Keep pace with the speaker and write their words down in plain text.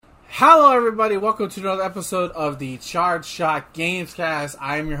Hello, everybody. Welcome to another episode of the Charge Shot Gamescast.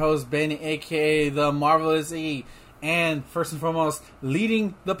 I am your host, Benny, a.k.a. The Marvelous E. And first and foremost,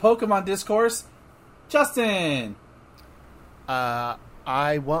 leading the Pokemon discourse, Justin. I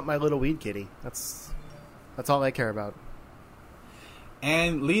want my little weed kitty. That's all I care about.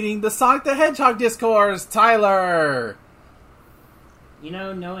 And leading the Sonic the Hedgehog discourse, Tyler. You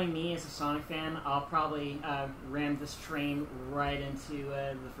know, knowing me as a Sonic fan, I'll probably ram this train right into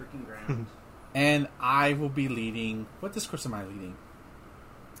the freaking ground. And I will be leading... What discourse am I leading?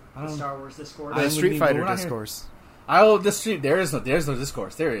 The Star Wars discourse. The Street Fighter discourse. There is no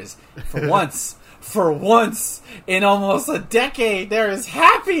discourse. There is. For once in almost a decade, there is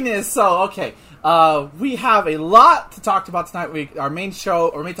happiness. So, okay. We have a lot to talk about tonight. Our main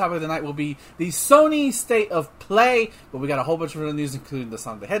topic of the night will be the Sony State of Play, but we got a whole bunch of other news, including the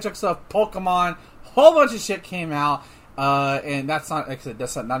Sonic the Hedgehog stuff, Pokemon, whole bunch of shit came out, and that's not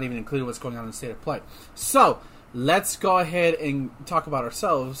even including what's going on in the State of Play. So, let's go ahead and talk about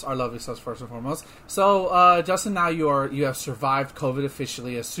ourselves, our lovely selves first and foremost. So, Justin, now you have survived COVID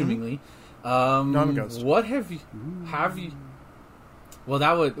officially, assumingly. No, I'm a ghost. What have you?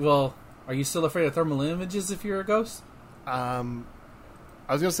 Are you still afraid of thermal images if you're a ghost? I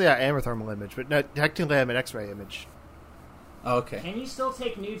was going to say I am a thermal image, but no, technically I'm an X-ray image. Oh, okay. Can you still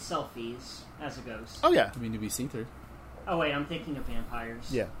take nude selfies as a ghost? Oh, yeah. I mean, to be see-through. Oh, wait, I'm thinking of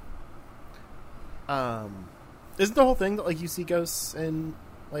vampires. Yeah. Isn't the whole thing that, like, you see ghosts in,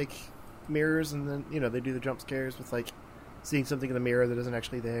 like, mirrors and then, they do the jump scares with, like, seeing something in the mirror that isn't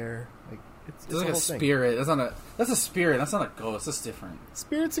actually there? Like, it's like a spirit. That's a spirit. That's not a ghost. That's different.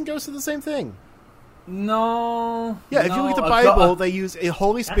 Spirits and ghosts are the same thing. No. Yeah, if you look at the Bible, they use a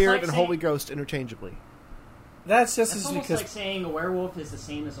Holy Spirit and Holy Ghost interchangeably. That's almost like saying a werewolf is the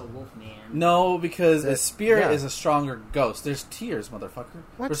same as a wolf man. No, because a spirit is a stronger ghost. There's tears, motherfucker.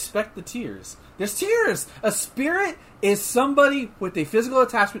 What? Respect the tears. There's tears. A spirit is somebody with a physical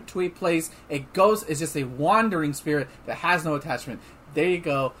attachment to a place. A ghost is just a wandering spirit that has no attachment. There you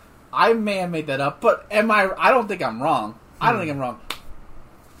go. I may have made that up, but I don't think I'm wrong. I don't think I'm wrong.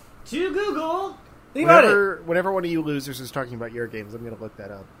 To Google. Think about it. Whenever one of you losers is talking about your games, I'm going to look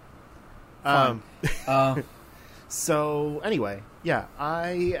that up. So, anyway, yeah,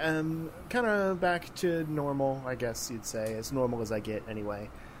 I am kind of back to normal, I guess you'd say. As normal as I get, anyway.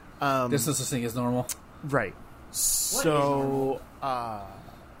 This is the thing is normal. Right. So, I've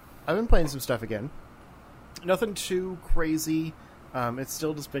been playing some stuff again. Nothing too crazy. It's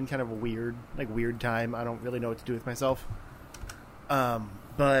still just been kind of a weird time. I don't really know what to do with myself.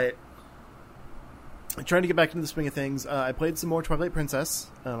 But I'm trying to get back into the swing of things. I played some more Twilight Princess.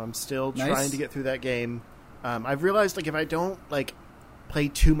 I'm still trying to get through that game. I've realized, if I don't, play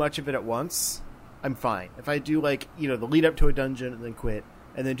too much of it at once, I'm fine. If I do, the lead up to a dungeon and then quit,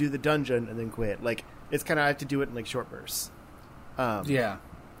 and then do the dungeon and then quit, it's kind of, I have to do it in, short bursts. Yeah.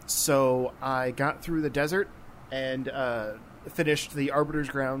 So I got through the desert and finished the Arbiter's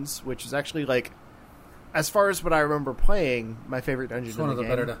Grounds, which is actually, as far as what I remember playing, my favorite dungeon It's one in the of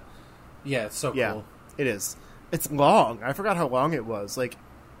the game. better. Yeah, it's so Yeah, cool. it is. It's long. I forgot how long it was.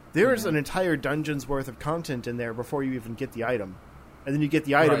 There's an entire dungeon's worth of content in there before you even get the item. And then you get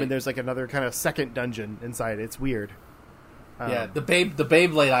the item, Right. and there's, another kind of second dungeon inside. It's weird. Yeah, the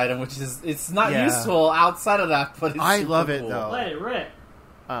Beyblade item, which is it's not useful outside of that, but it's I super love it, cool. though. Let it rip.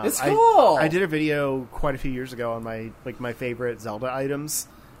 It's cool. I did a video quite a few years ago on my favorite Zelda items,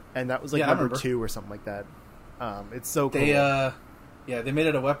 and that was I number remember. 2 or something like that. It's so cool. They made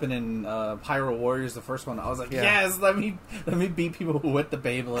it a weapon in Hyrule Warriors, the first one. I was like, Yeah. yes, let me beat people with the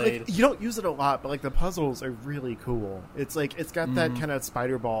Beyblade. You don't use it a lot, but the puzzles are really cool. It's it's got that kind of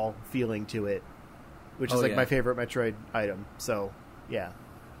spider ball feeling to it, which is my favorite Metroid item. So yeah.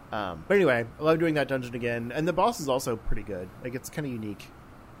 But anyway, I love doing that dungeon again, and the boss is also pretty good. It's kind of unique.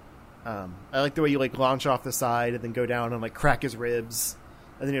 I like the way you launch off the side and then go down and crack his ribs,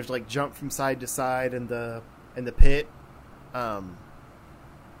 and then you have to jump from side to side in the pit.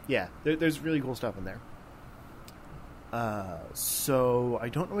 Yeah, there's really cool stuff in there. So I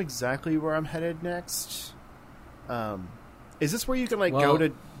don't know exactly where I'm headed next. Is this where you can go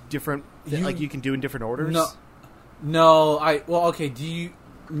to different, you can do in different orders? No. Okay. Do you?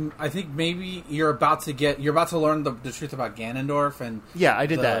 I think maybe you're about to learn the truth about Ganondorf and I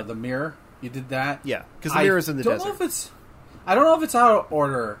did that. The mirror. You did that. Yeah, because the mirror is in the desert. I don't know if it's out of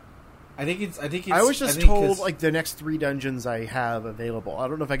order. I think it's. I was just told the next 3 dungeons I have available. I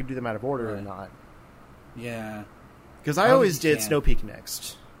don't know if I can do them out of order or not. Yeah, because I always did Snow Peak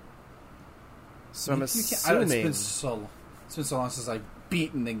next. So I'm assuming it's been so long since I've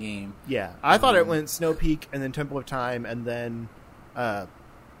beaten the game. Yeah, I thought it went Snow Peak and then Temple of Time and then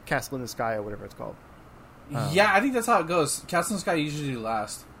Castle in the Sky or whatever it's called. Yeah, I think that's how it goes. Castle in the Sky usually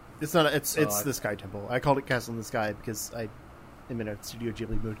last. It's not. It's the Sky Temple. I called it Castle in the Sky because I am in a Studio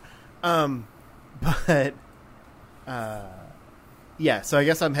Ghibli mood. But yeah. So I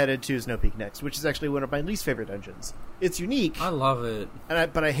guess I'm headed to Snow Peak next, which is actually one of my least favorite dungeons. It's unique. I love it,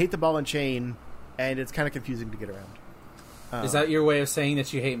 but I hate the ball and chain, and it's kind of confusing to get around. Is that your way of saying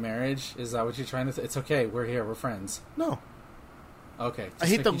that you hate marriage? Is that what you're trying to say? It's okay. We're here. We're friends. No. Okay. I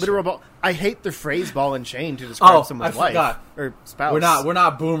hate the literal ball. I hate the phrase "ball and chain" to describe someone's wife or spouse. We're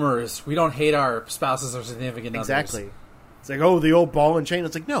not boomers. We don't hate our spouses or significant others. Exactly. It's like, oh, the old ball and chain.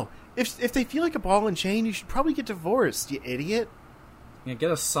 It's like, no. If they feel like a ball and chain, you should probably get divorced. You idiot. Yeah,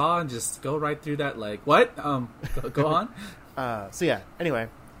 get a saw and just go right through that leg. What? Go on. So yeah. Anyway,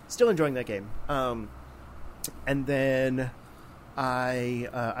 still enjoying that game. And then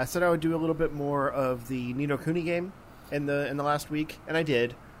I said I would do a little bit more of the Ni no Kuni game in the last week, and I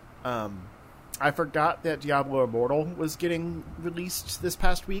did. I forgot that Diablo Immortal was getting released this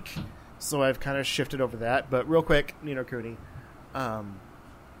past week, so I've kind of shifted over that. But real quick, Ni no Kuni.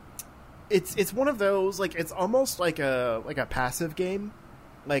 It's one of those, like, it's almost like a passive game.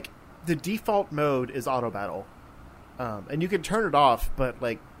 Like, the default mode is auto battle, and you can turn it off, but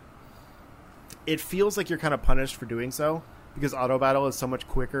like, it feels like you're kind of punished for doing so because auto battle is so much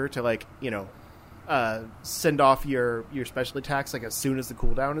quicker to, like, send off your special attacks like as soon as the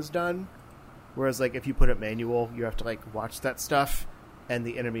cooldown is done. Whereas, like, if you put it manual, you have to, like, watch that stuff, and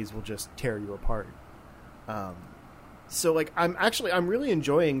the enemies will just tear you apart. So, like, I'm really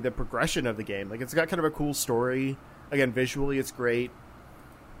enjoying the progression of the game. Like, it's got kind of a cool story. Again, visually, it's great.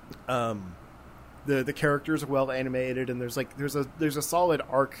 The characters are well animated, and there's a solid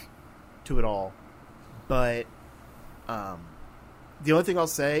arc to it all. But the only thing I'll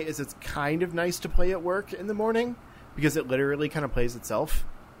say is it's kind of nice to play at work in the morning because it literally kind of plays itself.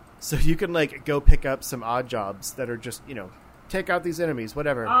 So you can, like, go pick up some odd jobs that are just, take out these enemies,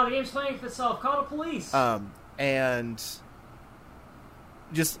 whatever. Oh, the game's playing for itself. Call the police. And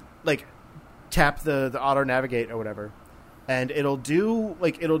just, like, tap the auto navigate or whatever, and it'll do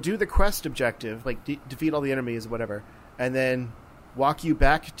the quest objective, like defeat all the enemies, whatever, and then walk you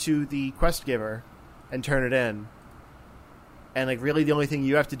back to the quest giver and turn it in. And, like, really the only thing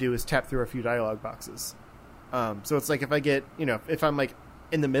you have to do is tap through a few dialogue boxes. So it's like if I get, if I'm, like,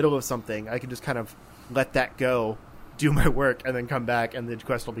 in the middle of something, I can just kind of let that go, do my work, and then come back, and the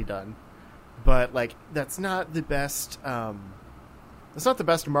quest will be done. But, like, that's not the best. That's not the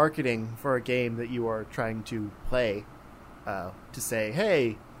best marketing for a game that you are trying to play. To say,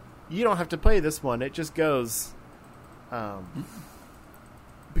 hey, you don't have to play this one; it just goes.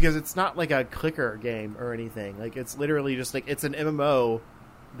 Because it's not like a clicker game or anything. Like, it's literally just like it's an MMO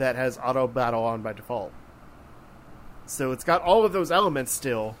that has auto battle on by default. So it's got all of those elements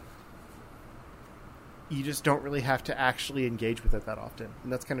still. You just don't really have to actually engage with it that often,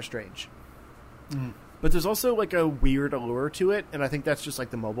 and that's kind of strange. But there's also, like, a weird allure to it, and I think that's just, like,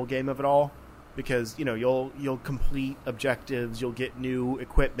 the mobile game of it all, because you'll complete objectives, you'll get new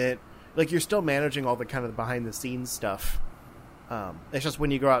equipment, like, you're still managing all the kind of behind the scenes stuff. It's just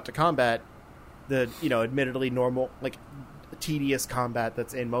when you go out to combat, the admittedly normal, like, tedious combat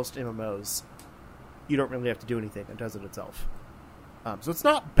that's in most MMOs, you don't really have to do anything; it does it itself. So it's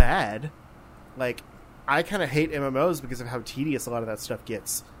not bad. Like, I kind of hate MMOs because of how tedious a lot of that stuff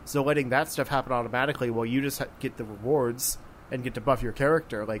gets. So letting that stuff happen automatically while you just get the rewards and get to buff your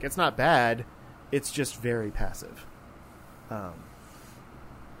character, like, it's not bad. It's just very passive.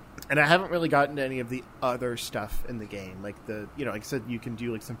 And I haven't really gotten to any of the other stuff in the game. Like, like I said, you can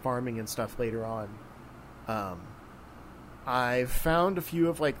do, like, some farming and stuff later on. I've found a few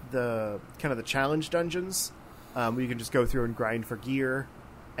of, like, the kind of the challenge dungeons where you can just go through and grind for gear.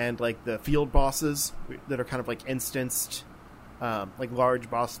 And, like, the field bosses that are kind of, like, instanced, like, large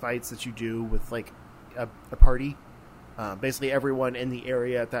boss fights that you do with, like, a party. Basically everyone in the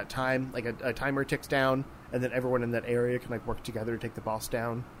area at that time, like, a timer ticks down, and then everyone in that area can, like, work together to take the boss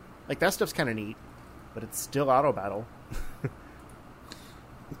down. Like, that stuff's kind of neat, but it's still auto battle.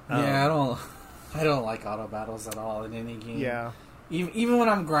 Yeah, I don't like auto battles at all in any game. Yeah. Even when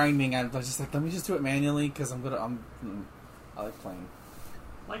I'm grinding, I'm just like, let me just do it manually because I like playing.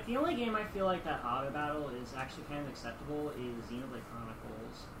 Like, the only game I feel like that auto battle is actually kind of acceptable is Xenoblade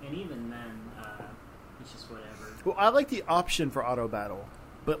Chronicles, and even then, it's just whatever. Well, I like the option for auto battle,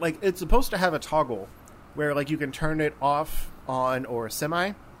 but, like, it's supposed to have a toggle where, like, you can turn it off, on, or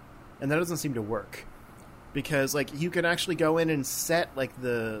semi, and that doesn't seem to work. Because, like, you can actually go in and set, like,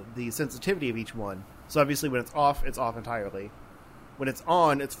 the sensitivity of each one. So obviously when it's off entirely. When it's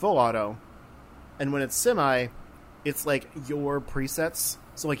on, it's full auto. And when it's semi, it's, like, your presets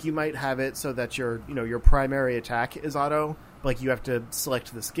So like you might have it so that your primary attack is auto, but like you have to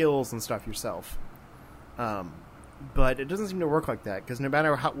select the skills and stuff yourself. But it doesn't seem to work like that, because no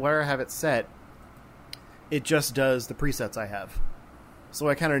matter where I have it set, it just does the presets I have. So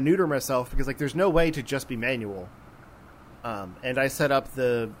I kind of neuter myself, because like there's no way to just be manual. And I set up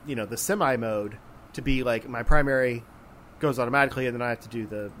the semi mode to be like my primary goes automatically, and then I have to do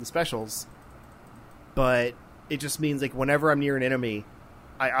the specials. But it just means like whenever I'm near an enemy,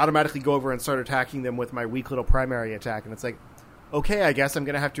 I automatically go over and start attacking them with my weak little primary attack, and it's like, okay, I guess I'm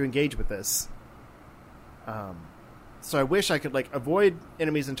going to have to engage with this. So I wish I could like avoid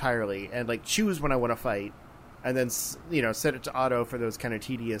enemies entirely and like choose when I want to fight, and then set it to auto for those kind of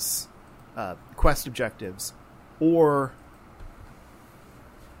tedious quest objectives, or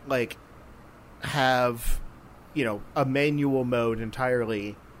like have a manual mode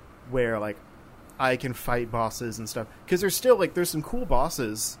entirely where like I can fight bosses and stuff, because there's still like there's some cool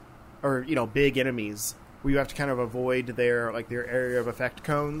bosses or big enemies where you have to kind of avoid their area of effect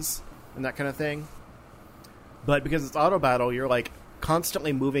cones and that kind of thing. But because it's auto battle, you're like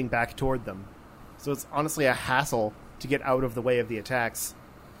constantly moving back toward them. So it's honestly a hassle to get out of the way of the attacks,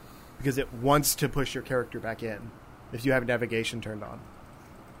 because it wants to push your character back in if you have navigation turned on.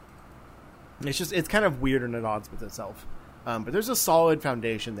 It's kind of weird and at odds with itself. But there's a solid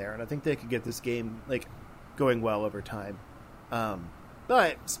foundation there, and I think they could get this game like going well over time.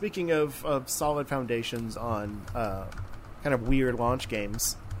 But speaking of solid foundations on kind of weird launch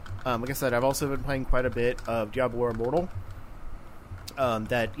games, like I said, I've also been playing quite a bit of Diablo Immortal.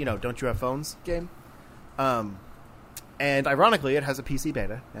 That Don't You Have Phones game. And ironically, it has a PC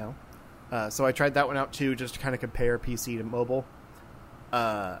beta now. So I tried that one out too, just to kind of compare PC to mobile.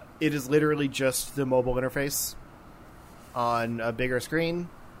 It is literally just the mobile interface on a bigger screen,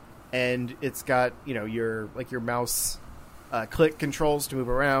 and it's got your mouse click controls to move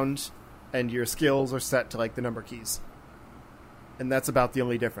around, and your skills are set to like the number keys. And that's about the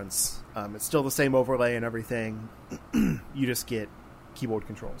only difference. It's still the same overlay and everything. You just get keyboard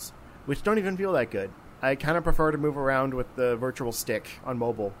controls, which don't even feel that good. I kind of prefer to move around with the virtual stick on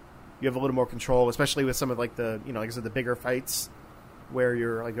mobile. You have a little more control, especially with some of like the like I said, the bigger fights where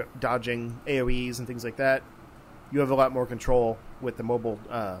you're like dodging AoEs and things like that. You have a lot more control with the mobile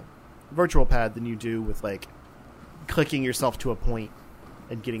virtual pad than you do with like clicking yourself to a point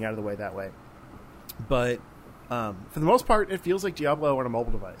and getting out of the way that way. But for the most part, it feels like Diablo on a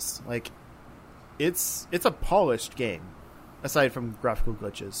mobile device. Like it's a polished game, aside from graphical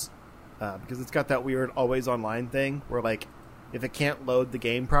glitches, because it's got that weird always online thing where like if it can't load the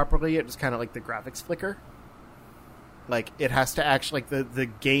game properly, it just kind of like the graphics flicker. Like it has to actually like the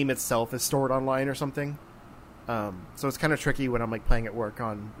game itself is stored online or something. So it's kind of tricky when I'm like playing at work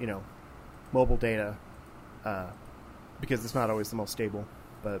on mobile data, because it's not always the most stable.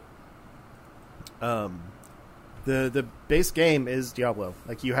 But the base game is Diablo.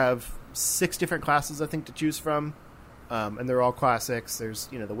 Like you have 6 different classes I think to choose from, and they're all classics. There's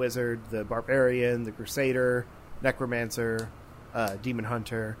the wizard, the barbarian, the crusader, necromancer, demon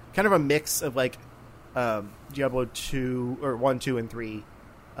hunter. Kind of a mix of like Diablo 2 or 1, 2, and 3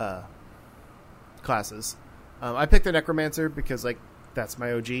 classes. I picked the necromancer because like that's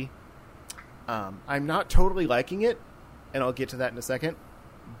my OG. I'm not totally liking it, and I'll get to that in a second.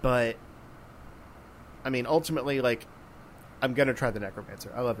 But I mean, ultimately, like, I'm gonna try the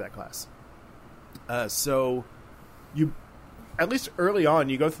necromancer. I love that class. So you, at least early on,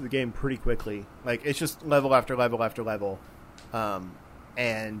 you go through the game pretty quickly. Like it's just level after level after level,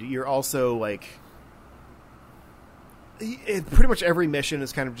 and you're also like, pretty much every mission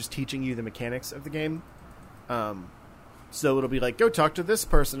is kind of just teaching you the mechanics of the game. So it'll be like, go talk to this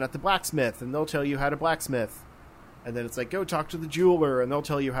person at the blacksmith, and they'll tell you how to blacksmith. And then it's like, go talk to the jeweler, and they'll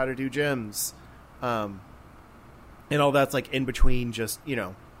tell you how to do gems. And all that's like in between just,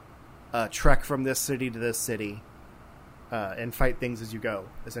 trek from this city to this city, and fight things as you go,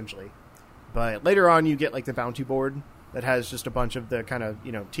 essentially. But later on, you get like the bounty board that has just a bunch of the kind of,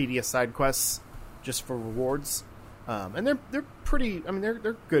 tedious side quests just for rewards. And they're pretty, I mean,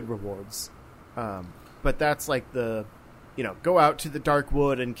 they're good rewards. But that's like the, go out to the dark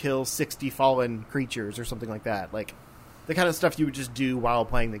wood and kill 60 fallen creatures or something like that. Like the kind of stuff you would just do while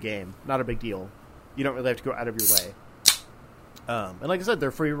playing the game. Not a big deal. You don't really have to go out of your way. And like I said, they're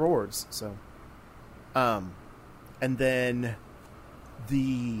free rewards. So, and then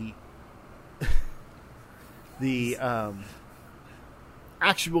the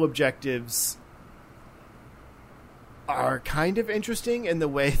actual objectives are kind of interesting in the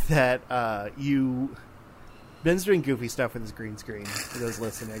way that Ben's doing goofy stuff with his green screen for those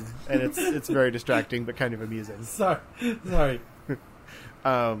listening, and it's very distracting but kind of amusing. Sorry.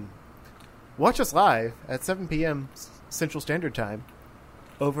 Watch us live at 7 p.m. Central Standard Time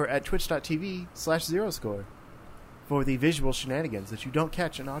over at twitch.tv/ZeroScore for the visual shenanigans that you don't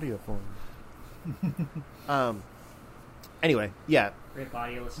catch in audio form. Anyway, yeah. Great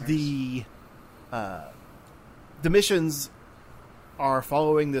audio listeners. The missions are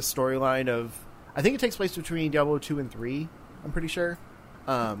following this storyline of, I think it takes place between Diablo 2 and 3, I'm pretty sure.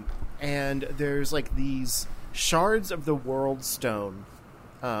 And there's like these shards of the World Stone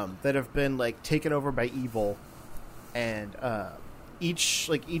that have been like taken over by evil, and each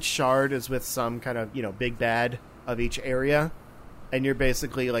shard is with some kind of, you know, big bad of each area, and you're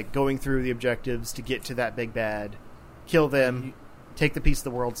basically like going through the objectives to get to that big bad, kill them, take the piece of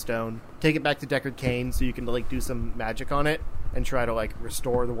the World Stone, take it back to Deckard Cain so you can like do some magic on it and try to like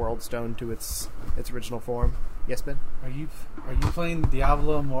restore the World Stone to its original form. Yes, Ben? Are you playing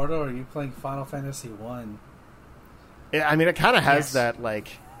Diablo Immortal, or are you playing Final Fantasy 1? I mean, it kind of has that like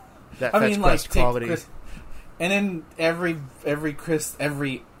that fetch quest quality. And then every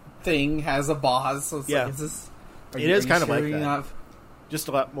thing has a boss. So it's like, is this? It is kind of like that. Just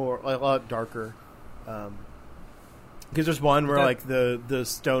a lot more, a lot darker. Because there's one where like the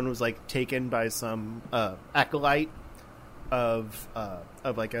stone was like taken by some acolyte of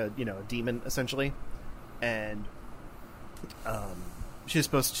like a, you know, a demon essentially, and she's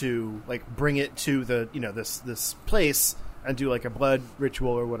supposed to like bring it to the, you know, this place and do like a blood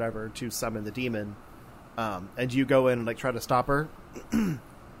ritual or whatever to summon the demon. And you go in and like try to stop her,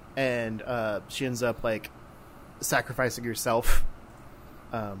 and she ends up like sacrificing herself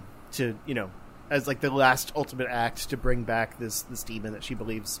to, you know, as like the last ultimate act to bring back this demon that she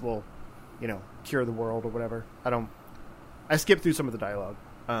believes will, you know, cure the world or whatever. I skipped through some of the dialogue,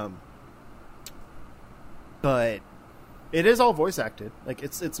 but it is all voice acted. Like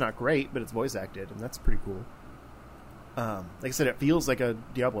it's not great, but it's voice acted, and that's pretty cool. Like I said, it feels like a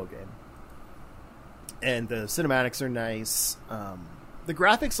Diablo game. And the cinematics are nice. The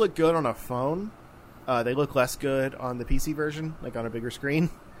graphics look good on a phone. They look less good on the PC version, like on a bigger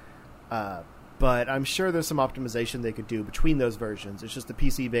screen. But I'm sure there's some optimization they could do between those versions. It's just the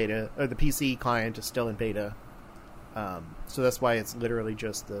PC beta, or the PC client is still in beta. So that's why it's literally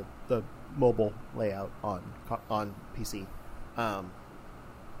just the mobile layout on PC.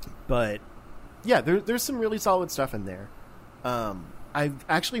 But yeah, there's some really solid stuff in there. I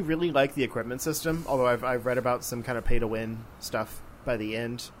actually really like the equipment system, although I've read about some kind of pay-to-win stuff by the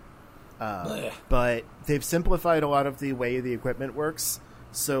end. But they've simplified a lot of the way the equipment works.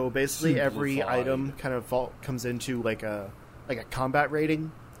 So basically every item kind of comes into like a combat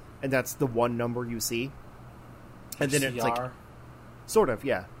rating, and that's the one number you see. And then it's like... Sort of,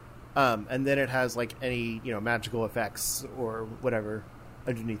 yeah. And then it has like any, you know, magical effects or whatever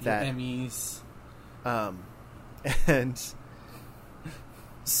underneath that. Emmys. And...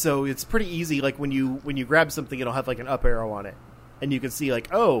 So it's pretty easy. Like when you grab something, it'll have like an up arrow on it, and you can see like,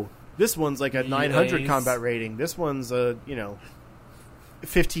 oh, this one's like a 900 combat rating. This one's a, you know,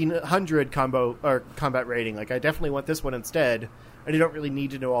 1500 combat rating. Like I definitely want this one instead. And you don't really need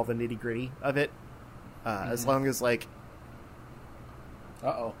to know all the nitty gritty of it, as long as like.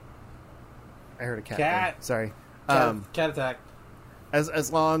 I heard a cat. Cat. Sorry. Cat attack.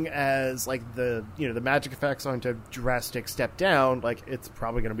 As long as like the, you know, the magic effects aren't a drastic step down, like it's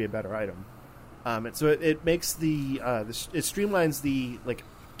probably going to be a better item. And so it makes it streamlines the like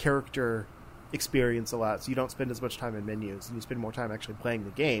character experience a lot, so you don't spend as much time in menus and you spend more time actually playing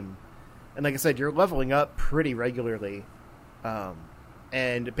the game. And like I said, you're leveling up pretty regularly,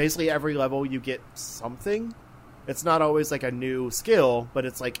 and basically every level you get something. It's not always like a new skill, but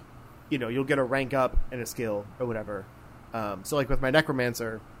it's like, you know, you'll get a rank up in a skill or whatever. So like with my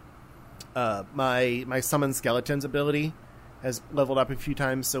Necromancer, my Summon Skeletons ability has leveled up a few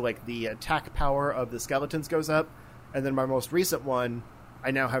times, so like the attack power of the skeletons goes up, and then my most recent one,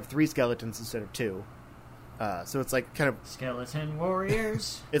 I now have 3 skeletons instead of 2. So it's like kind of... Skeleton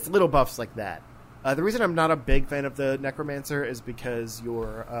warriors. It's little buffs like that. The reason I'm not a big fan of the Necromancer is because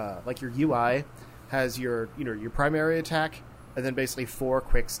your UI has your primary attack, and then basically 4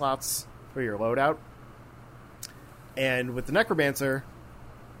 quick slots for your loadout. And with the Necromancer,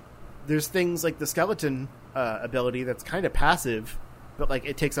 there's things like the skeleton ability that's kind of passive, but like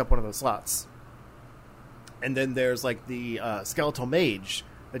it takes up one of those slots. And then there's like the skeletal mage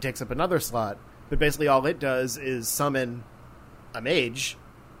that takes up another slot, but basically all it does is summon a mage,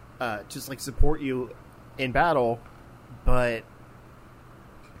 just like support you in battle, but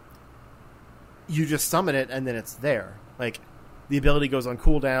you just summon it and then it's there. Like the ability goes on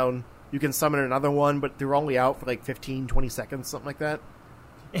cooldown. You can summon another one, but they're only out for like 15, 20 seconds, something like that.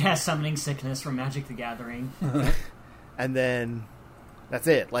 It has summoning sickness from Magic the Gathering. And then That's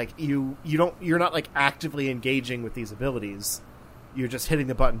it. Like you're not like actively engaging with these abilities. You're just hitting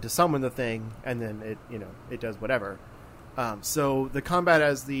the button to summon the thing, and then it does whatever. So the combat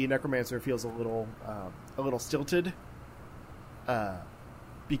as the Necromancer feels a little stilted,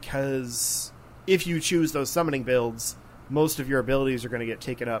 because if you choose those summoning builds, most of your abilities are going to get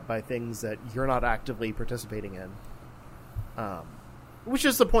taken up by things that you're not actively participating in. Which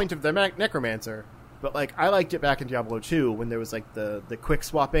is the point of the Necromancer. But like I liked it back in Diablo 2 when there was like the quick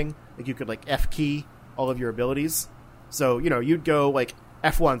swapping, like you could like F key all of your abilities. So you'd go like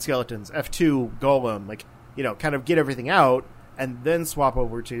F1 skeletons, F2 golem, like kind of get everything out, and then swap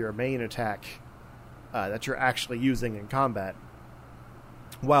over to your main attack that you're actually using in combat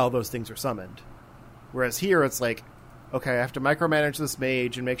while those things are summoned. Whereas here it's like, okay, I have to micromanage this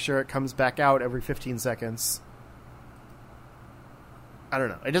mage and make sure it comes back out every 15 seconds. I don't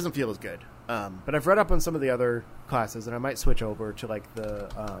know. It doesn't feel as good. But I've read up on some of the other classes, and I might switch over to like the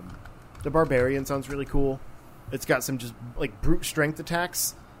Barbarian. Sounds really cool. It's got some just like brute strength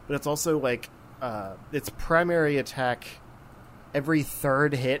attacks, but it's also like its primary attack every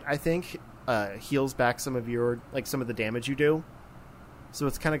third hit, I think, heals back some of the damage you do. So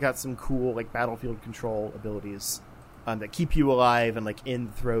it's kind of got some cool like battlefield control abilities that keep you alive and like in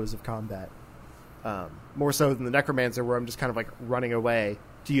the throes of combat. More so than the Necromancer, where I'm just kind of like running away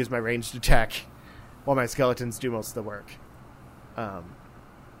to use my ranged attack while my skeletons do most of the work.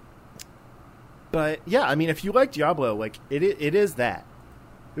 But yeah, I mean, if you like Diablo, like it is that.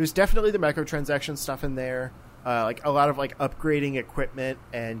 There's definitely the microtransaction stuff in there, like a lot of like upgrading equipment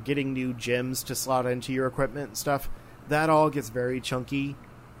and getting new gems to slot into your equipment and stuff. That all gets very chunky,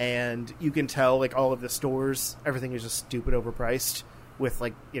 and you can tell like all of the stores, everything is just stupid overpriced with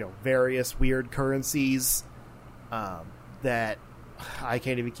like various weird currencies that I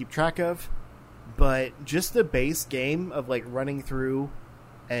can't even keep track of. But just the base game of like running through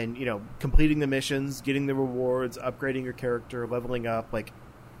and completing the missions, getting the rewards, upgrading your character, leveling up, like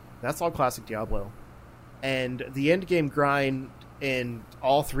that's all classic Diablo. And the end game grind in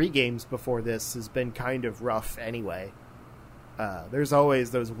all 3 games before this has been kind of rough anyway. There's always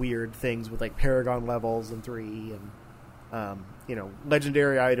those weird things with like Paragon levels in 3 and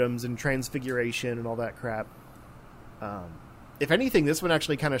legendary items and transfiguration and all that crap. If anything, this one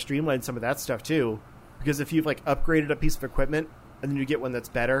actually kind of streamlined some of that stuff too, because if you've like upgraded a piece of equipment and then you get one that's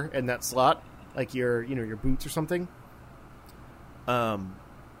better in that slot, like your boots or something,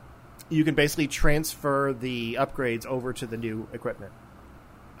 you can basically transfer the upgrades over to the new equipment.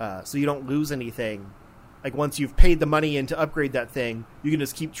 So you don't lose anything. Like once you've paid the money in to upgrade that thing, you can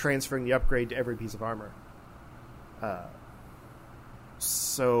just keep transferring the upgrade to every piece of armor.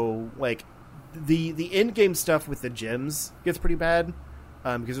 So like the end game stuff with the gems gets pretty bad,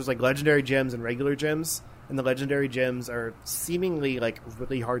 because there's like legendary gems and regular gems, and the legendary gems are seemingly like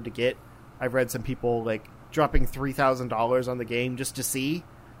really hard to get. I've read some people like dropping $3,000 on the game just to see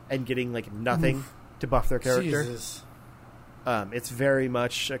and getting like nothing to buff their character. Jesus. It's very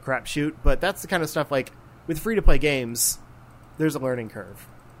much a crapshoot, but that's the kind of stuff like with free-to-play games, there's a learning curve.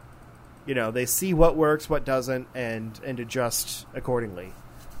 They see what works, what doesn't, and adjust accordingly.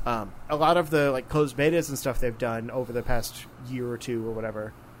 A lot of the like closed betas and stuff they've done over the past year or two or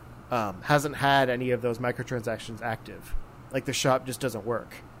whatever hasn't had any of those microtransactions active. Like the shop just doesn't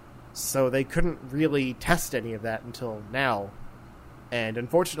work. So they couldn't really test any of that until now. And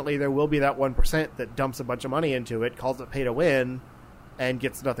unfortunately, there will be that 1% that dumps a bunch of money into it, calls it pay to win, and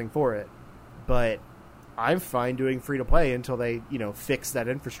gets nothing for it. But I'm fine doing free-to-play until they, fix that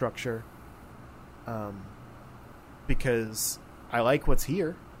infrastructure. Because I like what's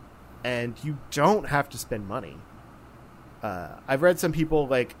here, and you don't have to spend money. I've read some people,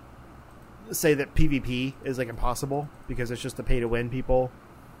 like, say that PvP is, like, impossible, because it's just the pay-to-win people.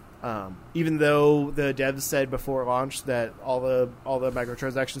 Even though the devs said before launch that all the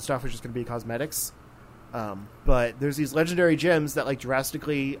microtransaction stuff was just going to be cosmetics. But there's these legendary gems that like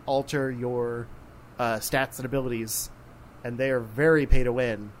drastically alter your stats and abilities, and they are very pay to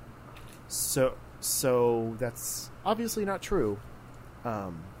win. So that's obviously not true.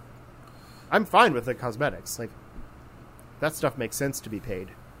 I'm fine with the cosmetics. Like that stuff makes sense to be paid.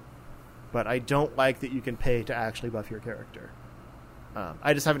 But I don't like that you can pay to actually buff your character.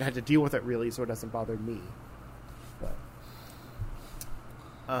 I just haven't had to deal with it really, so it doesn't bother me. But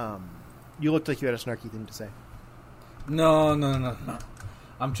you looked like you had a snarky thing to say. No.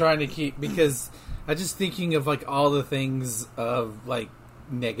 I'm trying to keep, because I'm just thinking of like all the things of like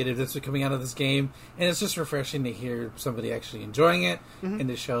negative that's coming out of this game, and it's just refreshing to hear somebody actually enjoying it, and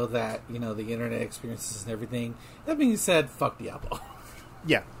to show that the internet experiences and everything. That being said, fuck Diablo.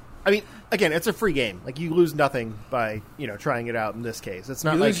 Yeah. I mean, again, it's a free game. Like, you lose nothing by, trying it out in this case. It's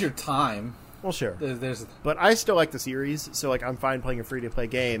not you like... lose your time. Well, sure. There's But I still like the series, so, like, I'm fine playing a free-to-play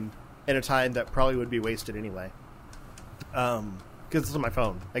game in a time that probably would be wasted anyway. Because it's on my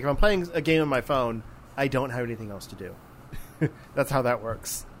phone. Like, if I'm playing a game on my phone, I don't have anything else to do. That's how that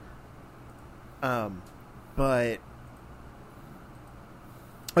works. But...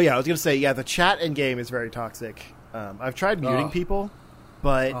 Oh, yeah, I was going to say, the chat in-game is very toxic. I've tried muting people,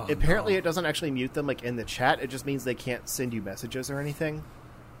 but apparently it doesn't actually mute them, like, in the chat. It just means they can't send you messages or anything.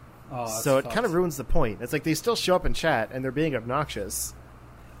 So it kind of ruins the point. It's like they still show up in chat, and they're being obnoxious.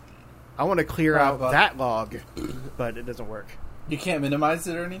 I want to clear out that log, but it doesn't work. You can't minimize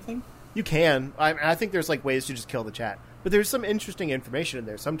it or anything? You can. I think there's, like, ways to just kill the chat. But there's some interesting information in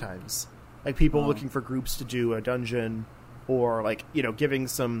there sometimes. Like, people looking for groups to do a dungeon, or, like, giving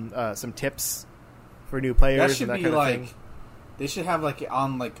some tips for new players. That should and that be kind of like thing. They should have like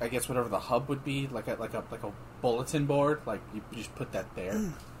on like I guess whatever the hub would be like a bulletin board. Like you just put that there.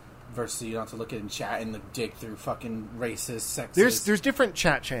 Versus you don't have to look at it in chat and dig through fucking racist, sexist. There's different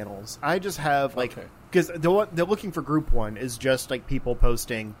chat channels. I just have like because the looking for group one is just like people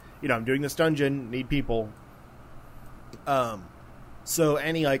posting. I'm doing this dungeon, need people. So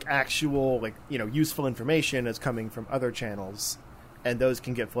any like actual like useful information is coming from other channels, and those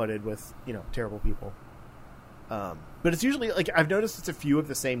can get flooded with terrible people. But it's usually like I've noticed it's a few of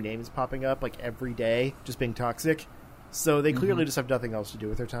the same names popping up like every day, just being toxic. So they clearly just have nothing else to do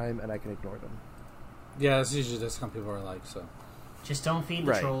with their time, and I can ignore them. Yeah, that's usually just how people are like. So just don't feed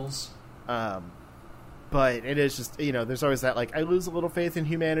the trolls. But it is just there's always that like I lose a little faith in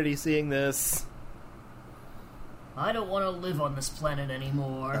humanity seeing this. I don't want to live on this planet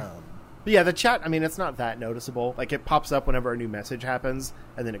anymore. But yeah, the chat, I mean, it's not that noticeable. Like, it pops up whenever a new message happens,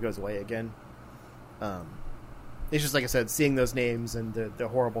 and then it goes away again. It's just, like I said, seeing those names and the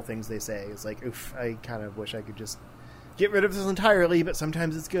horrible things they say is like, oof, I kind of wish I could just get rid of this entirely, but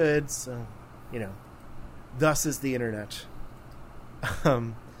sometimes it's good, so, thus is the internet.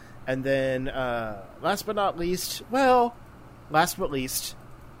 And then, last but least,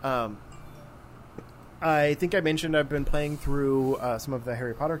 I think I mentioned I've been playing through some of the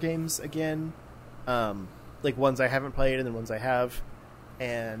Harry Potter games again. Like ones I haven't played and then ones I have.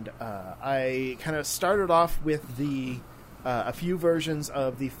 And I kind of started off with a few versions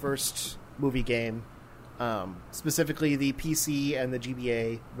of the first movie game. Specifically the PC and the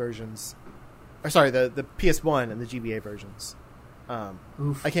GBA versions. Or sorry, the PS1 and the GBA versions. I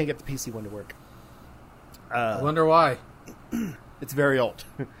can't get the PC one to work. I wonder why. It's very old.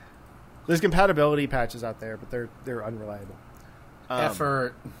 There's compatibility patches out there, but they're unreliable.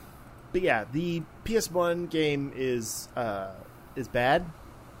 Effort. But yeah, the PS1 game is bad.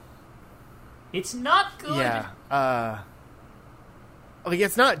 It's not good. Yeah. Like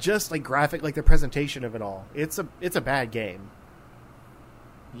it's not just like graphic, like the presentation of it all. It's a bad game.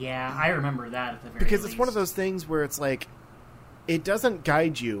 Yeah, I remember that at the very because least. It's one of those things where it's like it doesn't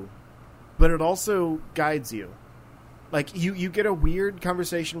guide you, but it also guides you. Like, you get a weird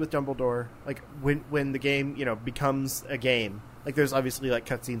conversation with Dumbledore, like, when the game, becomes a game. Like, there's obviously, like,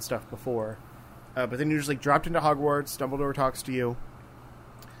 cutscene stuff before. But then you're just, like, dropped into Hogwarts, Dumbledore talks to you.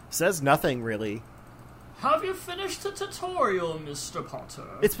 Says nothing, really. Have you finished the tutorial, Mr. Potter?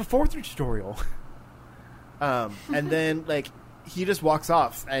 It's before the tutorial. And then, like, he just walks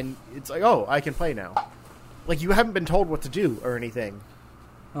off, and it's like, oh, I can play now. Like, you haven't been told what to do or anything.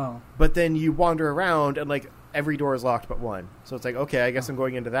 Oh. But then you wander around, and, like, every door is locked but one. So it's like, okay, I guess I'm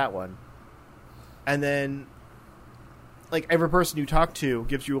going into that one. And then, like, every person you talk to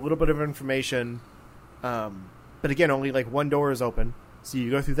gives you a little bit of information. But again, only, like, one door is open. So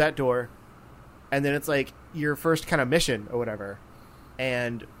you go through that door. And then it's, like, your first kind of mission or whatever.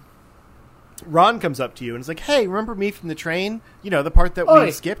 And Ron comes up to you and is like, hey, remember me from the train? The part that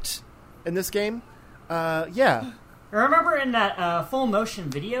we skipped in this game? Yeah. Remember in that full motion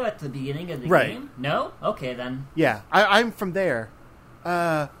video at the beginning of the game? No? Okay, then. Yeah, I'm from there.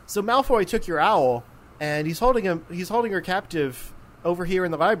 So Malfoy took your owl, and he's holding her captive over here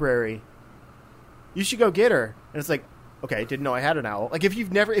in the library. You should go get her. And it's like, okay, didn't know I had an owl. Like, if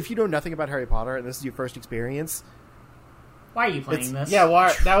you know nothing about Harry Potter and this is your first experience, why are you playing this? Yeah,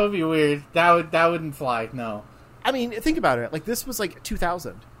 why? That would be weird. That wouldn't fly. No. I mean, think about it. Like, this was like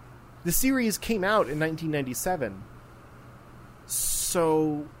 2000. The series came out in 1997.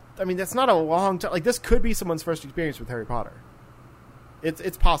 So, I mean, that's not a long time. Like, this could be someone's first experience with Harry Potter.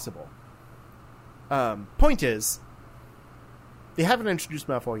 It's possible. Point is, they haven't introduced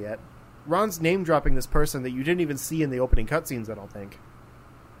Malfoy yet. Ron's name-dropping this person that you didn't even see in the opening cutscenes, I don't think.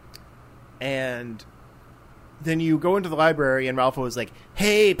 And then you go into the library, and Malfoy is like,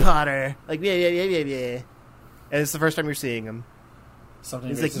 "Hey, Potter!" Like, yeah. And it's the first time you're seeing him.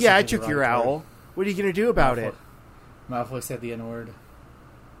 He's like, "Yeah, I took your owl. What are you gonna do about it?" Malfoy said the N-word.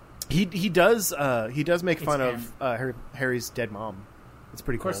 He does make fun of Harry's dead mom. It's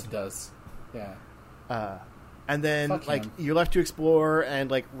pretty cool. Of course he does. Yeah. And then you're left to explore, and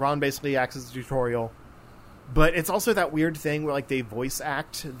like Ron basically acts as a tutorial. But it's also that weird thing where like they voice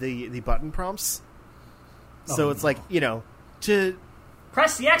act the button prompts. So it's like, to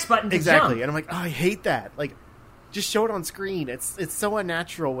press the X button to exactly. jump. And I'm like, oh, I hate that. Like, just show it on screen. It's so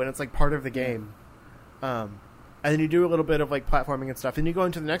unnatural when it's like part of the game. And then you do a little bit of like platforming and stuff. And you go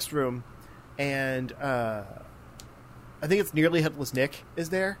into the next room, and I think it's Nearly Headless Nick is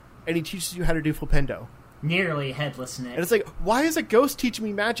there, and he teaches you how to do flipendo. Nearly Headless Nick. And it's like, why is a ghost teaching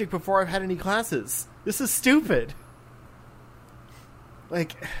me magic before I've had any classes? This is stupid.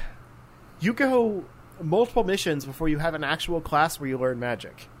 Like, you go multiple missions before you have an actual class where you learn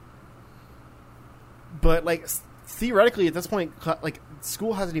magic. But like, theoretically at this point, like,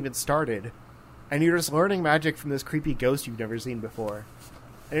 school hasn't even started, and you're just learning magic from this creepy ghost you've never seen before.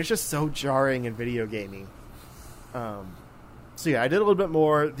 And it's just so jarring and video gamey. So yeah, I did a little bit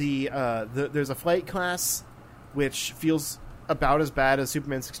more. There's a flight class, which feels about as bad as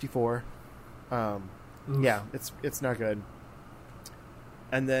Superman 64. Yeah, it's not good.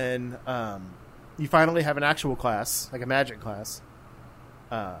 And then you finally have an actual class, like a magic class.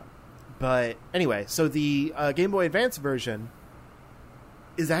 But anyway, so the Game Boy Advance version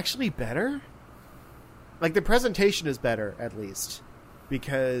is actually better. Like, the presentation is better, at least,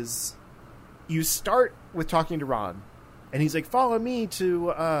 because you start with talking to Ron, and he's like, "Follow me to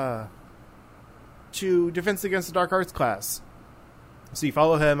Defense Against the Dark Arts class." So you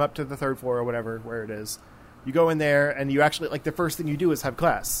follow him up to the 3rd floor or whatever, where it is. You go in there, and you actually, like, the first thing you do is have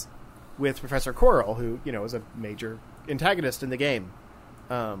class with Professor Quirrell, who, is a major antagonist in the game.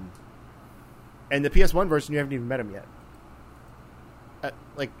 And the PS1 version, you haven't even met him yet.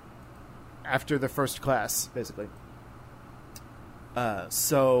 After the first class, basically.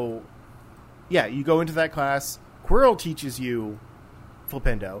 So, yeah, you go into that class. Quirrell teaches you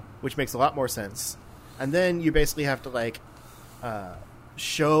flipendo, which makes a lot more sense. And then you basically have to,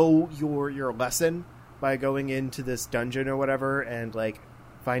 show your lesson by going into this dungeon or whatever and,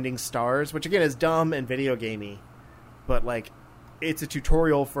 finding stars, which, again, is dumb and video gamey. But, it's a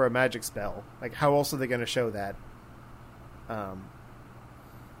tutorial for a magic spell. Like, how else are they going to show that?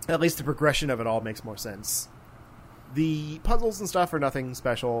 At least the progression of it all makes more sense. The puzzles and stuff are nothing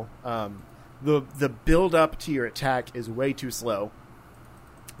special. The build up to your attack is way too slow.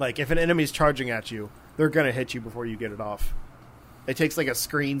 Like, if an enemy's charging at you, they're gonna hit you before you get it off. It takes a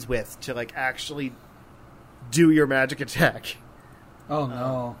screen's width to actually do your magic attack. Oh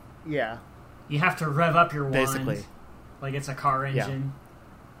no! Yeah, you have to rev up your wand, basically, like it's a car engine.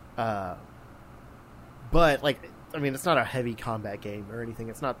 Yeah. But it's not a heavy combat game or anything.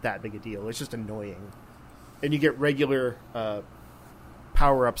 It's not that big a deal. It's just annoying. And you get regular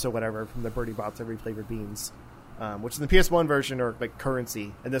power-ups or whatever from the Birdie Bots every flavored beans, which in the PS1 version are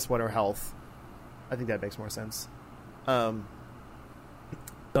currency, and this one are health. I think that makes more sense. But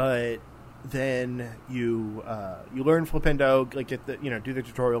then you learn flipendo, get the do the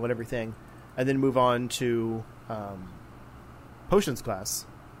tutorial and everything, and then move on to potions class,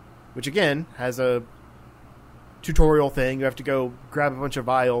 which again has a tutorial thing. You have to go grab a bunch of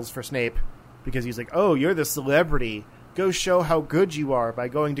vials for Snape because he's like, "Oh, you're the celebrity. Go show how good you are by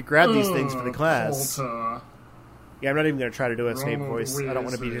going to grab these things for the class." Potter. Yeah, I'm not even going to try to do a Snape voice. I don't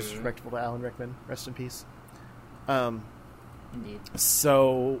want to be disrespectful to Alan Rickman. Rest in peace. Indeed.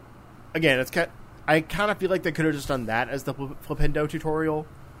 So, again, I kind of feel like they could have just done that as the flipendo tutorial.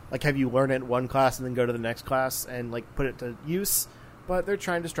 Have you learn it in one class and then go to the next class and put it to use. But they're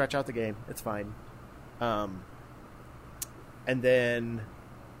trying to stretch out the game. It's fine. And then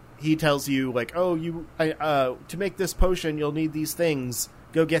he tells you, to make this potion, you'll need these things.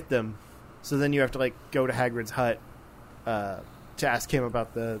 Go get them. So then you have to, go to Hagrid's hut to ask him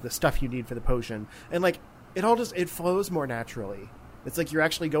about the stuff you need for the potion. And, it flows more naturally. It's you're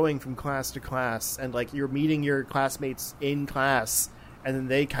actually going from class to class, and, you're meeting your classmates in class, and then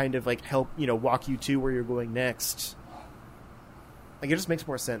they kind of, help, walk you to where you're going next. It just makes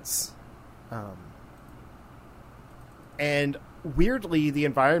more sense. And weirdly, the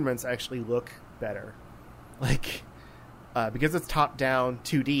environments actually look better. Because it's top-down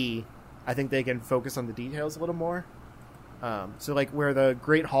 2D, I think they can focus on the details a little more. So where the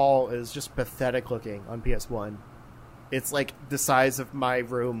Great Hall is just pathetic looking on PS1, it's the size of my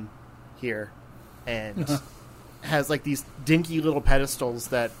room here, and has these dinky little pedestals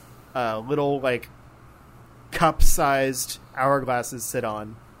that little cup-sized hourglasses sit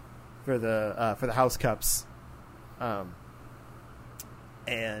on for the house cups.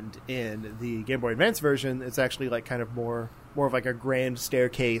 And in the Game Boy Advance version, it's actually like kind of more of like a grand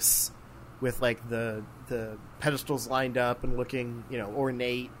staircase with like the pedestals lined up and looking,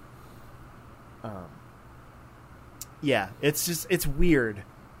 ornate. Yeah, it's weird,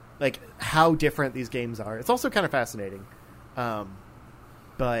 like how different these games are. It's also kind of fascinating.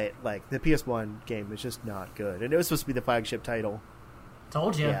 But like the PS1 game is just not good, and it was supposed to be the flagship title.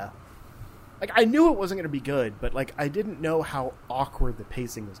 Told you. Yeah. Like, I knew it wasn't going to be good, but, like, I didn't know how awkward the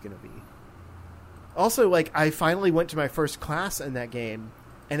pacing was going to be. Also, like, I finally went to my first class in that game,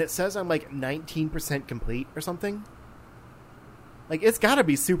 and it says I'm, like, 19% complete or something. Like, it's got to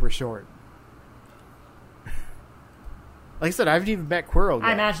be super short. Like I said, I haven't even met Quirrell yet.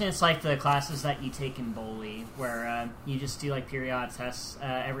 I imagine it's like the classes that you take in Bully, where you just do, like, periodic tests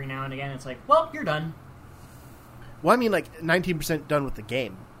every now and again. It's like, well, you're done. Well, I mean, like, 19% done with the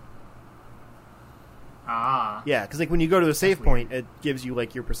game. Ah. Yeah, because like when you go to the save point, it gives you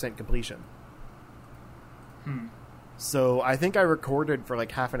like your percent completion. So I think I recorded for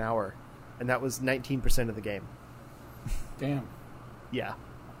like half an hour, and that was 19% of the game. Damn. Yeah.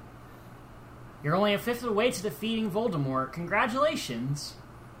 You're only a fifth of the way to defeating Voldemort. Congratulations.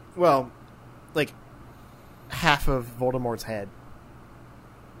 Well, like half of Voldemort's head.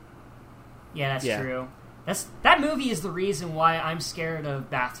 Yeah, that's true. That movie is the reason why I'm scared of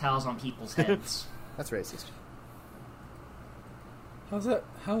bath towels on people's heads. That's racist. How's that?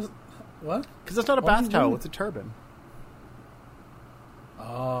 What? Because it's not a bath towel; it's a turban.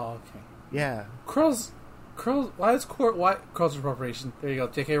 Oh, okay. Yeah. Quirrell's. Why Quirrell's appropriation? There you go.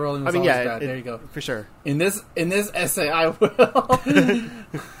 J.K. Rowling was bad. There you go. For sure. In this essay, I will.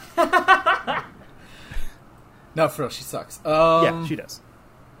 No, for real, she sucks. Yeah, she does.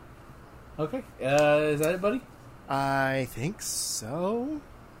 Okay. Is that it, buddy? I think so.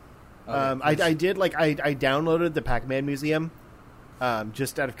 Okay, I did like I downloaded the Pac-Man Museum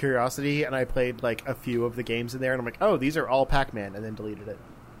just out of curiosity, and I played like a few of the games in there, and I'm like, oh, these are all Pac-Man, and then deleted it.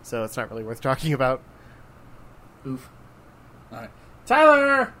 So it's not really worth talking about. Oof. All right,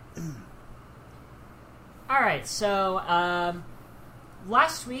 Tyler. All right, so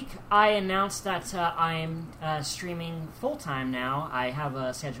last week I announced that I'm streaming full-time now. I have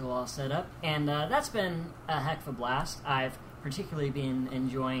a schedule all set up, and that's been a heck of a blast. I've particularly been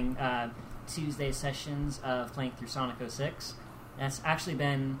enjoying Tuesday sessions of playing through Sonic 06. That's actually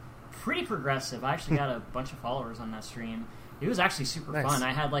been pretty progressive. I actually got a bunch of followers on that stream. It was actually super fun.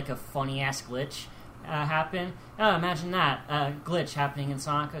 I had like a funny-ass glitch happen. Oh, imagine that. Glitch happening in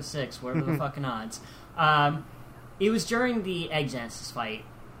Sonic 06. What are the fucking odds? It was during the Egg Genesis fight.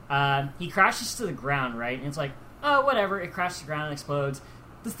 He crashes to the ground, right? And it's like, oh, whatever. It crashes to the ground and explodes.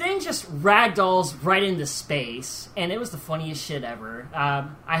 The thing just ragdolls right into space, and it was the funniest shit ever.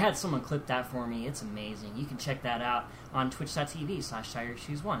 I had someone clip that for me. It's amazing. You can check that out on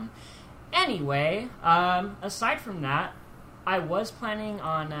twitch.tv/TigerShoes1. Anyway, aside from that, I was planning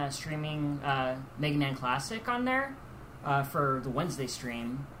on streaming Mega Man Classic on there for the Wednesday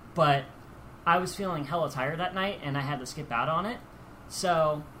stream, but I was feeling hella tired that night, and I had to skip out on it.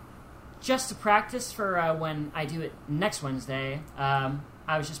 So, just to practice for when I do it next Wednesday,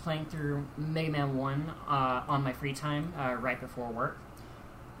 I was just playing through Mega Man 1 on my free time right before work.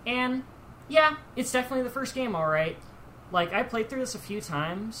 And, yeah, it's definitely the first game, alright. Like, I played through this a few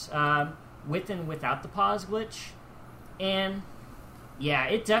times, with and without the pause glitch, and, yeah,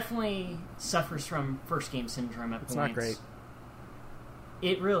 it definitely suffers from first game syndrome at points. It's not great.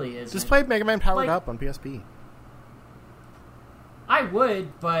 It really is. Just play Mega Man Powered Up on PSP. I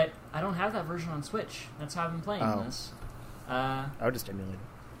would, but I don't have that version on Switch. That's how I've been playing this. I would just emulate it.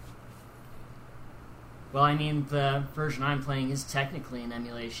 Well, I mean, the version I'm playing is technically an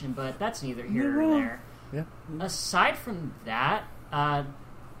emulation, but that's neither here nor there. Yeah. Aside from that,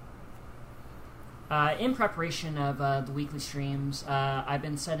 in preparation of the weekly streams, I've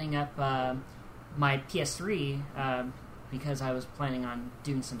been setting up my PS3 because I was planning on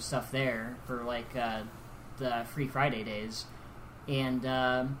doing some stuff there for like the Free Friday days, and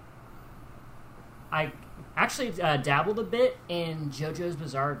I actually dabbled a bit in JoJo's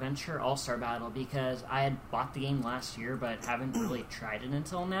Bizarre Adventure All-Star Battle because I had bought the game last year but haven't really tried it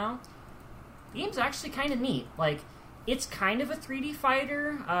until now. The game's actually kind of neat. Like, it's kind of a 3D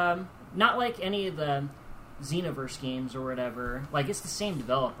fighter, not like any of the Xenoverse games or whatever. Like, it's the same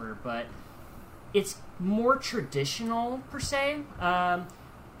developer, but it's more traditional, per se.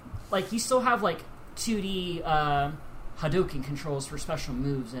 Like, you still have, like, 2D Hadouken controls for special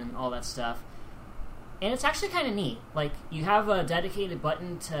moves and all that stuff. and it's actually kind of neat. Like, you have a dedicated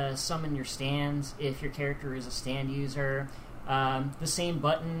button to summon your stands if your character is a stand user. The same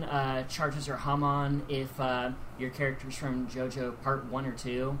button charges your Hamon if your character's from JoJo Part 1 or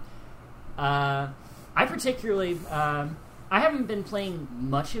 2. I particularly... I haven't been playing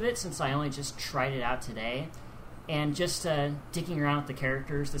much of it since I only just tried it out today. And just dicking around with the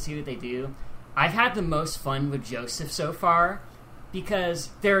characters to see what they do. I've had the most fun with Joseph so far, because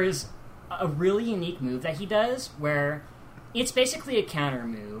there is a really unique move that he does where it's basically a counter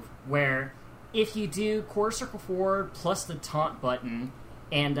move where if you do quarter circle forward plus the taunt button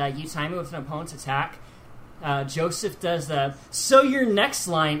and you time it with an opponent's attack, Joseph does the "so your next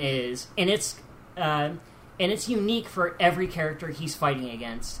line is," and it's unique for every character he's fighting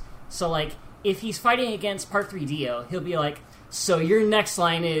against. So, like, if he's fighting against Part 3 Dio, he'll be like, "So your next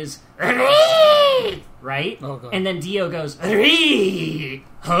line is," right? Oh, God. And then Dio goes,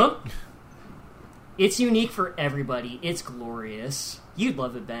 huh? It's unique for everybody. It's glorious. You'd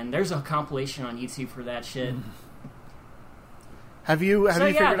love it, Ben. There's a compilation on YouTube for that shit. Have you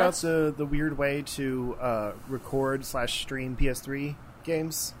figured out the weird way to record/stream PS3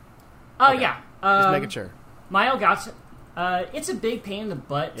 games? Oh, okay. Yeah. Just making sure. My Elgato, it's a big pain in the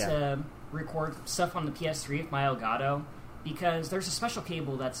butt to record stuff on the PS3 with my Elgato, because there's a special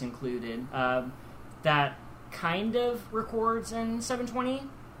cable that's included that kind of records in 720,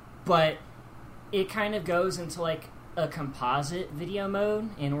 but it kind of goes into like a composite video mode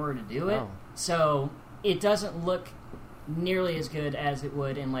in order to do it. Oh. So it doesn't look nearly as good as it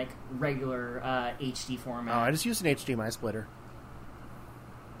would in like regular HD format. Oh, I just used an HDMI splitter.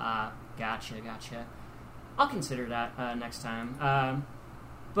 Gotcha. I'll consider that next time.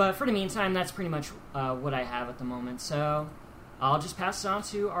 But for the meantime, that's pretty much what I have at the moment. So I'll just pass it on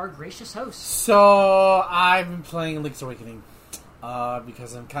to our gracious host. So I've been playing Link's Awakening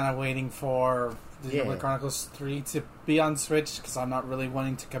because I'm kind of waiting for Xenoblade Chronicles 3 to be on Switch, because I'm not really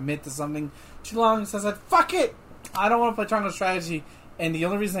wanting to commit to something too long. So I said, fuck it! I don't want to play Triangle Strategy. And the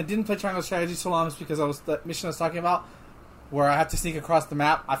only reason I didn't play Triangle Strategy so long is because the mission I was talking about, where I have to sneak across the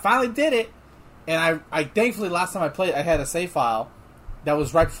map. I finally did it, and I thankfully last time I played, I had a save file that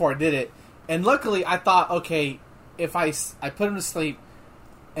was right before I did it. And luckily, I thought, okay, if I put him to sleep,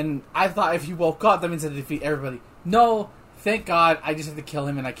 and I thought if he woke up, that means I defeat everybody. No, thank God, I just had to kill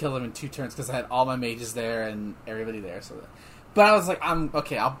him, and I killed him in 2 turns because I had all my mages there and everybody there. But I was like, I'll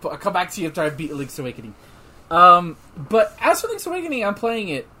come back to you after I beat Link's Awakening. But as for Link's Awakening, I'm playing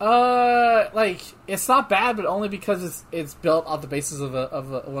it. Like, it's not bad, but only because it's built off the basis of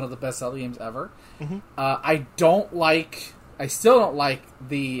one of the best Zelda games ever. Mm-hmm. I still don't like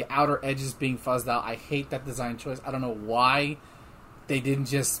the outer edges being fuzzed out. I hate that design choice. I don't know why they didn't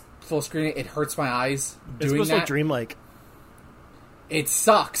just full screen it. It hurts my eyes doing that. It's supposed to look dreamlike. It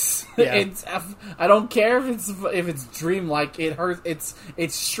sucks. Yeah. I don't care if it's dreamlike. It hurts.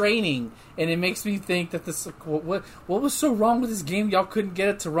 It's straining, and it makes me think that this what was so wrong with this game? Y'all couldn't get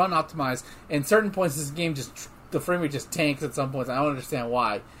it to run optimized. And certain points, this game the frame rate just tanks at some points. I don't understand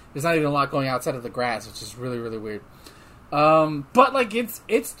why. There's not even a lot going outside of the grass, which is really, really weird. But like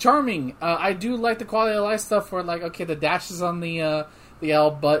it's charming. I do like the quality of life stuff where, like, okay, the dashes on the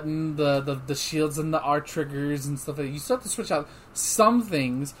L button, the shields and the R triggers and stuff like that. You still have to switch out some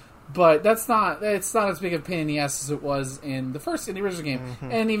things, but it's not as big of a pain in the ass as it was in the original game.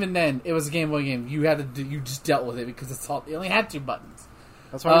 Mm-hmm. And even then, it was a Game Boy game. You just dealt with it because it only had 2 buttons.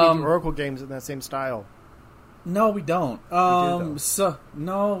 That's why we need Oracle games in that same style. No, we don't. We do,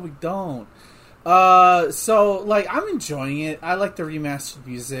 no, we don't. So like, I'm enjoying it. I like the remastered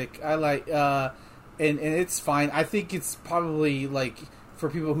music. I like, and it's fine. I think it's probably like for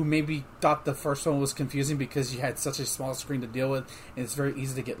people who maybe thought the first one was confusing because you had such a small screen to deal with, and it's very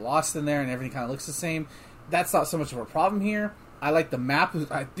easy to get lost in there, and everything kind of looks the same. That's not so much of a problem here. I like the map.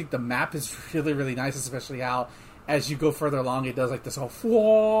 I think the map is really, really nice, especially how as you go further along, it does like this whole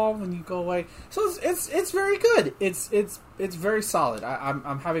whoa when you go away. So it's very good. It's very solid.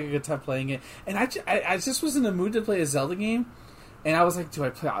 I'm having a good time playing it, and I just was in the mood to play a Zelda game, and I was like, do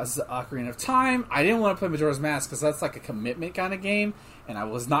I play Ocarina of Time? I didn't want to play Majora's Mask because that's like a commitment kind of game, and I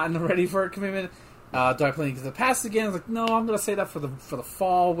was not ready for a commitment. Do I play Link to the Past again? I was like, no, I'm going to save that for the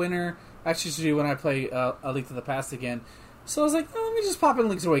fall, winter. Actually, should do when I play A Link to the Past again. So I was like, oh, let me just pop in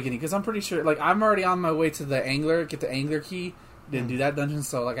Link's Awakening, because I'm pretty sure, like, I'm already on my way to the Angler, get the Angler key. Didn't do that dungeon,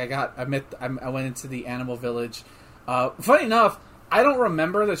 so like I went into the Animal Village. Funny enough, I don't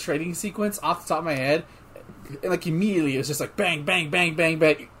remember the trading sequence off the top of my head. Like, immediately it was just like bang, bang, bang, bang,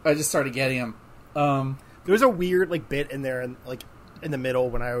 bang. I just started getting them. There was a weird like bit in there, and like in the middle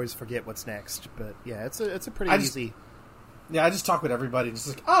when I always forget what's next. But yeah, it's a pretty easy. I just talk with everybody, just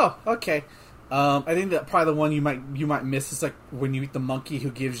like, oh, okay. I think that probably the one you might miss is like when you eat the monkey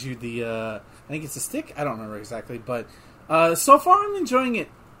who gives you the I think it's a stick. I don't remember exactly, but so far I'm enjoying it.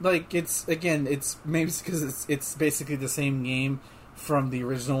 Like it's maybe because it's basically the same game from the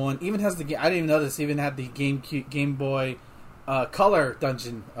original one. Even has the I didn't even know this. Even had the Game Boy Color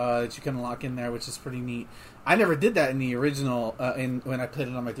dungeon that you can unlock in there, which is pretty neat. I never did that in the original when I played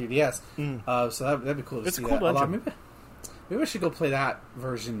it on my 3DS. So that'd be cool to see. It's a cool dungeon. Maybe I should go play that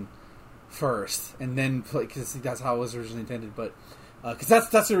version first and then play, because that's how it was originally intended. But because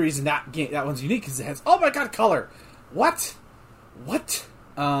that's the reason that one's unique, because it has color. What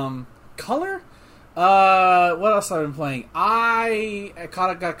color? What else have I been playing? I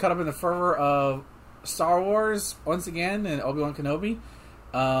got caught up in the fervor of Star Wars once again and Obi-Wan Kenobi.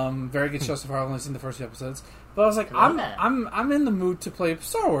 Very good show so far. I've only seen the first few episodes, but I was like, I'm in the mood to play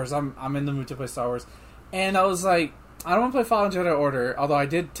Star Wars. I'm in the mood to play Star Wars, and I was like, I don't want to play Fallen Jedi Order, although I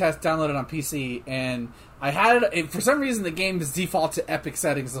did download it on PC, and I had it for some reason the game is default to epic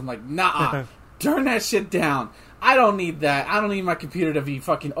settings. I'm like, nah, turn that shit down. I don't need that. I don't need my computer to be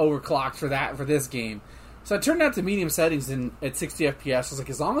fucking overclocked for this game. So I turned that to medium settings at 60 FPS. I was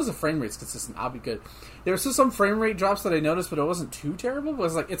like, as long as the frame rate's consistent, I'll be good. There were still some frame rate drops that I noticed, but it wasn't too terrible. But it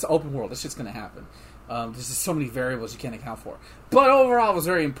was like, it's open world. This shit's going to happen. There's just so many variables you can't account for. But overall, I was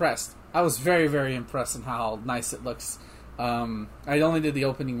very impressed. I was very, very impressed in how nice it looks. I only did the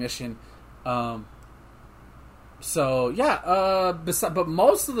opening mission. So, yeah. But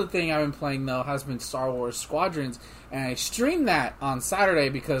most of the thing I've been playing, though, has been Star Wars Squadrons. And I streamed that on Saturday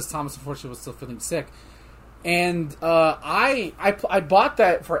because Thomas, unfortunately, was still feeling sick. And I bought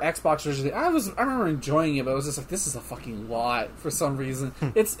that for Xbox originally. I remember enjoying it, but I was just like, this is a fucking lot for some reason.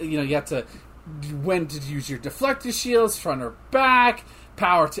 It's, you have to when to use your deflector shields, front or back,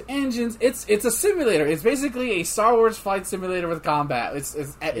 power to engines. It's a simulator. It's basically a Star Wars flight simulator with combat. It's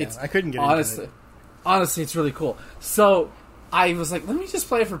I couldn't get honestly, into it. Honestly, it's really cool. So I was like, let me just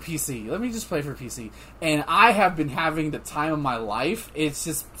play it for PC. And I have been having the time of my life. It's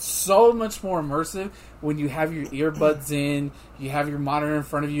just so much more immersive when you have your earbuds in, you have your monitor in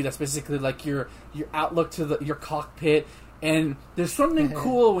front of you. That's basically like your outlook to your cockpit. And there's something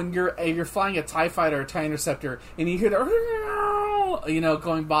cool when you're flying a TIE Fighter or a TIE Interceptor, and you hear the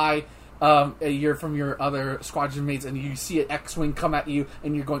going by you're from your other squadron mates, and you see an X-wing come at you,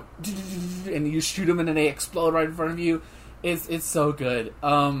 and you're going, and you shoot them, and then they explode right in front of you. It's so good.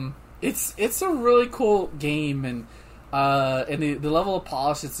 It's a really cool game, and the level of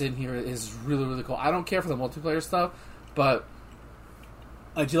polish that's in here is really, really cool. I don't care for the multiplayer stuff, but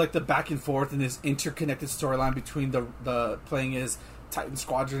I do like the back and forth and this interconnected storyline between the playing as Titan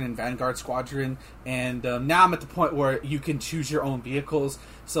Squadron and Vanguard Squadron, and now I'm at the point where you can choose your own vehicles.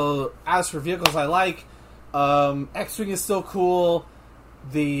 So as for vehicles I like, X-Wing is still cool.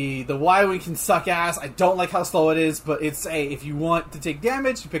 The Y-Wing can suck ass. I don't like how slow it is, but it's if you want to take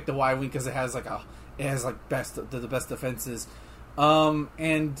damage, you pick the Y-Wing because it has the best defenses.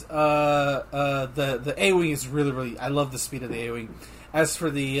 And the A-Wing is really, really, I love the speed of the A-Wing. As for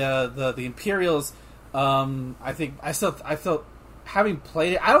the Imperials, I think I still having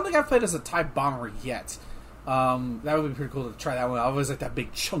played it. I don't think I've played as a TIE bomber yet. That would be pretty cool to try that one. I always like that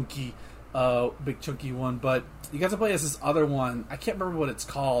big chunky one, but you got to play as this other one. I can't remember what it's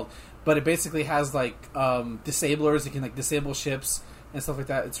called, but it basically has like disablers. You can like disable ships and stuff like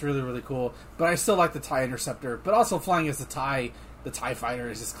that. It's really, really cool. But I still like the TIE Interceptor. But also flying as the TIE Fighter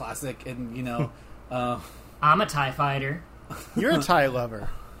is just classic. And I'm a TIE Fighter. You're a TIE lover,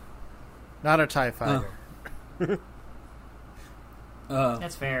 not a TIE Fighter.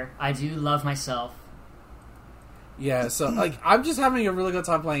 That's fair. I do love myself. Yeah, so like I'm just having a really good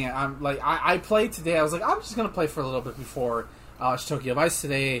time playing it. I'm like I played today. I was like, I'm just gonna play for a little bit before I watched Tokyo Vice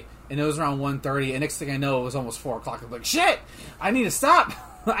today, and it was around 1:30. And next thing I know, it was almost 4 o'clock. I'm like, shit! I need to stop.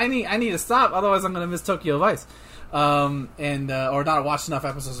 I need to stop. Otherwise, I'm gonna miss Tokyo Vice, or not watch enough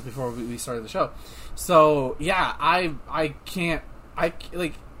episodes before we started the show. So yeah, I can't.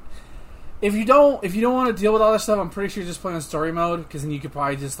 If you don't want to deal with all this stuff, I'm pretty sure you're just playing on story mode, because then you could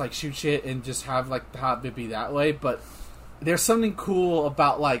probably just like shoot shit and just have like the hot bit be that way. But there's something cool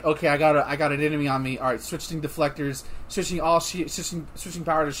about like, okay, I got an enemy on me. All right, switching deflectors, switching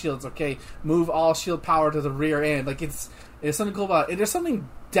power to shields. Okay, move all shield power to the rear end. Like it's something cool about it. There's something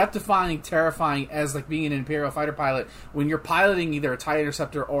death-defying, terrifying as like being an Imperial fighter pilot when you're piloting either a TIE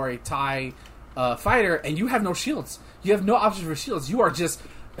Interceptor or a TIE fighter, and you have no shields. You have no options for shields. You are just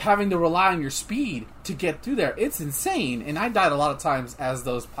having to rely on your speed to get through there. It's insane, and I died a lot of times as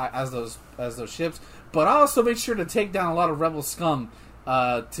those ships. But I also made sure to take down a lot of rebel scum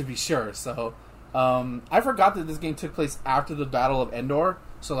to be sure. So I forgot that this game took place after the Battle of Endor,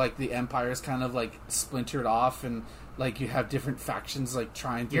 So like the Empire is kind of like splintered off, and like you have different factions like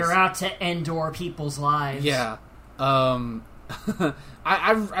trying to. You're out to endure people's lives. Yeah.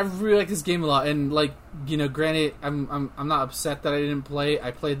 I really like this game a lot, and like granted, I'm not upset that I didn't play.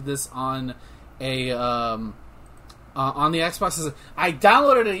 I played this on a on the Xbox. I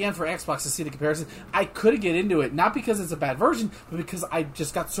downloaded it again for Xbox to see the comparison. I couldn't get into it, not because it's a bad version, but because I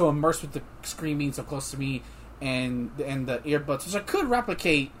just got so immersed with the screen being so close to me and the earbuds, which I could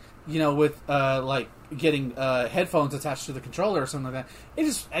replicate, with like getting headphones attached to the controller or something like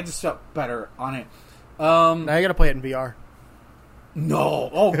that. I just felt better on it. Now you gotta play it in VR. No.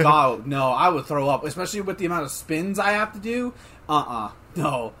 Oh, God. No, I would throw up. Especially with the amount of spins I have to do.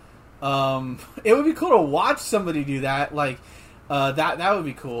 No. It would be cool to watch somebody do that. Like, that would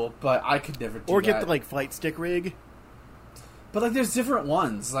be cool, but I could never do that. Or get the, like, flight stick rig. But, like, there's different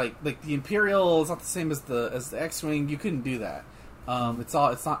ones. Like the Imperial is not the same as the X-Wing. You couldn't do that. It's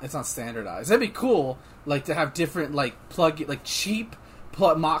not standardized. That'd be cool, like, to have different, like, cheap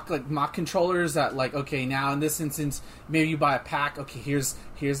mock controllers that, like, okay, now in this instance maybe you buy a pack. Okay, here's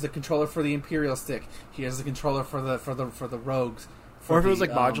the controller for the Imperial stick. Here's the controller for the Rogues. Or if it was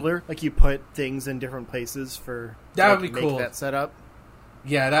like modular, like you put things in different places for that would be make cool. That setup.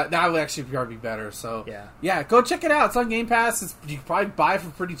 Yeah, that would actually probably be better. So yeah, go check it out. It's on Game Pass. You can probably buy it for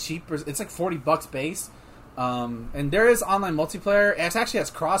pretty cheap. It's like $40 base. And there is online multiplayer. It actually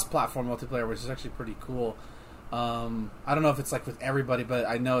has cross-platform multiplayer, which is actually pretty cool. I don't know if it's like with everybody, but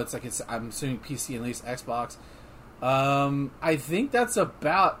I know I'm assuming PC and at least Xbox. I think that's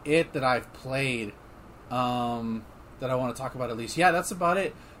about it that I've played, that I want to talk about at least. Yeah, that's about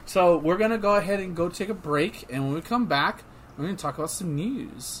it. So we're going to go ahead and go take a break, and when we come back, we're going to talk about some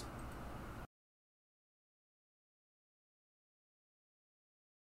news.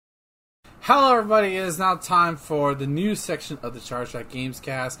 Hello everybody, it is now time for the news section of the Charge Track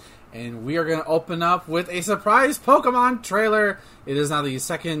Gamescast, and we are going to open up with a surprise Pokemon trailer. It is now the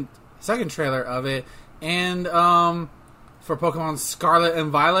second trailer of it, and for Pokemon Scarlet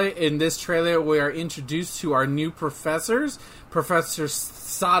and Violet, in this trailer we are introduced to our new professors, Professor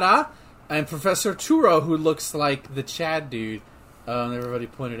Sada and Professor Turo, who looks like the Chad dude. Everybody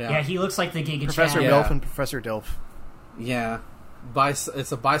pointed out. Yeah, he looks like the Giga Professor Chad. Dilf and Professor Dilf. Yeah.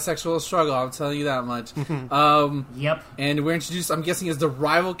 It's a bisexual struggle, I'm telling you that much. Yep. And we're introduced, I'm guessing, as the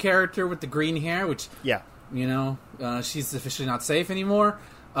rival character with the green hair, which, yeah, she's officially not safe anymore.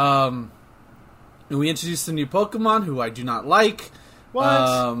 And we introduced a new Pokemon who I do not like. What?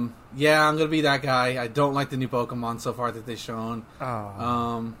 Yeah, I'm going to be that guy. I don't like the new Pokemon so far that they've shown.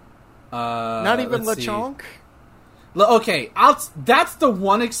 Oh. Not even Lechonk? Okay, that's the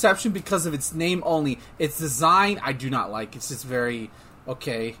one exception because of its name only. Its design, I do not like. It's just very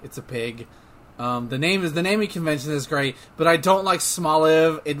okay. It's a pig. The naming convention is great, but I don't like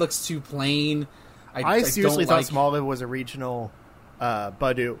Smoliv. It looks too plain. I seriously thought Smoliv was a regional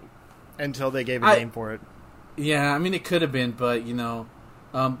Badoo until they gave a name for it. Yeah, I mean it could have been, but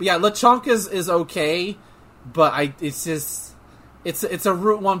but yeah, Lechonk is okay, but it's a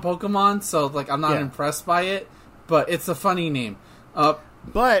Route 1 Pokemon, so like I'm not impressed by it. But it's a funny name.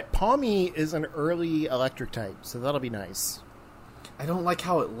 But Palmy is an early electric type, so that'll be nice. I don't like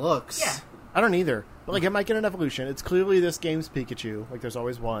how it looks. Yeah. I don't either. But like it might get an evolution. It's clearly this game's Pikachu. Like there's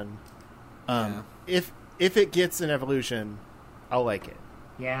always one. If it gets an evolution, I'll like it.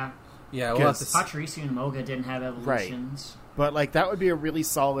 Yeah. Yeah, we'll have to Pachirisu and Moga didn't have evolutions. Right. But like that would be a really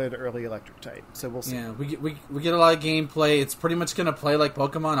solid early electric type. So we'll see. Yeah, we get a lot of gameplay. It's pretty much going to play like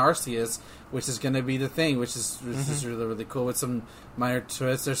Pokemon Arceus, which is going to be the thing, which is really, really cool with some minor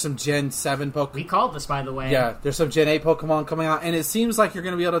twists. There's some Gen 7 Pokemon. We called this, by the way. Yeah, there's some Gen 8 Pokemon coming out, and it seems like you're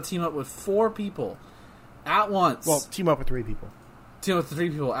going to be able to team up with 4 people at once. Well, team up with 3 people. Team up with 3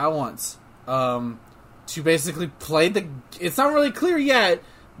 people at once. To basically play the... It's not really clear yet,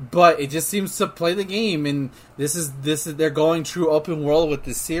 but it just seems to play the game, and this is they're going true open world with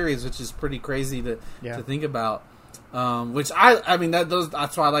this series, which is pretty crazy to think about. Which I mean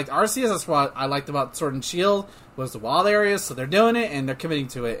that's why I liked Arceus. That's what I liked about Sword and Shield was the wild areas. So they're doing it and they're committing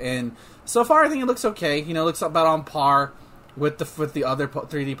to it. And so far, I think it looks okay. It looks about on par with the other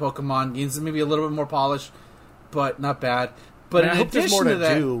 3D Pokemon games. Maybe a little bit more polished, but not bad. But I hope there's more to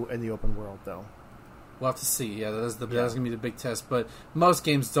do in the open world, though. We'll have to see. Yeah, that's going to be the big test. But most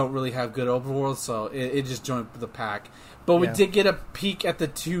games don't really have good open worlds, so it just joined the pack. But we did get a peek at the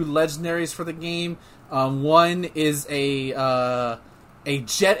 2 legendaries for the game. One is a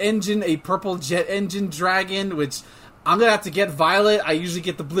jet engine, a purple jet engine dragon, which I'm going to have to get Violet. I usually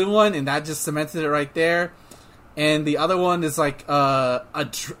get the blue one, and that just cemented it right there. and the other one is like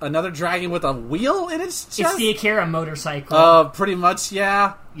another dragon with a wheel in its chest. It's the Akira motorcycle. Pretty much,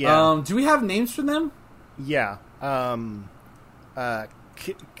 yeah. Yeah. Do we have names for them? Yeah.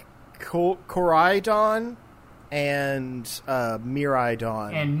 Koraidon and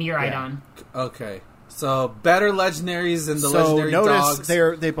Miraidon. And Miraidon. Yeah. Okay. So better legendaries than the legendary dogs.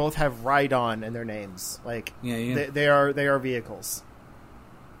 They both have Rhydon in their names. Like they are vehicles.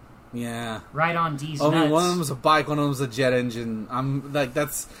 Yeah. Rhydon D's I mean, nuts. one of them was a bike, one of them was a jet engine. I'm like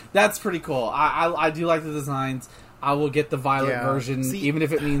that's pretty cool. I do like the designs. I will get the violet version, even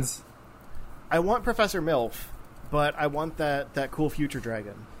if it means I want Professor Milf, but I want that cool future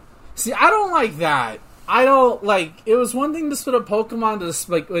dragon. See, I don't like that. I don't like. It was one thing to split up Pokemon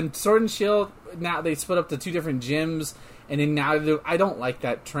to like when Sword and Shield. Now they split up to 2 different gyms, and then now I don't like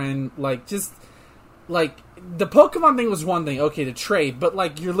that trend. Like just like the Pokemon thing was one thing, okay, to trade, but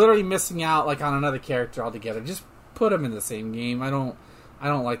like you're literally missing out like on another character altogether. Just put them in the same game. I don't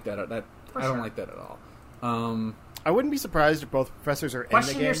like that. I don't like that at all. I wouldn't be surprised if both professors are Question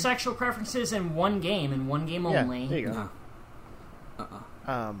in the game. your sexual preferences in one game only. There you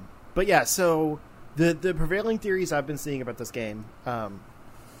go. But yeah, so the prevailing theories I've been seeing about this game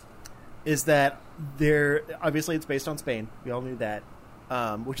is that obviously it's based on Spain. We all knew that,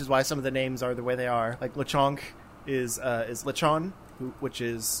 which is why some of the names are the way they are. Like Lechonk is Lechon, which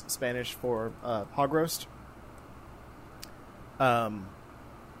is Spanish for hog roast. And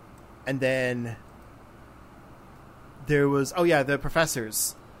then there was the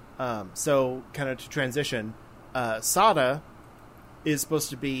professors. So kind of to transition, Sada is supposed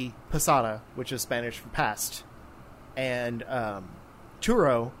to be Posada, which is Spanish for past, and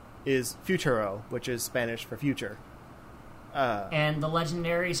Turo is Futuro, which is Spanish for future. And the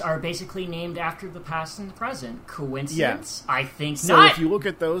legendaries are basically named after the past and the present. Coincidence? Yeah. I think so. Not. If you look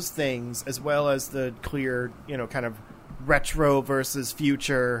at those things, as well as the clear, kind of retro versus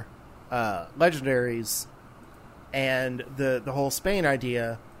future legendaries, and the whole Spain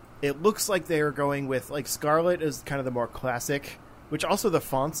idea, it looks like they are going with like Scarlet is kind of the more classic. Which also the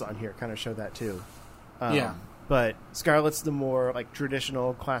fonts on here kind of show that too. But Scarlet's the more like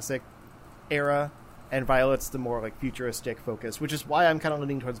traditional classic era, and Violet's the more like futuristic focus, which is why I'm kind of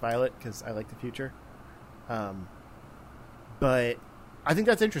leaning towards Violet because I like the future. But I think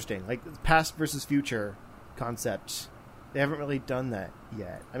that's interesting, like past versus future concept. They haven't really done that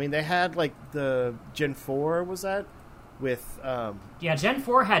yet. I mean, they had like the Gen 4 was that with Gen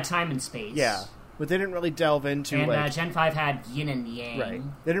 4 had time and space. Yeah. But they didn't really delve into and Gen 5 had yin and yang. Right.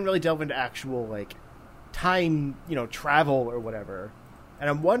 They didn't really delve into actual like time, travel or whatever. And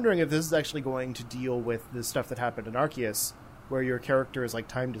I'm wondering if this is actually going to deal with the stuff that happened in Arceus, where your character is like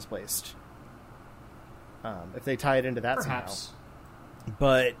time displaced. If they tie it into that Perhaps. somehow.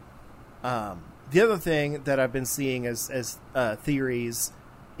 But the other thing that I've been seeing as theories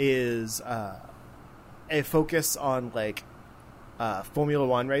is a focus on like Formula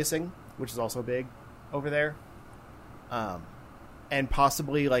One racing, which is also big over there. And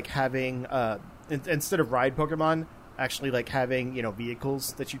possibly like having, instead of ride Pokemon, actually like having,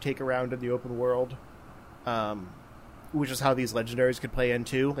 vehicles that you take around in the open world, which is how these legendaries could play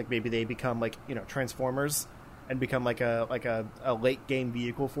into. Like maybe they become like, Transformers and become like a late game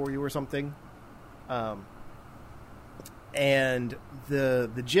vehicle for you or something. And the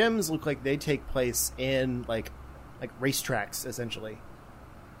gyms look like they take place in like racetracks essentially.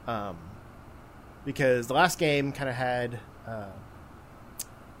 Because the last game kind of had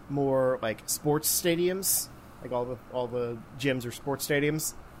more like sports stadiums, like all the gyms are sports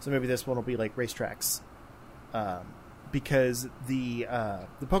stadiums. So maybe this one will be like racetracks, because the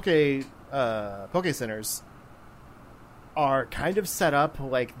Poke Centers are kind of set up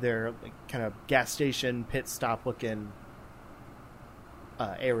like they're like kind of gas station pit stop looking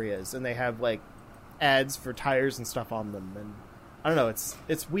areas, and they have like ads for tires and stuff on them, and I don't know,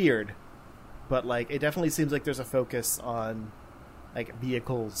 it's weird. But like, it definitely seems like there's a focus on like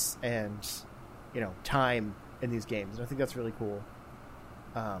vehicles and time in these games, and I think that's really cool.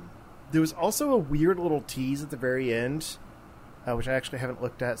 There was also a weird little tease at the very end, which I actually haven't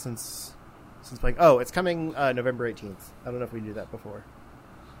looked at since playing. Oh, it's coming November 18th. I don't know if we knew that before.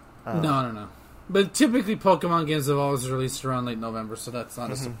 No. But typically, Pokemon games have always released around late November, so that's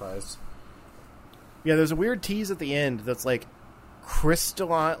not a surprise. Yeah, there's a weird tease at the end that's like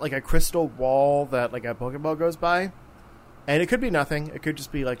crystalline, like a crystal wall that like a Pokeball goes by, and it could be nothing. It could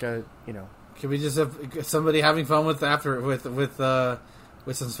just be like a Could be just somebody having fun with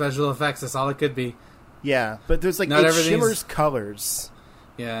some special effects. That's all it could be. Yeah, but there's like it shimmers colors.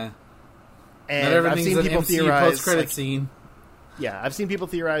 Yeah, and I've seen people theorize post-credit scene. Yeah, I've seen people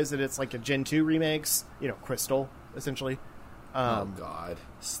theorize that it's like a Gen 2 remakes, Crystal, essentially. Oh, God.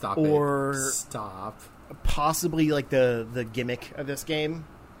 Stop or it. Stop. Possibly, like, the gimmick of this game,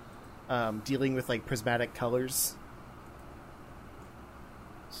 dealing with, like, prismatic colors.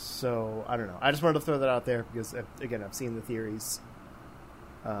 So, I don't know. I just wanted to throw that out there because, again, I've seen the theories.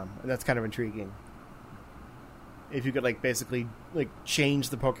 And that's kind of intriguing. If you could, like, basically, like, change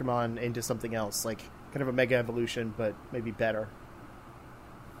the Pokemon into something else, like, kind of a Mega Evolution, but maybe better.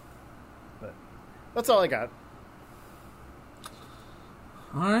 But that's all I got.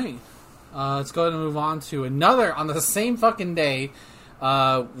 All right. Let's go ahead and move on to another. On the same fucking day,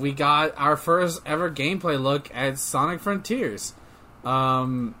 we got our first ever gameplay look at Sonic Frontiers.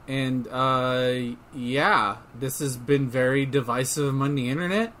 Yeah, this has been very divisive among the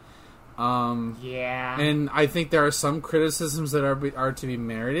internet. Yeah. And I think there are some criticisms that are to be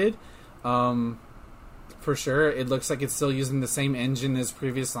merited. For sure. It looks like it's still using the same engine as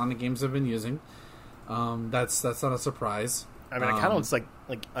previous Sonic games have been using. That's not a surprise. I mean, it kind of looks like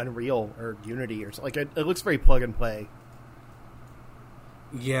Unreal or Unity or something. Like, it looks very plug and play.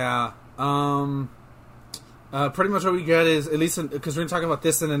 Yeah. Pretty much what we get is, at least because we're talking about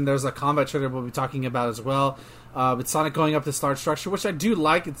this, and then there's a combat trailer we'll be talking about as well. It's Sonic going up the star structure, which I do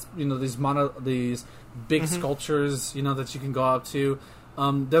like. It's these big sculptures, that you can go up to.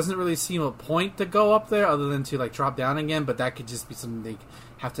 Doesn't really seem a point to go up there other than to like drop down again, but that could just be something they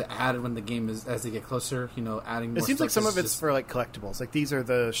have to add when the game is as they get closer. Adding. More it seems like some of it's just for like collectibles. Like these are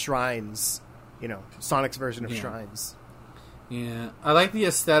the shrines. Sonic's version of shrines. Yeah, I like the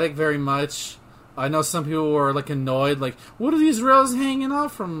aesthetic very much. I know some people were like annoyed, like, what are these rails hanging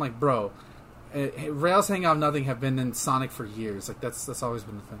off from? Like, bro, rails hanging off nothing have been in Sonic for years. Like that's always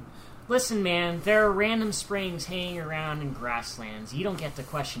been the thing. Listen, man, there are random springs hanging around in grasslands. You don't get to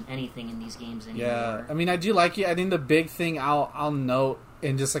question anything in these games anymore. Yeah, I mean, I do like it. I think the big thing I'll note,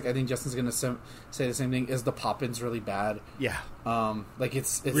 and just like I think Justin's gonna say the same thing, is the pop-in's really bad. Yeah. Like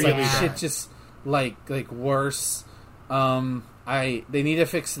it's really like bad. shit just like worse. They need to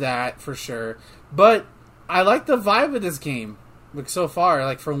fix that for sure. But I like the vibe of this game. Like so far,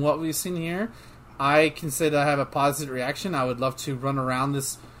 like from what we've seen here, I can say that I have a positive reaction. I would love to run around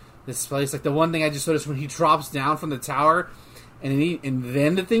this place. Like the one thing I just noticed when he drops down from the tower, and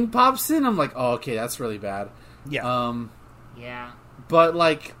then the thing pops in. I'm like, oh, okay, that's really bad. Yeah. Yeah. But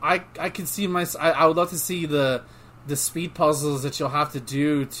like I can see I would love to see the speed puzzles that you'll have to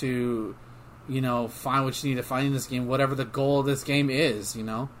do to find what you need to find in this game, whatever the goal of this game is.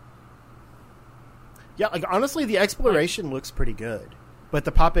 Yeah, like honestly, the exploration looks pretty good, but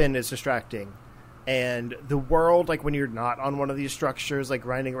the pop-in is distracting, and the world, like when you're not on one of these structures, like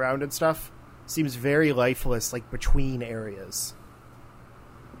grinding around and stuff, seems very lifeless, like between areas.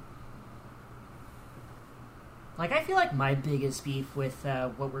 Like, I feel like my biggest beef with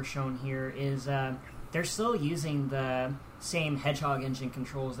what we're shown here is they're still using the same Hedgehog engine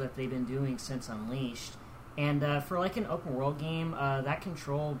controls that they've been doing since Unleashed. And for, like, an open-world game, that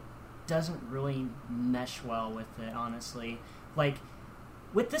control doesn't really mesh well with it, honestly. Like,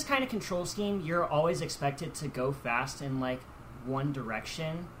 with this kind of control scheme, you're always expected to go fast in, like, one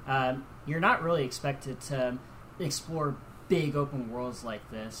direction. You're not really expected to explore big open worlds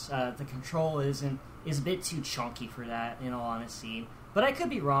like this. The control is a bit too chunky for that, in all honesty. But I could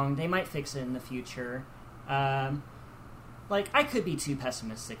be wrong. They might fix it in the future. I could be too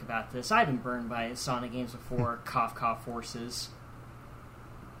pessimistic about this. I've been burned by Sonic games before. Cough, cough, forces.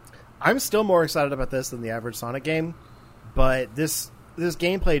 I'm still more excited about this than the average Sonic game, but this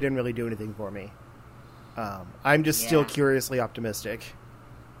gameplay didn't really do anything for me. I'm just still curiously optimistic.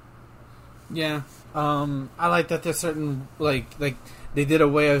 Yeah. I like that there's certain, like they did a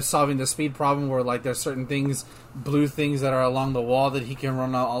way of solving the speed problem where, like, there's certain things, blue things that are along the wall that he can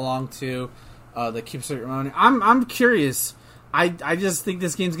run along to, that keeps it running. I'm curious. I just think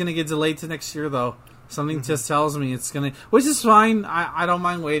this game's going to get delayed to next year, though. Something just tells me it's going to... Which is fine. I don't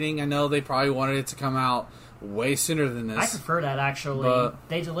mind waiting. I know they probably wanted it to come out way sooner than this. I prefer that, actually. But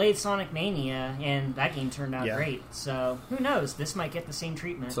they delayed Sonic Mania, and that game turned out great. So, who knows? This might get the same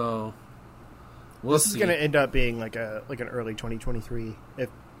treatment. So, this is going to end up being like an early 2023,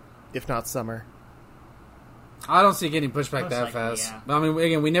 if not summer. I don't see it getting pushed back Most that likely, fast. yeah. I mean,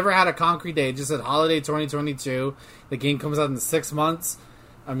 again, we never had a concrete date. It just said holiday 2022. The game comes out in 6 months.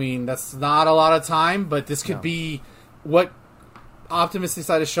 I mean, that's not a lot of time, but this could be what Optimistic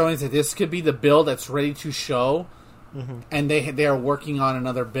Side is showing, is that this could be the build that's ready to show, and they are working on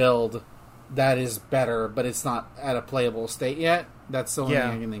another build that is better, but it's not at a playable state yet. That's the only thing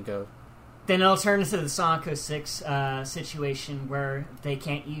I can think of. Then it'll turn into the Sonic 06 situation where they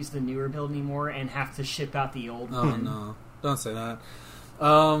can't use the newer build anymore and have to ship out the old one. Oh, no. Don't say that.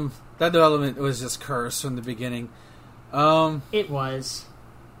 That development was just cursed from the beginning. It was.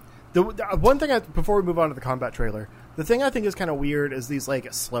 The one thing, before we move on to the combat trailer, the thing I think is kind of weird is these like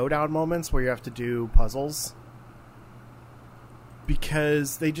slowdown moments where you have to do puzzles.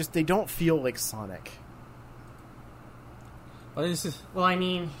 Because they don't feel like Sonic. Well, I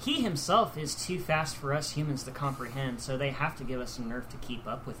mean, he himself is too fast for us humans to comprehend, so they have to give us some nerve to keep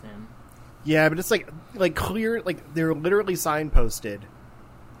up with him. Yeah, but it's like clear, like they're literally signposted,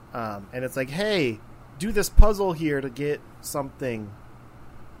 and it's like, hey, do this puzzle here to get something.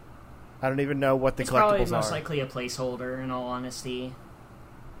 I don't even know what the collectibles are. It's probably most likely a placeholder, in all honesty.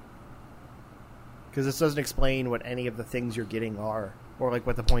 Because this doesn't explain what any of the things you're getting are, or like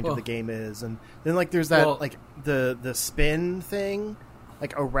what the point of the game is. And then like there's that like the spin thing,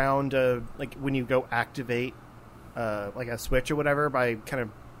 like around like when you go activate like a switch or whatever by kind of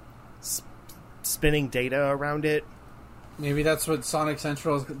spinning data around it. Maybe that's what Sonic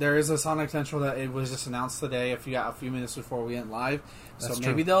Central is. There is a Sonic Central that it was just announced today, a few minutes before we went live. So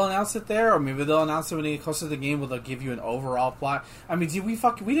maybe they'll announce it there, or maybe they'll announce it when they get closer to the game. Where they'll give you an overall plot. I mean,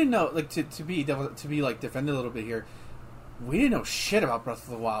 we didn't know, like, to be like defended a little bit here. We didn't know shit about Breath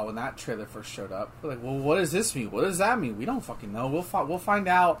of the Wild when that trailer first showed up. We're like, well, what does this mean? What does that mean? We don't fucking know. We'll find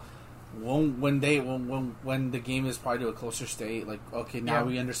out when the game is probably to a closer state. Like, okay, now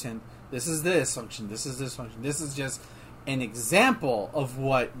we understand. This is this function. This is this function. This is just an example of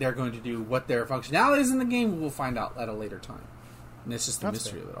what they're going to do. What their functionality is in the game, we'll find out at a later time. And it's just the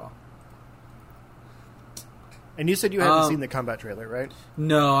mystery of it all. And you said you haven't seen the combat trailer, right?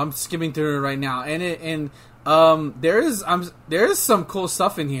 No, I'm skimming through it right now, and there is some cool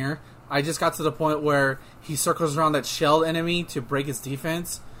stuff in here. I just got to the point where he circles around that shelled enemy to break its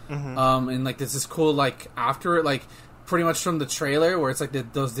defense, and like there's this cool like after it, like pretty much from the trailer where it's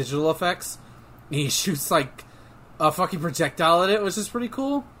like those digital effects. And he shoots like a fucking projectile at it, which is pretty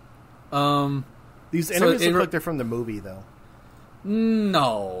cool. These enemies look like they're from the movie, though.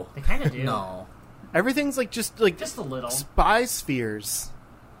 No, they kind of do. No, everything's just a little spy spheres.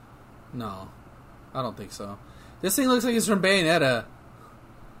 No, I don't think so. This thing looks like it's from Bayonetta.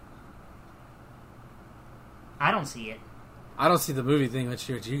 I don't see it. I don't see the movie thing, which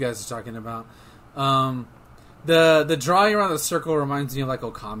you guys are talking about. The drawing around the circle reminds me of like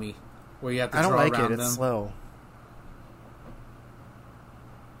Okami, where you have to draw around them. I don't like it. It's slow.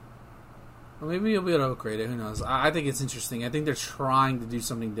 Well, maybe you'll be able to upgrade it. Who knows? I think it's interesting. I think they're trying to do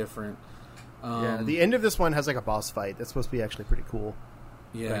something different. Yeah, the end of this one has like a boss fight. That's supposed to be actually pretty cool.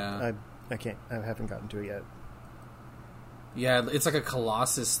 Yeah, I haven't gotten to it yet. Yeah, it's like a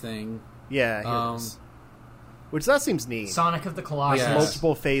Colossus thing. Yeah, which that seems neat. Sonic of the Colossus. Like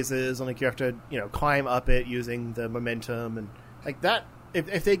multiple phases, and like you have to climb up it using the momentum, and like that.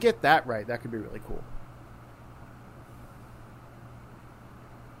 If they get that right, that could be really cool.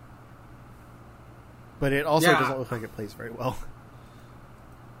 But it also doesn't look like it plays very well.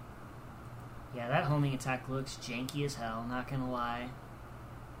 Yeah, that homing attack looks janky as hell, not gonna lie.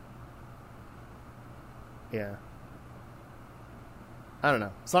 Yeah. I don't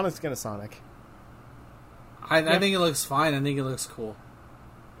know. Sonic's gonna Sonic. I think it looks fine. I think it looks cool.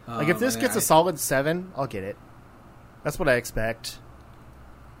 Like, if this gets a solid 7, I'll get it. That's what I expect.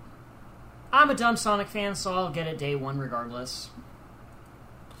 I'm a dumb Sonic fan, so I'll get it day one regardless.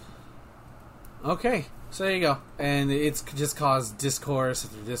 Okay, so there you go. And it's just caused discourse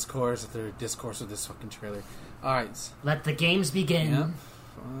after discourse after discourse with this fucking trailer. Alright. Let the games begin. Yep.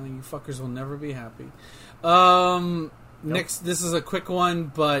 You fuckers will never be happy. Next, this is a quick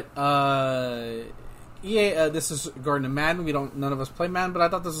one, but EA, this is regarding to Madden. None of us play Madden, but I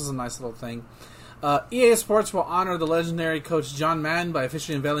thought this was a nice little thing. EA Sports will honor the legendary coach John Madden by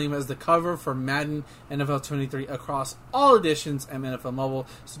officially unveiling him as the cover for Madden NFL 23 across all editions and NFL Mobile.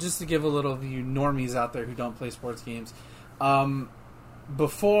 So just to give a little of you normies out there who don't play sports games,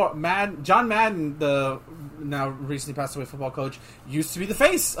 before John Madden, the now recently passed away football coach, used to be the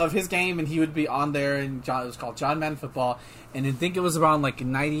face of his game, and he would be on there, and it was called John Madden Football. And I think it was around like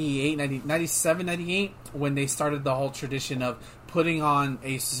 97, 98 when they started the whole tradition of putting on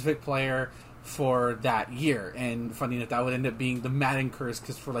a specific player for that year. And funny enough, that would end up being the Madden curse,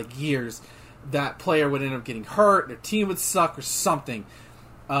 because for like years that player would end up getting hurt, their team would suck or something.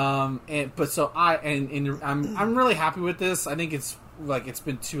 I'm really happy with this. I think it's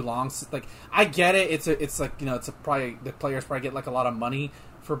been too long since, like, I get it. It's probably the players probably get like a lot of money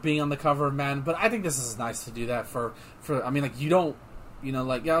for being on the cover of Madden, but I think this is nice to do that for I mean, like, you don't,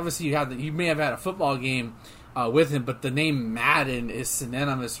 like, obviously you may have had a football game with him, but the name Madden is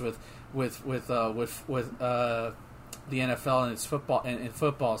synonymous with the NFL and its football and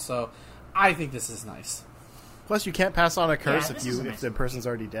football. So I think this is nice. Plus, you can't pass on a curse Yeah, if the person's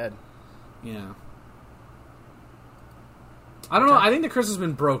already dead. Yeah. I don't know. I think the curse has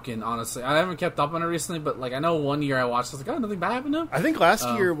been broken, honestly. I haven't kept up on it recently, but like I know one year I watched, I was like, oh, nothing bad happened to him. I think last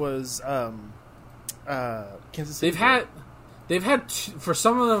year was Kansas City. They've had for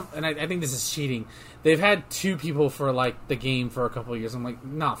some of them, and I think this is cheating. They've had 2 people for like the game for a couple of years. I'm like,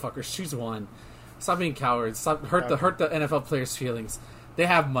 nah, fuckers, choose one. Stop being cowards. Stop hurt the NFL players' feelings. They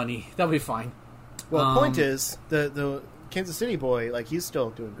have money. They'll be fine. Well, the point is the Kansas City boy, like he's still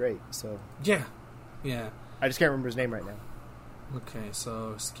doing great. So yeah. I just can't remember his name right now. Okay,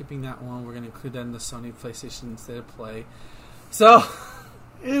 so skipping that one, we're going to include that in the Sony PlayStation State of Play. So,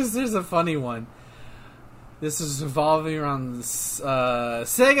 here's a funny one. This is revolving around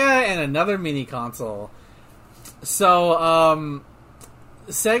Sega and another mini console. So,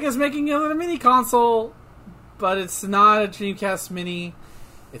 Sega's making another mini console, but it's not a Dreamcast Mini.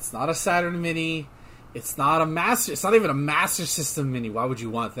 It's not a Saturn Mini. It's not even a Master System Mini. Why would you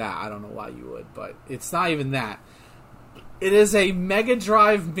want that? I don't know why you would, but it's not even that. It is a Mega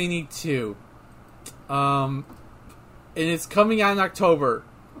Drive Mini 2. And it's coming out in October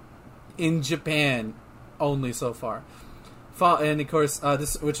in Japan only so far. And of course,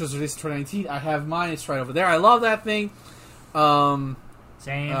 this, which was released in 2019, I have mine. It's right over there. I love that thing. Same.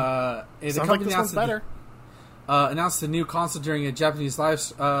 Sounds like this one's better. Announced the new console during a Japanese live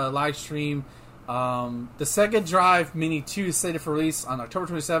stream. The Sega Drive Mini 2 is slated for release on October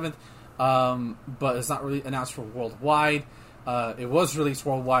 27th. But it's not really announced for worldwide. It was released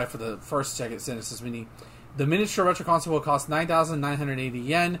worldwide for the first Sega Genesis Mini. The miniature retro console will cost 9,980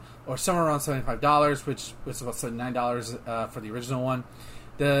 yen, or somewhere around $75, which was about $79 for the original one.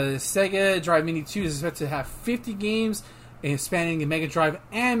 The Sega Drive Mini 2 is expected to have 50 games, spanning the Mega Drive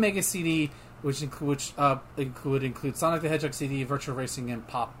and Mega CD, which would include Sonic the Hedgehog CD, Virtual Racing, and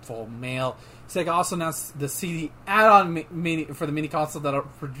Pop Full Mail. Sega also announced the CD add-on mini for the mini console that will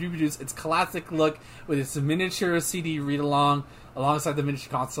reproduce its classic look with its miniature CD read-along alongside the miniature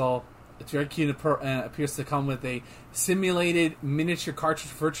console. It's very cute and appears to come with a simulated miniature cartridge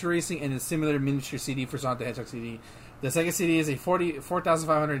for Virtual Racing and a simulated miniature CD for Sonic the Hedgehog CD. The Sega CD is a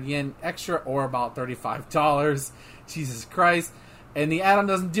 4,500 yen extra, or about $35. Jesus Christ. And the add-on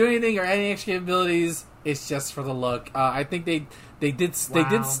doesn't do anything or any extra capabilities. It's just for the look. I think they did this.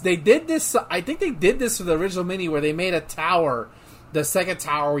 I think they did this for the original Mini, where they made a tower, the Sega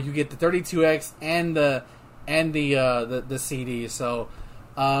Tower, where you get the 32X and the CD. So,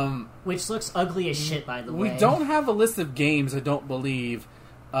 which looks ugly as shit, by the way. We don't have a list of games. I don't believe.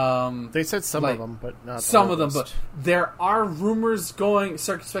 They said some of them, but not some all of them. list. But there are rumors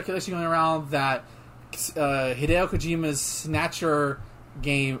speculation going around that Hideo Kojima's Snatcher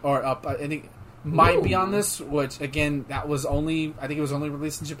game, or I think, might be on this. Which again, I think it was only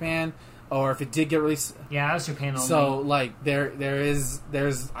released in Japan, or if it did get released, yeah, it was Japan only. So like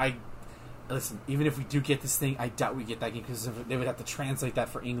listen. Even if we do get this thing, I doubt we get that game because they would have to translate that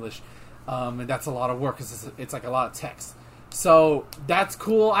for English, and that's a lot of work because it's like a lot of text. So that's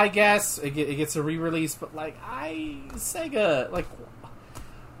cool, I guess. It gets a re-release, but like Sega, like,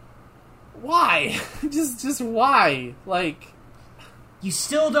 why? just why? Like, you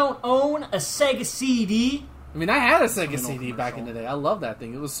still don't own a Sega CD? I mean, I had a Sega CD back in the day. I love that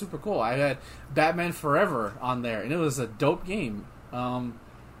thing. It was super cool. I had Batman Forever on there, and it was a dope game.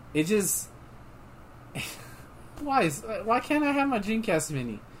 It just why can't I have my Dreamcast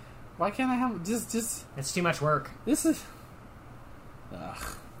Mini? Why can't I have just? It's too much work. This is.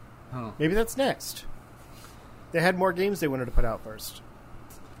 Maybe that's next. They had more games they wanted to put out first.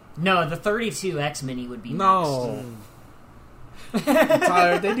 No, the 32X Mini would be no.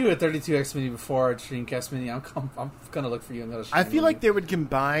 Tyler, they do a 32X Mini before a Dreamcast Mini. I'm gonna look for you. I feel like they would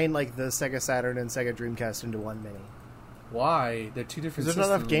combine like the Sega Saturn and Sega Dreamcast into one Mini. Why? They're two different. There's systems.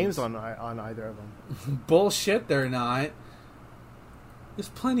 not enough games on either of them. Bullshit. They're not. There's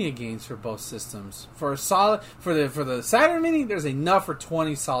plenty of games for both systems. For the Saturn Mini, there's enough for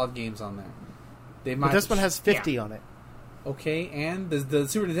 20 solid games on there. But this one has 50 on it. Okay, and the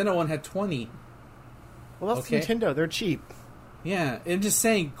Super Nintendo one had 20. Well, that's Nintendo. They're cheap. Yeah, I'm just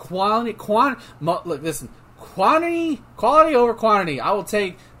saying quality. Look, listen, quality over quantity. I will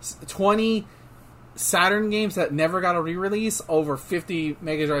take 20 Saturn games that never got a re-release over 50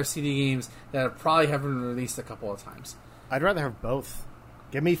 Mega Drive CD games that probably haven't been released a couple of times. I'd rather have both.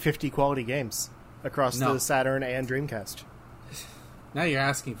 Give me 50 quality games across the Saturn and Dreamcast. Now you're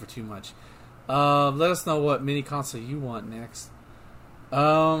asking for too much. Let us know what mini console you want next.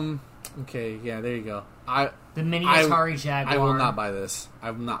 Okay, yeah, there you go. The mini Atari Jaguar. I will not buy this.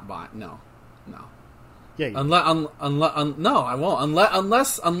 I will not buy it. No. Yeah. No, I won't.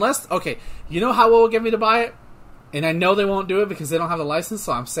 Unless. Okay, you know how what will get me to buy it? and I know they won't do it because they don't have the license,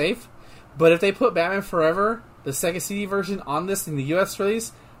 so I'm safe. But if they put Batman Forever, the Sega CD version, on this in the US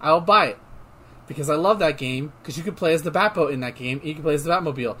release, I will buy it. Because I love that game, because you could play as the Batboat in that game, and you could play as the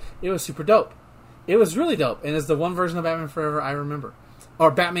Batmobile. It was super dope. It was really dope, and it's the one version of Batman Forever I remember.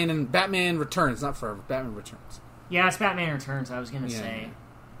 Or Batman Returns, not Forever, Batman Returns. Yeah, it's Batman Returns, I was going to say.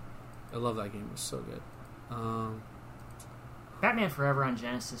 I love that game, it was so good. Batman Forever on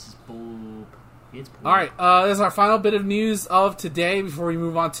Genesis is boop. It's boop. Alright, this is our final bit of news of today before we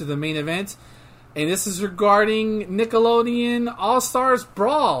move on to the main event. And this is regarding Nickelodeon All-Stars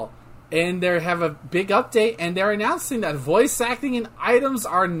Brawl. And they have a big update, and they're announcing that voice acting and items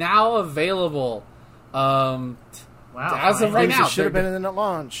are now available. Wow. As of right now. It should have been in the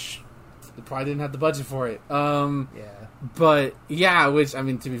launch. They probably didn't have the budget for it. Yeah. But, yeah, which, I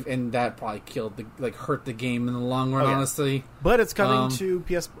mean, and that probably hurt the game in the long run, honestly. But it's coming to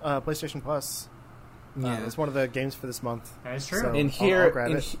PlayStation Plus. Yeah. It's one of the games for this month. That is true. So And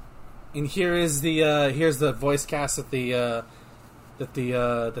here is the here's the voice cast that they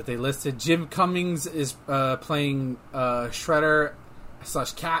listed. Jim Cummings is playing Shredder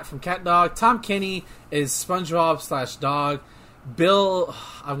 / Cat from Cat Dog. Tom Kenny is SpongeBob / Dog. Bill,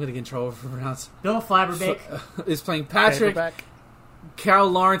 I'm gonna get in trouble for pronouncing. Bill Flabberbeck is playing Patrick.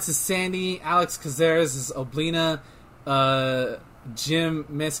 Carol Lawrence is Sandy. Alex Cazares is Oblina. Jim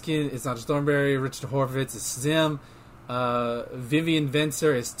Miskin is Dr. Thornberry. Richard Horvitz is Zim. Vivian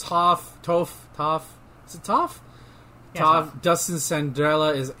Vencer is Toph. Is it Toph? Yeah, Toph. Dustin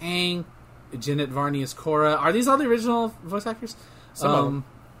Sandrella is Aang. Janet Varney is Korra. Are these all the original voice actors? Some of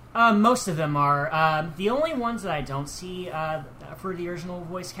them. Most of them are. The only ones that I don't see for the original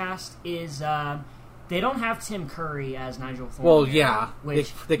voice cast is they don't have Tim Curry as Nigel Thornberry. Well, yeah.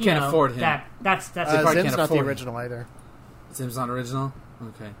 Which, they can't afford him. That's probably Zim's can't not the afford original either. Zim's not original?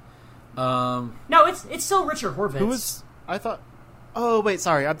 Okay. No, it's still Richard Horvitz. Who was... I thought... Oh, wait,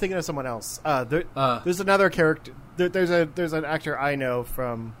 sorry. I'm thinking of someone else. There's another character... There's an actor I know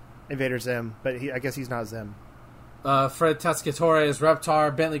from Invader Zim, but I guess he's not Zim. Fred Tascatore is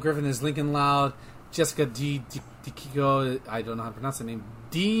Reptar. Bentley Griffin is Lincoln Loud. Jessica DiKiko... I don't know how to pronounce the name.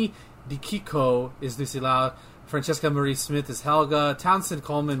 DiKiko is Lucy Loud. Francesca Marie Smith is Helga. Townsend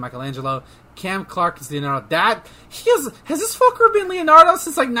Coleman, Michelangelo. Cam Clark is Leonardo. Has this fucker been Leonardo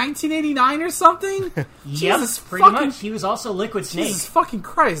since like 1989 or something? Yes, pretty much. He was also Liquid Snake. Jesus fucking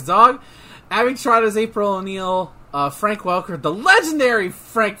Christ, dog. Abby Trotter is April O'Neil. Frank Welker, the legendary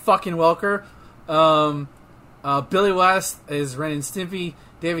Frank fucking Welker. Billy West is Ren and Stimpy.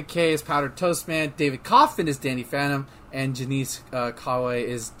 David Kay is Powdered Toast Man. David Coffin is Danny Phantom. And Janice Kawaii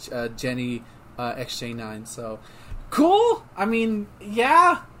is Jenny XJ9. So, cool. I mean,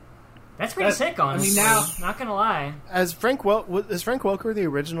 yeah. That's pretty sick, honestly. I mean, now, not gonna lie. Is Frank Welker the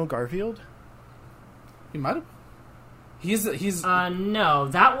original Garfield? He might have. He's no,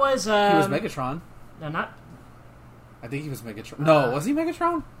 that was he was Megatron. No, not. I think he was Megatron. No, was he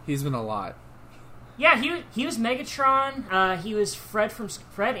Megatron? He's been a lot. Yeah, he was Megatron. He was Fred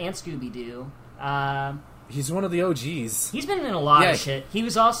and Scooby Doo. He's one of the OGs. He's been in a lot of shit. He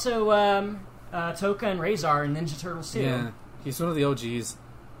was also Toka and Razor in Ninja Turtles too. Yeah, he's one of the OGs.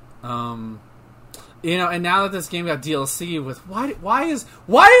 You know, and now that this game got DLC with why is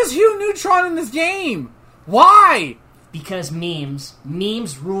Hugh Neutron in this game? Why? Because memes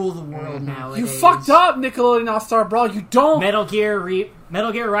rule the world nowadays. You fucked up, Nickelodeon All-Star Brawl. You don't. Metal Gear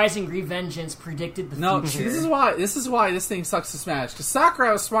Rising: Revengeance predicted the future. This is why this thing sucks to smash. Because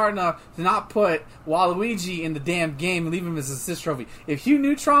Sakurai was smart enough to not put Waluigi in the damn game and leave him as a assist trophy. If Hugh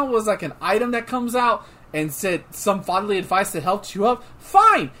Neutron was like an item that comes out and said some fatherly advice that helped you up,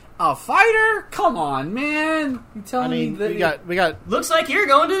 fine. A fighter? Come on, man! You telling me that we got. Looks like you're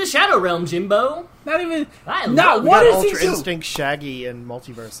going to the Shadow Realm, Jimbo. Not even. What is Ultra Instinct Shaggy and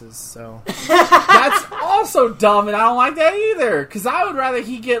Multiverses? So that's also dumb, and I don't like that either. Because I would rather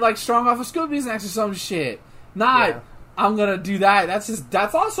he get like strong off of Scooby's next or some shit. I'm gonna do that.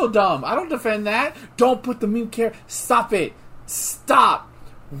 That's also dumb. I don't defend that. Don't put the meme character. Stop it. Stop.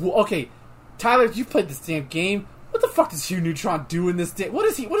 Okay, Tyler, you played this damn game. What the fuck does Hugh Neutron do in this? What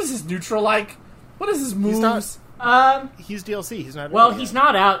is his neutral like? What is his moves? He's DLC. He's not. Well, he's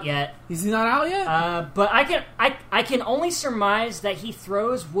not out yet. Is he not out yet? But I can only surmise that he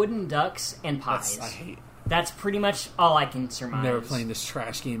throws wooden ducks and pies. That's pretty much all I can surmise. Never playing this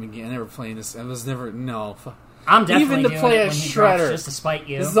trash game again. Never playing this. I was never. No. I'm definitely even to doing play it as when he Shredder drops just to spite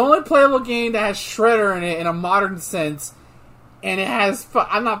you. This is the only playable game that has Shredder in it in a modern sense, and it has.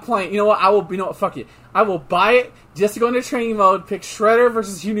 I'm not playing. You know what? I will. You know what? Fuck it. I will buy it just to go into training mode, pick Shredder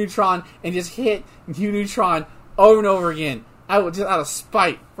versus Hugh Neutron, and just hit Hugh Neutron over and over again. I will just out of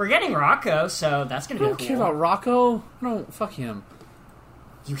spite. We're getting Rocco, so that's going to I be don't cool. care about Rocco. No, fuck him.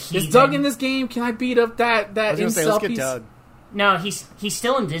 You heathen. Is Doug in this game? Can I beat up that I was gonna say, let's incel get piece? Doug. No, he's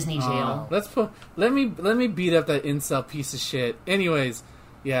still in Disney jail. Let me beat up that incel piece of shit. Anyways,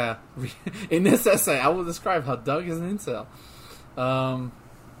 yeah. In this essay, I will describe how Doug is an incel.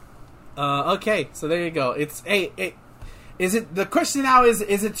 Okay, so there you go. Is it the question now? Is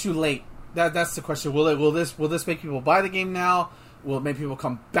it too late? That's the question. Will this make people buy the game now? Will it make people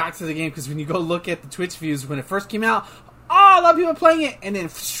come back to the game? Because when you go look at the Twitch views when it first came out, a lot of people playing it, and then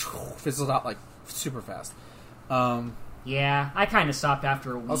fizzled out like super fast. Yeah, I kind of stopped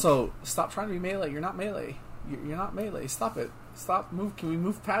after a week. Also, stop trying to be melee. You're not melee. You're not melee. Stop it. Stop. Move. Can we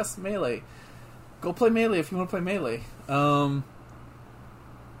move past melee? Go play melee if you want to play melee.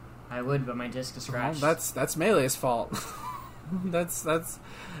 I would, but my disc is scratched. That's Melee's fault. that's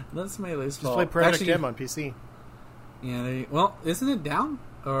Melee's fault. Just play Project Actually, M on PC. Yeah. Well, isn't it down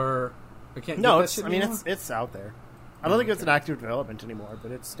or I can't? No, get that it's. shit I mean, anymore? it's out there. I don't think it's in active development anymore,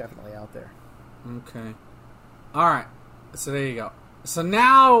 but it's definitely out there. Okay. All right. So there you go. So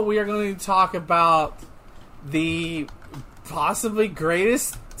now we are going to talk about the possibly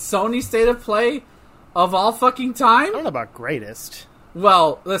greatest Sony state of play of all fucking time. I don't know about greatest.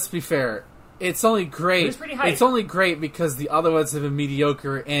 Well, let's be fair. It's only great. It was pretty hype. It's only great because the other ones have been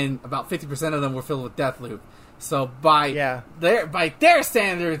mediocre, and about 50% of them were filled with Deathloop. So by their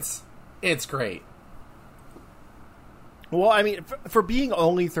standards, it's great. Well, I mean, for being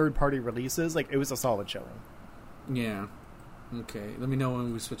only third-party releases, like, it was a solid showing. Yeah. Okay. Let me know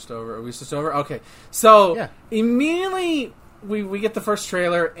when we switched over. Are we switched over? Okay. So Yeah. immediately we get the first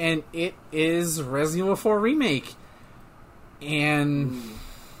trailer, and it is Resident Evil 4 Remake. And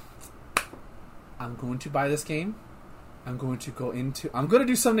I'm going to buy this game. I'm going to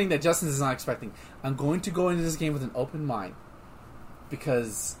do something that Justin is not expecting. I'm going to go into this game with an open mind.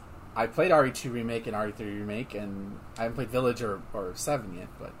 Because I played RE2 Remake and RE3 Remake, and I haven't played Village or 7 yet,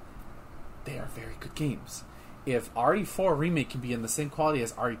 but they are very good games. If RE4 Remake can be in the same quality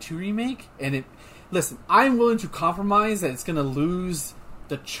as RE2 Remake, listen, I'm willing to compromise that it's going to lose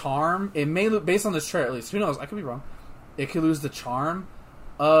the charm. It may, based on this trailer at least, who knows, I could be wrong. It could lose the charm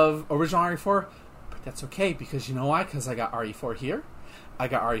of original RE4, but that's okay, because you know why? Because I got RE4 here, I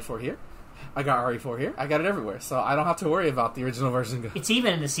got RE4 here, I got RE4 here, I got it everywhere, so I don't have to worry about the original version. It's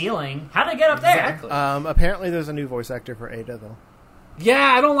even in the ceiling. How did it get up there? Exactly. Apparently there's a new voice actor for Ada, though. Yeah,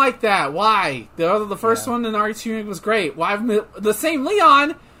 I don't like that. Why? The first one in RE2 was great. Why the same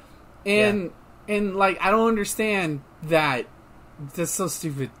Leon? And like, I don't understand that. That's so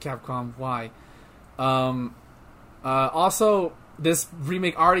stupid, Capcom. Why? Also, this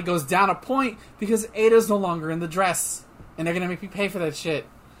remake already goes down a point because Ada's no longer in the dress, and they're gonna make me pay for that shit.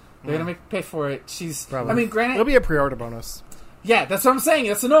 They're gonna make me pay for it. Probably. I mean, granted, It'll be a pre-order bonus. yeah, that's what I'm saying.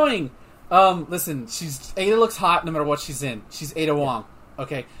 That's annoying. Listen, Ada looks hot no matter what she's in. She's Ada Wong,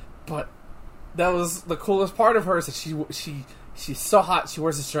 okay? But that was the coolest part of her is that she's so hot. She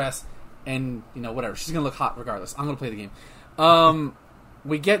wears this dress, and whatever. She's gonna look hot regardless. I'm gonna play the game.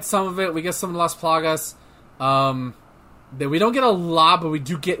 We get some of it. We get some of Las Plagas. That we don't get a lot, but we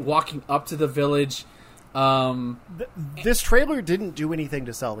do get walking up to the village. This trailer didn't do anything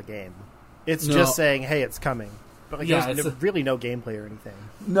to sell the game. It's just saying, "Hey, it's coming." But there's really no gameplay or anything.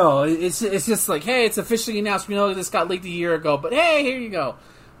 No, it's just like, hey, it's officially announced. We know this got leaked a year ago, but hey, here you go.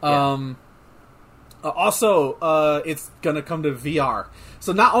 Yeah. Also, it's gonna come to VR.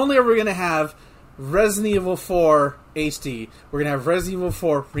 So not only are we gonna have Resident Evil 4 HD, we're gonna have Resident Evil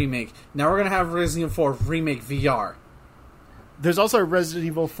 4 Remake. Now we're gonna have Resident Evil 4 Remake VR. There's also Resident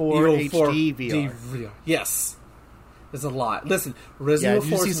Evil 4 HD VR. Yes. There's a lot. Listen, Resident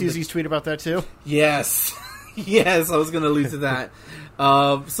Evil 4... Did you see Susie's tweet about that too? Yes. Yes, I was going to allude to that.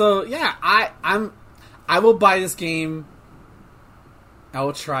 So, yeah, I will buy this game. I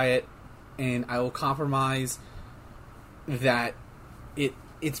will try it. And I will compromise that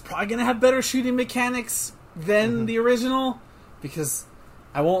it's probably going to have better shooting mechanics than the original. Because...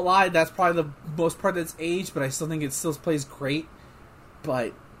 I won't lie, that's probably the most part that's aged, but I still think it still plays great.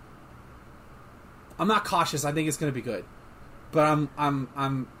 But I'm not cautious. I think it's going to be good. But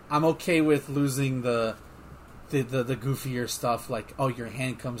I'm okay with losing the goofier stuff, like, oh, your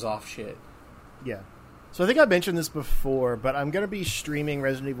hand comes off shit. Yeah. So I think I mentioned this before, but I'm going to be streaming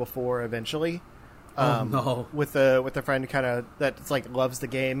Resident Evil 4 eventually. No. With a friend kind of that's like loves the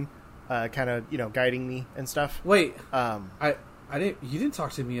game, kind of guiding me and stuff. Wait. You didn't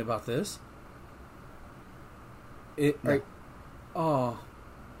talk to me about this. No.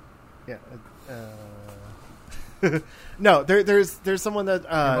 Yeah. No, there's someone that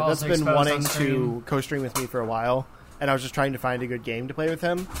that's been wanting to co-stream with me for a while, and I was just trying to find a good game to play with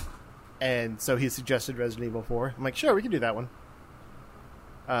him. And so he suggested Resident Evil 4. I'm like, sure, we can do that one.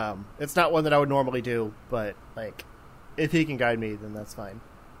 It's not one that I would normally do, but like, if he can guide me, then that's fine.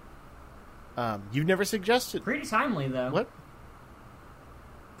 You've never suggested. Pretty timely, though. What?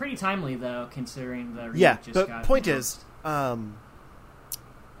 Pretty timely, though, considering the yeah. just The got point announced. is,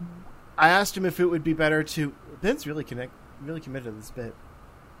 I asked him if it would be better to. Ben's really committed to this bit.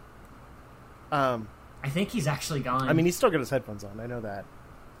 I think he's actually gone. I mean, he's still got his headphones on. I know that.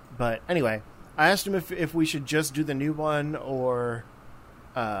 But anyway, I asked him if we should just do the new one or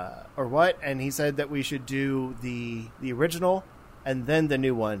what, and he said that we should do the original and then the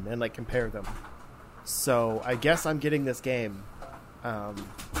new one and like compare them. So I guess I'm getting this game,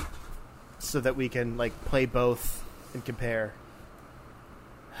 so that we can like play both and compare.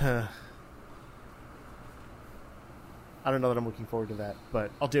 I don't know that I'm looking forward to that,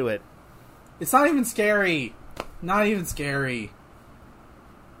 but I'll do it. It's not even scary. Not even scary.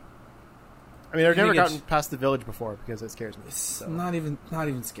 I mean, I've never gotten past the village before because it scares me. It's so. not even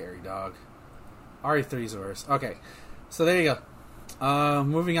scary, dog. RE3's worse. Okay, so there you go.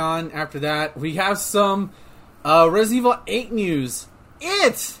 Moving on. After that, we have some Resident Evil 8 news.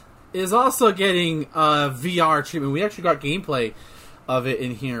 It is also getting VR treatment. We actually got gameplay of it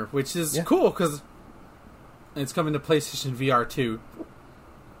in here, which is cool because it's coming to PlayStation VR 2.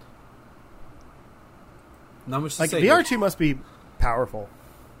 Not much to say VR here. 2 must be powerful.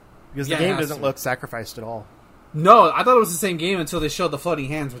 Because the game doesn't look sacrificed at all. No, I thought it was the same game until they showed the floating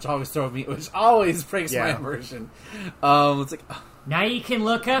hands, which always breaks my immersion. It's like, now you can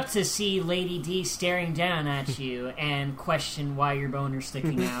look up to see Lady D staring down at you and question why your boner's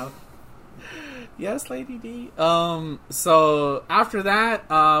sticking out. Yes, Lady D. So after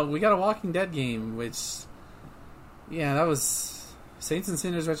that, we got a Walking Dead game, which, that was Saints and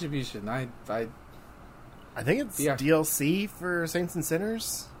Sinners Retribution. I think it's DLC for Saints and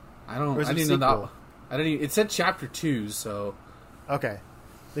Sinners. I didn't know that. It said Chapter 2, so okay.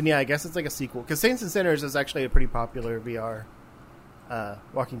 Then I guess it's like a sequel because Saints and Sinners is actually a pretty popular VR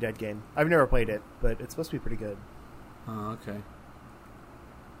Walking Dead game. I've never played it, but it's supposed to be pretty good. Oh, okay.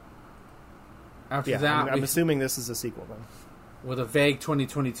 After that, I'm assuming this is a sequel then, with a vague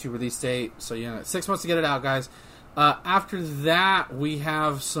 2022 release date. So 6 months to get it out, guys. After that, we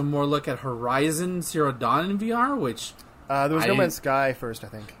have some more look at Horizon Zero Dawn in VR, which there was No Man's Sky first, I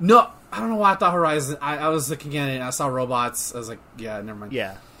think. No, I don't know why I thought Horizon. I was looking at it and I saw robots. I was like, yeah, never mind.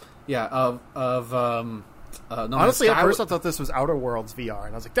 Yeah. No honestly, at first I thought this was Outer Worlds VR,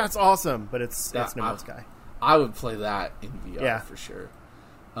 and I was like, that's awesome, but it's No Man's Sky. I would play that in VR for sure.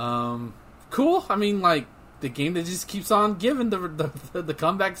 Cool. I mean, like, the game that just keeps on giving. The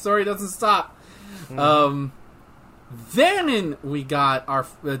comeback story doesn't stop. Mm-hmm. Then we got our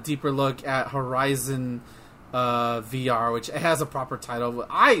deeper look at Horizon VR, which has a proper title.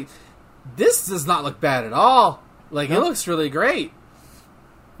 This does not look bad at all. Like, it looks really great.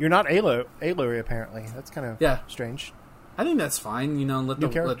 You're not Aloy, apparently. That's kind of strange. I think that's fine.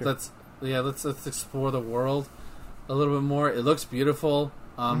 Let's explore the world a little bit more. It looks beautiful.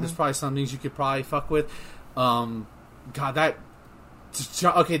 There's probably some things you could probably fuck with. The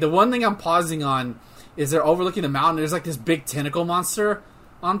one thing I'm pausing on is they're overlooking the mountain. There's like this big tentacle monster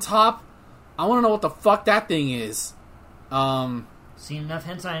on top. I want to know what the fuck that thing is. Seen enough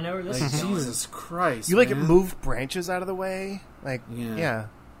hentai, I know where this is going. Jesus Christ! You it moved branches out of the way, yeah.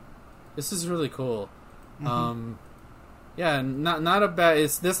 This is really cool. Mm-hmm. Not a bad.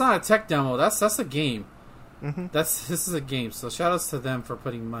 That's not a tech demo. That's a game. Mm-hmm. This is a game. So shout outs to them for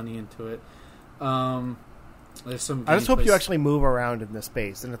putting money into it. There's some. I just hope you actually move around in this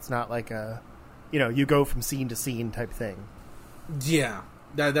space, and it's not like a, you go from scene to scene type thing. Yeah,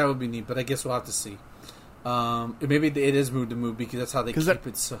 that would be neat. But I guess we'll have to see. Maybe it is move to move because that's how they keep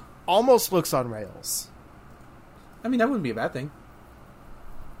it. So almost looks on rails. I mean, that wouldn't be a bad thing.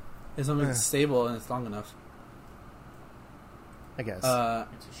 As long as it's stable and it's long enough. I guess.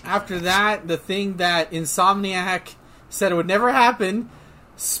 After that, the thing that Insomniac said it would never happen,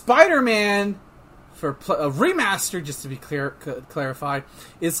 Spider-Man for a remaster, just to be clarified,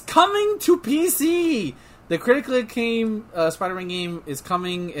 is coming to PC. The critically acclaimed Spider-Man game is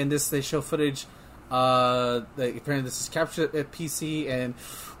coming, and they show footage. Apparently this is captured at PC, and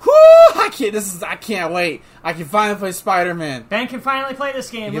I can't wait. I can finally play Spider-Man. Ben can finally play this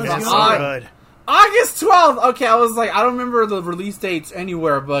game. Let's go. Good. August 12th. Okay, I was like, I don't remember the release dates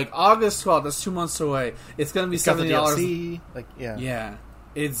anywhere, but like August 12th. That's 2 months away. It's gonna be $70. Yeah.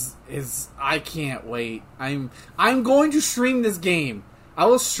 It's. I can't wait. I'm going to stream this game. I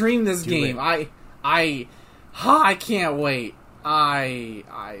will stream this game. I can't wait.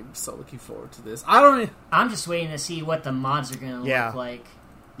 I'm so looking forward to this. I'm just waiting to see what the mods are going to look like.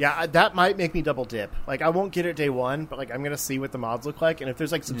 Yeah, that might make me double dip. Like, I won't get it day one, but like I'm going to see what the mods look like, and if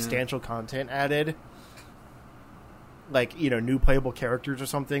there's like substantial content added, like, you know, new playable characters or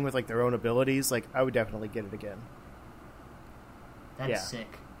something with like their own abilities, like I would definitely get it again. That's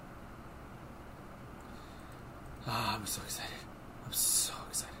sick. Oh, I'm so excited. I'm so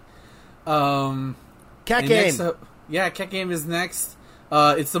excited. Cat game. Cat game is next.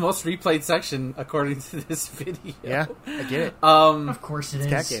 It's the most replayed section according to this video. Yeah, I get it. Of course it is.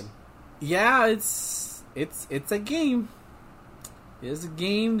 Cat game. Yeah, it's a game. It is a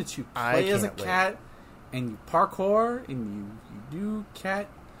game that you play as a cat, and you parkour, and you do cat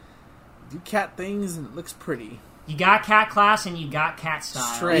things, and it looks pretty. You got cat class, and you got cat style.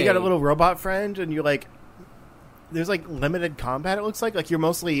 Stray. You got a little robot friend, and you like. There's like limited combat. It looks like you're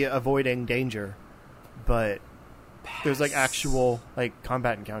mostly avoiding danger, but there's like actual like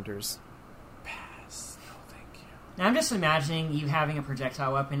combat encounters. Pass. No, thank you. Now, I'm just imagining you having a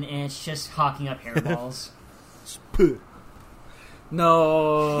projectile weapon, and it's just hawking up hairballs.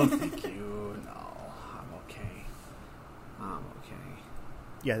 No, thank you. No, I'm okay.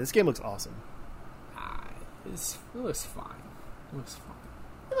 Yeah, this game looks awesome. It looks fine.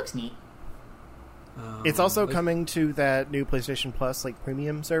 It looks neat. It's also coming to that new PlayStation Plus like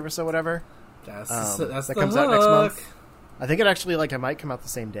premium service or whatever. That's that comes out next month. I think it actually it might come out the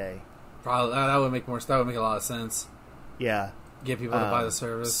same day. Probably that would make that would make a lot of sense. Yeah, get people to buy the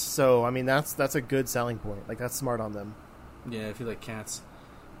service. So I mean that's a good selling point. Like that's smart on them. Yeah, if you like cats,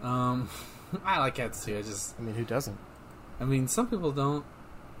 I like cats too. I mean, who doesn't? I mean, some people don't.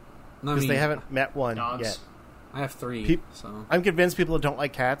 Because they haven't met one yet. I have 3. So I'm convinced people that don't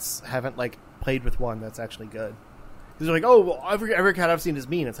like cats haven't like played with one that's actually good. Because they're like, oh, well, every cat I've seen is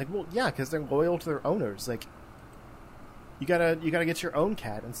mean. It's like, well, yeah, because they're loyal to their owners. Like, you gotta get your own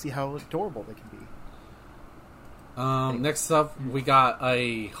cat and see how adorable they can be. Anyway. Next up, we got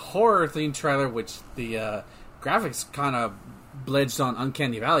a horror themed trailer, which the graphics kind of bledged on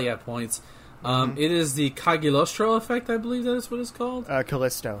Uncanny Valley at points. It is the Cagliostro effect, I believe that is what it's called.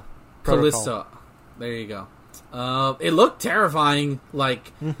 Callisto. Callisto. There you go. It looked terrifying.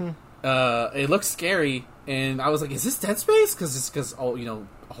 Like, it looked scary, and I was like, "Is this Dead Space?" Because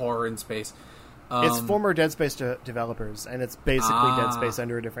horror in space. It's former Dead Space developers, and it's basically Dead Space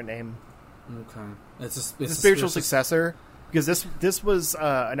under a different name. Okay, it's a spiritual successor because this was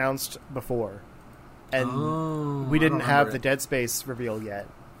announced before, and we didn't have the Dead Space reveal yet.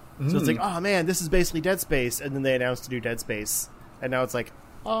 So it's like, oh man, this is basically Dead Space, and then they announced a new Dead Space, and now it's like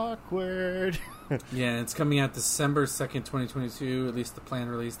awkward. Yeah, it's coming out December 2nd, 2022, at least the planned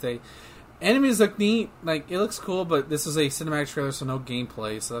release date. Enemies look neat, like it looks cool, but this is a cinematic trailer, so no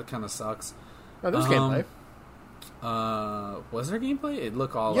gameplay, so that kind of sucks. Oh, there's gameplay. Was there gameplay? It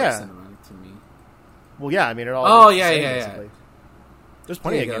looked all like cinematic to me. Well, yeah, I mean it all. Oh yeah. There's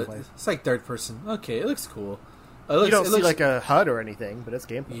plenty of gameplay. It's like third person. Okay, it looks cool. You don't see like a HUD or anything, but it's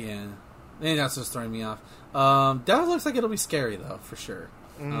gameplay. Yeah, and that's what's throwing me off. That looks like it'll be scary though, for sure.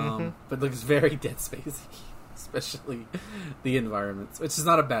 But it looks very Dead Space, especially the environments, which is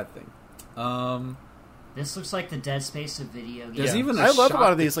not a bad thing. This looks like the Dead Space of video games. There's even I love a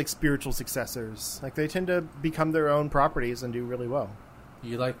lot of these like spiritual successors. Like they tend to become their own properties and do really well.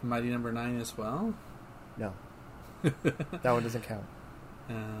 You like Mighty Number 9 as well? No, that one doesn't count.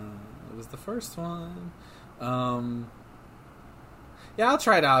 It was the first one. Yeah, I'll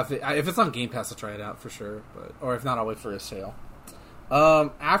try it out. If it's on Game Pass, I'll try it out for sure. Or if not, I'll wait for a sale.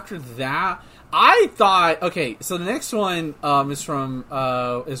 After that, I thought... Okay, so the next one is from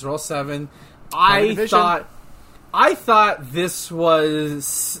Israel 7. I thought this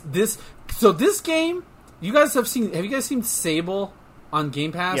was... So this game... Have you guys seen Sable on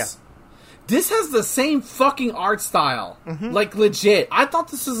Game Pass? Yeah. This has the same fucking art style. Like, legit. I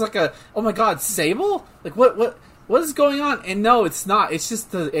thought this was like a... Oh my god, Sable? Like, what is going on? And no, it's not. It's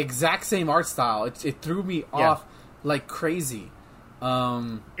just the exact same art style. It threw me off like crazy.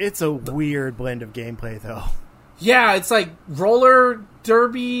 It's a weird blend of gameplay, though. Yeah, it's like roller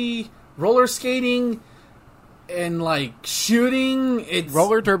derby, roller skating, and like shooting. It's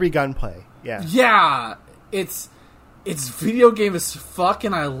roller derby gunplay. Yeah. Yeah, it's video game as fuck,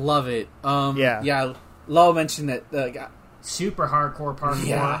 and I love it. Yeah. Lo mentioned that. Super hardcore parkour.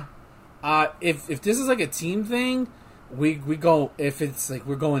 Yeah. If this is like a team thing, we go. If it's like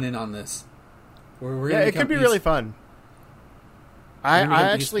we're going in on this, it could be really fun. I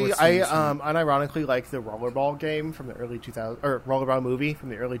unironically like the Rollerball game from the early 2000s, or Rollerball movie from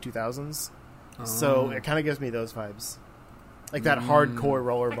the early 2000s. So it kind of gives me those vibes, like that hardcore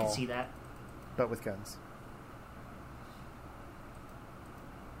Rollerball. I can see that, but with guns.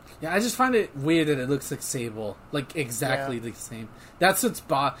 Yeah, I just find it weird that it looks like Sable, like exactly the same. That's what's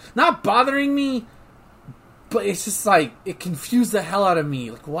not bothering me, but it's just like it confused the hell out of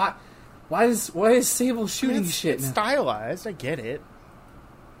me. Like, why is Sable shooting shit? It's now? stylized. I get it.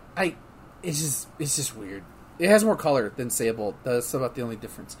 It's just weird. It has more color than Sable. That's about the only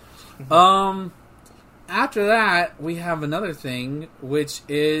difference. After that, we have another thing, which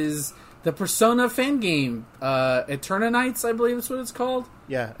is the Persona fan game, Eternites, I believe is what it's called.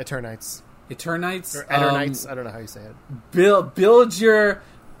 Yeah, Eternites. Eternites. Or Eternites, I don't know how you say it. Build your...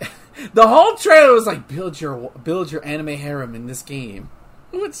 The whole trailer was like, build your anime harem in this game.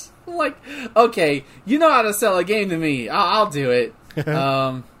 Which, like, okay, you know how to sell a game to me. I'll do it.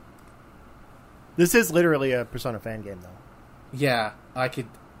 This is literally a Persona fan game, though. Yeah, I could...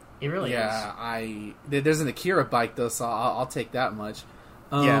 It really is. There's an Akira bike, though, so I'll take that much.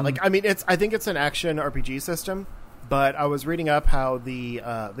 Yeah, like, I mean, I think it's an action RPG system, but I was reading up how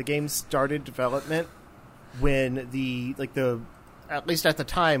the game started development when at least at the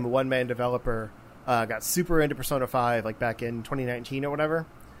time, one-man developer got super into Persona 5, like, back in 2019 or whatever,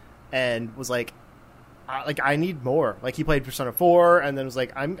 and was like, I need more. Like, he played Persona 4, and then was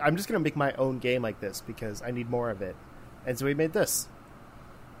like, I'm just going to make my own game like this, because I need more of it. And so he made this.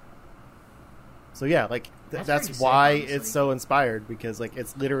 So yeah, like, that's why it's so inspired, because, like,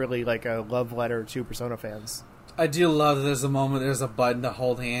 it's literally, like, a love letter to Persona fans. I do love that there's a button to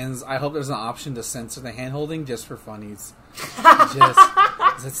hold hands. I hope there's an option to censor the hand holding just for funnies.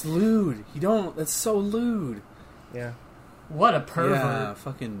 That's lewd. That's so lewd. Yeah. What a pervert. Yeah,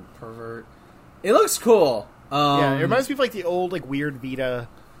 fucking pervert. It looks cool. Yeah, it reminds me of, like, the old, like, weird Vita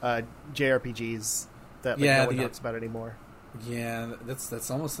JRPGs that, like, no one talks about anymore. Yeah,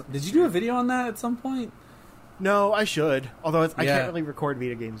 that's almost... Did you do a video on that at some point? No, I should. Although I can't really record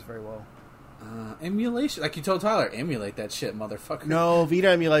Vita games very well. Emulation. Like you told Tyler, emulate that shit, motherfucker. No, Vita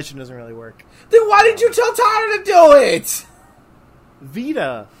emulation doesn't really work. Then why did you tell Tyler to do it?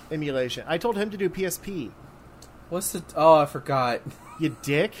 Vita emulation. I told him to do PSP. What's the... Oh, I forgot. You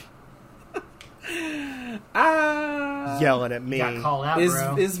dick. Yelling at me. You got called out,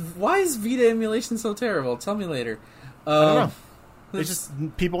 bro. Why is Vita emulation so terrible? Tell me later. I don't know. It's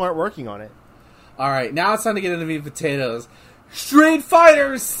just people aren't working on it. Alright, now it's time to get into meat and potatoes. Street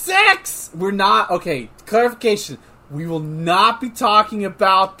Fighter 6! We're not... Okay, clarification. We will not be talking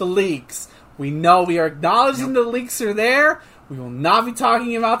about the leaks. We know we are acknowledging the leaks are there. We will not be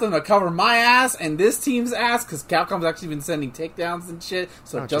talking about them to cover my ass and this team's ass, because Capcom's actually been sending takedowns and shit.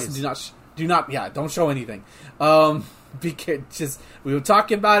 So Justin, do not, don't show anything. We were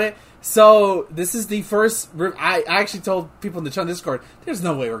talking about it. So this is the first. I actually told people in the Chun Discord, "There's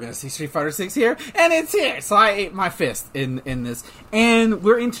no way we're going to see Street Fighter 6 here," and it's here. So I ate my fist in this, and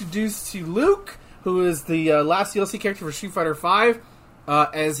we're introduced to Luke, who is the last DLC character for Street Fighter 5,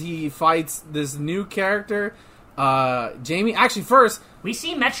 as he fights this new character, Jamie. Actually, first we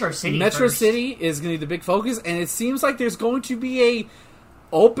see Metro City. Metro City is going to be the big focus, and it seems like there's going to be a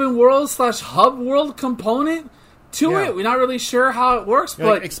open world / hub world component to it. We're not really sure how it works, but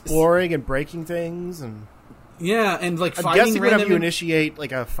like exploring and breaking things, and and like I'm fighting. Guessing whenever you initiate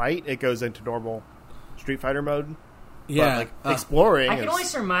like a fight, it goes into normal Street Fighter mode. Yeah, but, exploring. I can only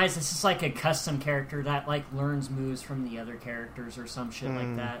surmise this is like a custom character that like learns moves from the other characters or some shit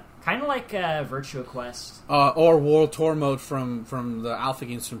like that. Kind of like Virtua Quest or World Tour mode from the Alpha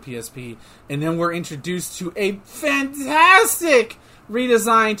games from PSP, and then we're introduced to a fantastic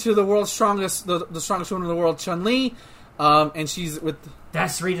redesign to the world's strongest, the strongest woman in the world, Chun-Li, and she's with. That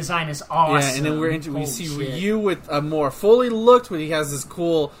redesign is awesome. Yeah, and then we see Ryu with a more fully looked, where he has this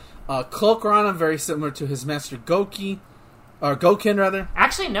cool cloak around him, very similar to his master Gouken rather.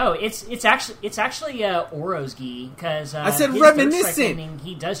 Actually, no, it's actually Oro's gi, because I said reminiscent.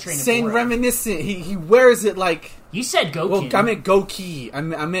 He does train. Saying reminiscent. He wears it like you said. Gouken. Well, I meant Gouki. I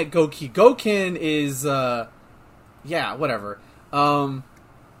meant Gouki. Gouken is whatever. I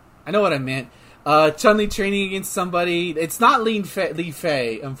know what I meant. Chun-Li training against somebody. It's not Li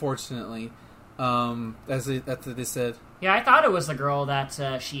Fei, unfortunately. That's what they said. Yeah, I thought it was the girl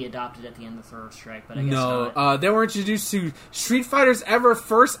that she adopted at the end of Third Strike, but I guess not. No. They were introduced to Street Fighter's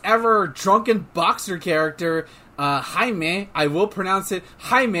first ever drunken boxer character, Jaime. I will pronounce it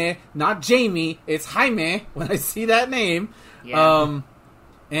Jaime, not Jamie. It's Jaime when I see that name. Yeah.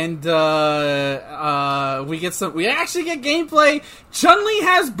 And we actually get gameplay. Chun-Li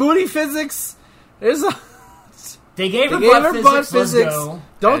has booty physics. They gave her butt physics. Let's go.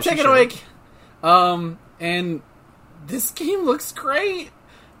 Don't take it away. And this game looks great.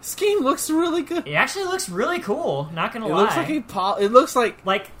 This game looks really good. It actually looks really cool. Not gonna lie. It looks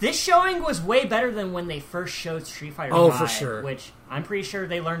like this showing was way better than when they first showed Street Fighter. Oh, 5, for sure. Which I'm pretty sure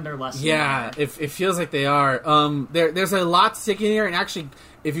they learned their lesson. Yeah, it feels like they are. There's a lot to take in here, and actually,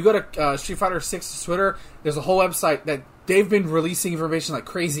 if you go to Street Fighter 6's Twitter, there's a whole website that they've been releasing information like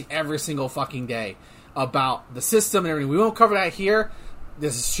crazy every single fucking day about the system and everything. We won't cover that here.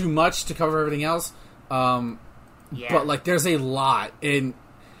 This is too much to cover everything else. But like, there's a lot, and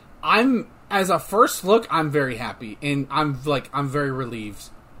as a first look, I'm very happy, and I'm very relieved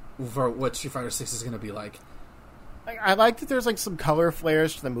for what Street Fighter 6 is going to be like. I like that there's like some color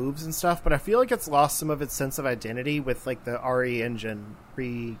flares to the moves and stuff, but I feel like it's lost some of its sense of identity with like the RE Engine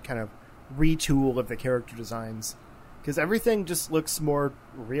retool of the character designs, because everything just looks more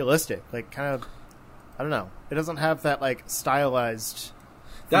realistic. Like, kind of, I don't know. It doesn't have that like stylized.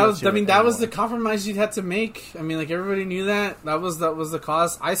 That was the compromise you'd had to make. I mean, like, everybody knew that. That was the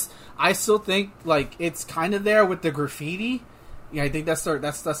cause. I still think like it's kind of there with the graffiti. Yeah, I think that's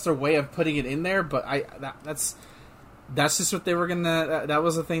their way of putting it in there. But that's just what they were gonna. That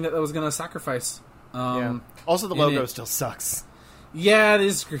was the thing that was gonna sacrifice. Also, the logo still sucks. Yeah, it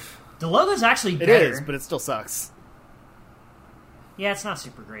is. The logo's actually better. It is, but it still sucks. Yeah, it's not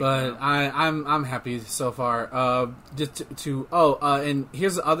super great. But I'm happy so far. And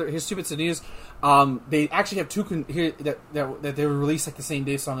here's two bits of news. They actually have two that they were released like the same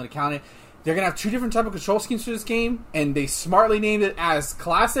day, so I'm gonna count it. They're gonna have two different type of control schemes for this game, and they smartly named it as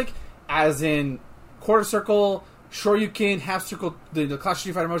classic, as in quarter circle, Shoryuken, half circle, the classic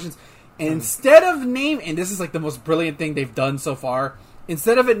Street Fighter motions. And instead of and this is like the most brilliant thing they've done so far.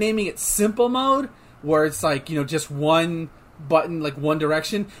 Instead of it naming it simple mode, where it's like, just one button, like one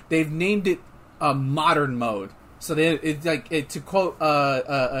direction, they've named it modern mode. So to quote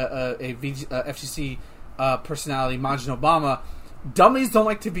FGC personality Majin Obama, dummies don't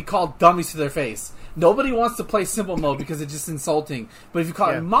like to be called dummies to their face. Nobody wants to play simple mode because it's just insulting. But if you call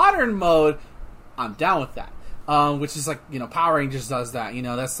it modern mode, I'm down with that. Which is like, Power Rangers does that.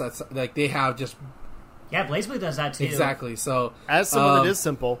 That's like they have just. Yeah, BlazBlue does that too. Exactly. So as someone that is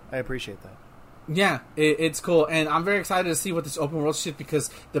simple, I appreciate that. Yeah, it's cool, and I'm very excited to see what this open world shit, because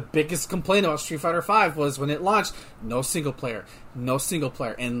the biggest complaint about Street Fighter V was when it launched, no single player,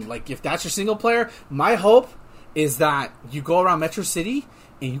 and like, if that's your single player, my hope is that you go around Metro City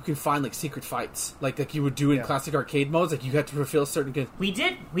and you can find like secret fights, like you would do in classic arcade modes. Like, you have to fulfill certain. We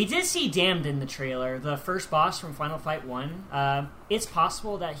did see Damned in the trailer, the first boss from Final Fight 1. It's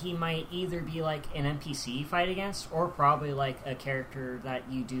possible that he might either be like an NPC fight against, or probably like a character that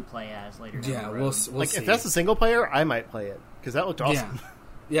you do play as later. Yeah, down the road. we'll like see. If that's a single player, I might play it because that looked awesome.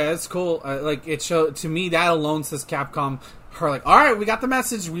 Yeah, it's cool. Like, it showed to me, that alone says Capcom. Like, all right, we got the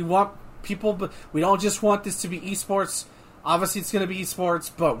message. We want people, but we don't just want this to be esports. Obviously, it's going to be esports,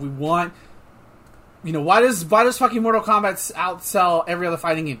 but we want. Why does fucking Mortal Kombat outsell every other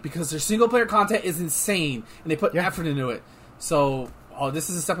fighting game? Because their single player content is insane, and they put effort into it. So, this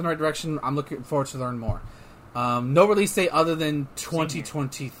is a step in the right direction. I'm looking forward to learn more. No release date other than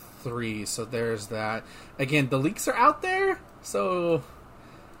 2023. So there's that. Again, the leaks are out there, so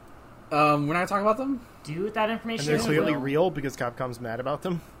we're not going to talk about them. Do with that information. And they're clearly real because Capcom's mad about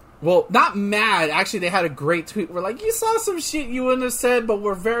them. Well, not mad. Actually, they had a great tweet. We're like, you saw some shit you wouldn't have said, but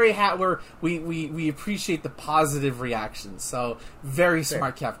we're very we appreciate the positive reactions. So, very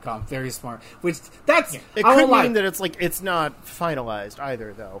smart, Capcom. Very smart. Which, that's... Yeah. It could mean that it's not finalized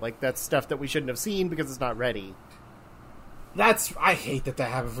either, though. Like, that's stuff that we shouldn't have seen because it's not ready. I hate that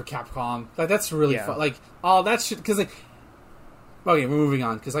happened for Capcom. Like, that's really fun. Like, all that shit... Because, like... Okay, we're moving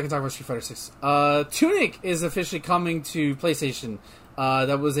on, because I can talk about Street Fighter 6. Tunic is officially coming to PlayStation.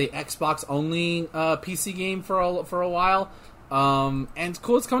 That was a Xbox only PC game for a while, and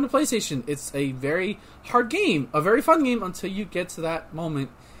cool. It's coming to PlayStation. It's a very hard game, a very fun game until you get to that moment,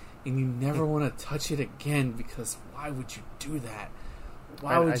 and you never want to touch it again, because why would you do that?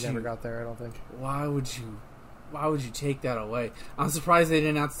 I never got there. I don't think. Why would you take that away? I'm surprised they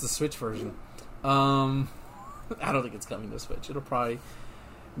didn't announce the Switch version. I don't think it's coming to Switch. It'll probably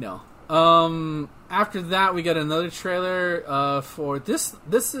no. After that, we got another trailer for this.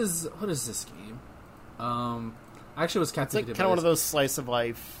 This is, what is this game? Actually, it was It's kind of one of those slice of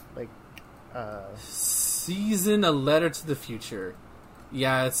life, like Season: A Letter to the Future.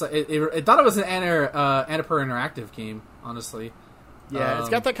 Yeah, it thought it was an Annapurna Interactive game. Honestly, yeah, it's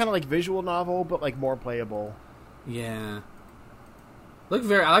got that kind of like visual novel, but like more playable. Yeah, I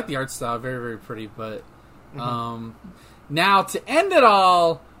like the art style, very very pretty. But now to end it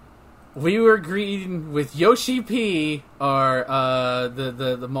all, we were greeting with Yoshi P, or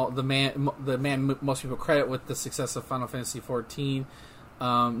the man most people credit with the success of Final Fantasy XIV.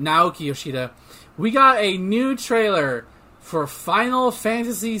 Naoki Yoshida. We got a new trailer for Final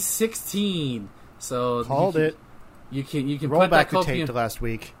Fantasy 16. So called it. You can roll put back that the tape copium to last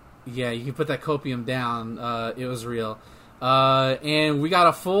week. Yeah, you can put that copium down. It was real. And we got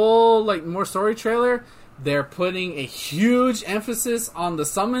a full more story trailer. They're putting a huge emphasis on the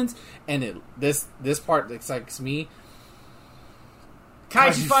summons, and this part excites me.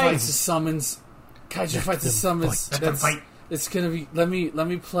 Kaiju fights the summons. Kaiju fights the summons. It's gonna be. Let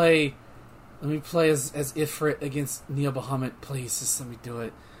me play as Ifrit against Neo Bahamut. Please, just let me do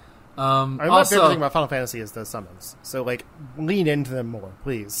it. I love everything about Final Fantasy is the summons. So lean into them more,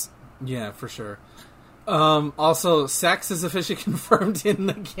 please. Yeah, for sure. Also, sex is officially confirmed in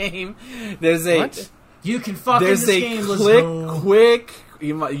the game. There's a what? You can fuck in this game. There's a quick.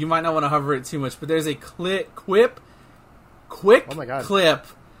 You might not want to hover it too much, but there's a quick Oh my God. clip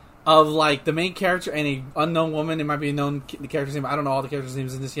of the main character and a unknown woman. It might be a known the character's name. I don't know all the characters'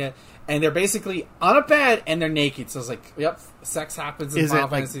 names in this yet. And they're basically on a bed and they're naked. So it's yep, sex happens in Final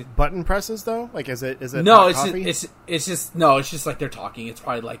Fantasy. Button presses though? Is it? No, it's just they're talking. It's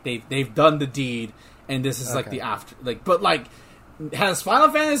probably they've done the deed, and this is the after. Has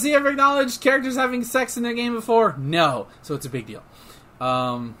Final Fantasy ever acknowledged characters having sex in their game before? No, so it's a big deal.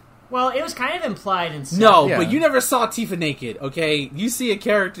 Well, it was kind of implied in No, yeah. But you never saw Tifa naked, okay? You see a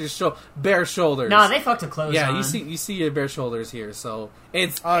character's bare shoulders. No, they fucked the clothes on. Yeah, you see your bare shoulders here, so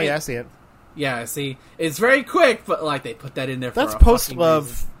it's... Oh, yeah, I see it. Yeah, see? It's very quick, but, they put that in there for that's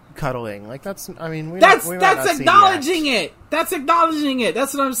post-love cuddling. That's acknowledging it! That's acknowledging it!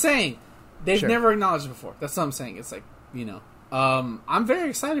 That's what I'm saying. They've never acknowledged it before. That's what I'm saying. It's I'm very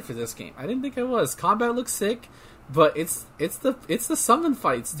excited for this game. I didn't think I was. Combat looks sick. But it's the summon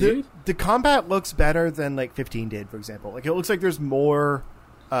fights, dude. The combat looks better than 15 did, for example. It looks like there's more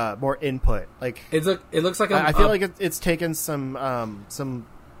input. It looks like I feel like it's taken some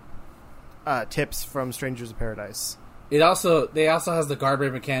tips from Strangers of Paradise. They also has the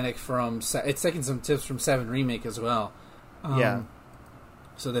guardrail mechanic from. It's taking some tips from 7 Remake as well. Yeah.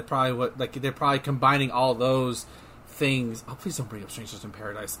 So they're probably combining all those things. Oh, please don't bring up Strangers in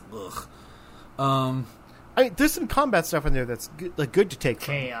Paradise. Ugh. There's some combat stuff in there that's good to take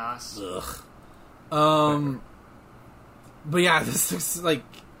from. Chaos. Ugh. But yeah, this looks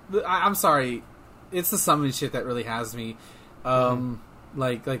I'm sorry, it's the summon shit that really has me.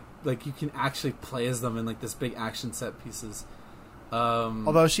 Like you can actually play as them in this big action set pieces.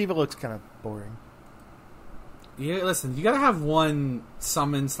 Although Shiva looks kind of boring. Yeah, listen, you gotta have one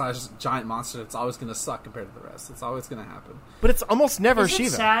summon / giant monster that's always gonna suck compared to the rest. It's always gonna happen. But it's almost never Shiva.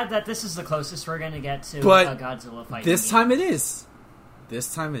 It's sad that this is the closest we're gonna get to a Godzilla fight. This time it is.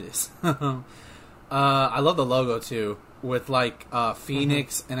 I love the logo too, with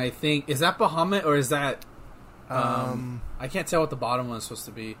Phoenix, and I think is that Bahamut or is that? I can't tell what the bottom one is supposed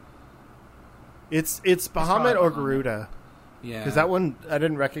to be. It's Bahamut or Garuda. Yeah, because that one I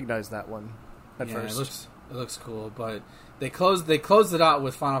didn't recognize that one at first. It looks cool, but they closed it out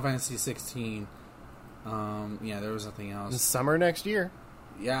with Final Fantasy 16. There was nothing else. In summer next year.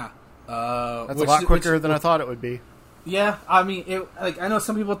 Yeah, that's a lot quicker than I thought it would be. Yeah, I mean, I know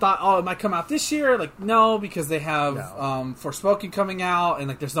some people thought, it might come out this year. No, because they have Forspoken coming out, and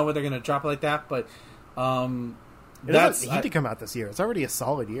there's no way they're going to drop it like that. But it doesn't need to come out this year. It's already a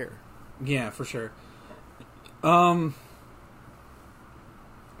solid year. Yeah, for sure.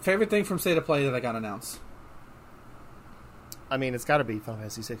 Favorite thing from State of Play that I got announced. I mean, it's got to be Final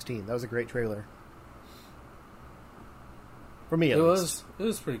Fantasy 16. That was a great trailer. For me, at least. It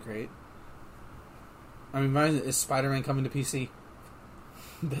was pretty great. I mean, mine is Spider-Man coming to PC.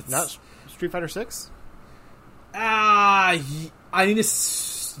 That's not Street Fighter 6? I need to...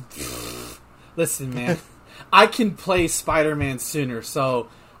 Listen, man. I can play Spider-Man sooner, so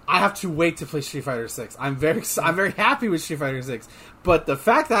I have to wait to play Street Fighter 6. I'm very happy with Street Fighter 6. But the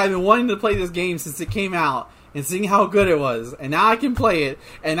fact that I've been wanting to play this game since it came out, and seeing how good it was, and now I can play it,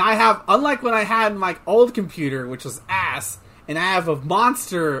 and I have, unlike when I had my old computer, which was ass, and I have a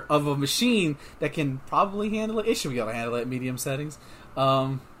monster of a machine that can probably handle it. It should be able to handle it at medium settings.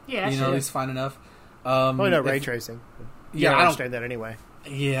 At least fine enough. Probably not ray tracing. Yeah, I don't understand that anyway.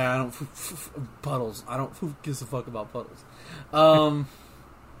 Yeah, I don't. Puddles. I don't. Who gives a fuck about puddles?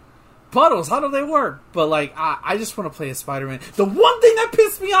 Puddles. How do they work? But I just want to play as Spider-Man. The one thing that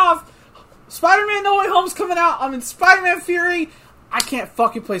pissed me off. Spider-Man No Way Home's coming out. I'm in Spider-Man Fury. I can't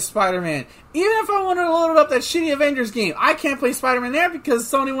fucking play Spider-Man. Even if I wanted to load up that shitty Avengers game, I can't play Spider-Man there because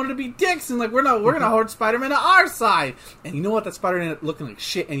Sony wanted to be dicks and we're gonna hold Spider-Man to our side. And you know what? That Spider-Man looking like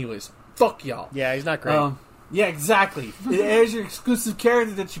shit anyways. Fuck y'all. Yeah, he's not great. Yeah, exactly. There's your exclusive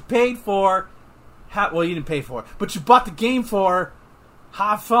character that you paid for. You didn't pay for, but you bought the game for.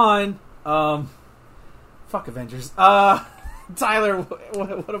 have fun. Fuck Avengers. Tyler,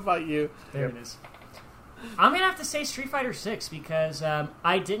 what about you? There it is. I'm gonna have to say Street Fighter 6 because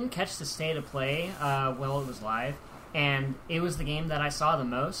I didn't catch the state of play while it was live, and it was the game that I saw the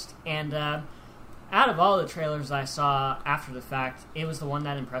most. And out of all the trailers I saw after the fact, it was the one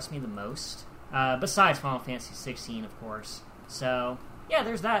that impressed me the most. Besides Final Fantasy 16, of course. So yeah,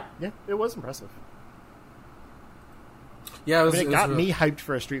 there's that. Yeah, it was impressive. Yeah, it got me hyped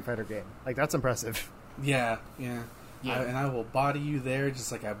for a Street Fighter game. Like, that's impressive. Yeah. Yeah, I will body you there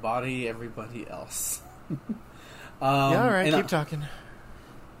just like I body everybody else. Yeah, all right, keep talking.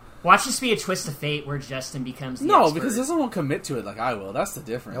 Watch this be a twist of fate where Justin becomes the expert. Because doesn't want to commit to it like I will. That's the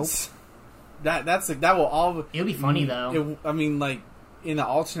difference. Nope. That will all. It'll be funny though. I mean, like in an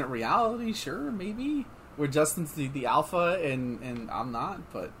alternate reality, sure, maybe where Justin's the alpha and I'm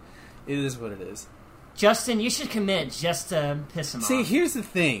not, but it is what it is. Justin, you should commit just to piss him off. See, here's the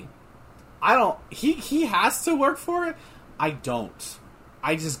thing. I don't. He has to work for it. I don't.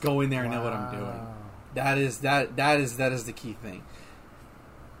 I just go in there and know what I'm doing. That is the key thing.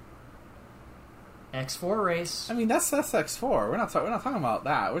 X4 race. I mean, that's X4. We're not talking about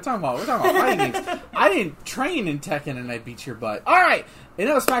that. We're talking about fighting games. I didn't train in Tekken and I beat your butt. All right,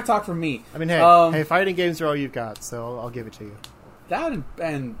 enough smack talk from me. I mean, hey, fighting games are all you've got, so I'll give it to you. That and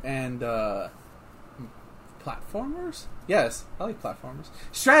platformers. Yes, I like platformers.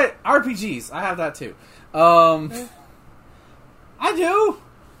 RPGs. I have that too. I do.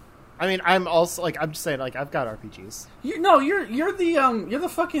 I mean, I'm also like I'm just saying like I've got RPGs. You're the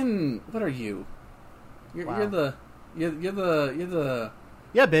fucking what are you? You're the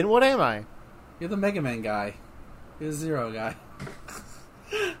yeah, Ben. What am I? You're the Mega Man guy. You're the Zero guy.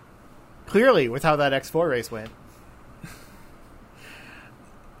 Clearly, with how that X4 race went.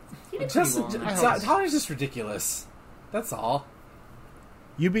 Tyler's just ridiculous. That's all.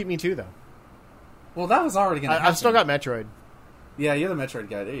 You beat me too, though. Well, that was already going to happen. I've still got Metroid. Yeah, you're the Metroid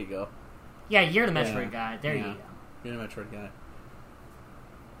guy. There you go. Yeah, you're the Metroid guy. There you go. You're the Metroid guy.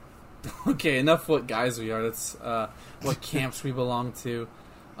 Okay, enough what guys we are. That's what camps we belong to.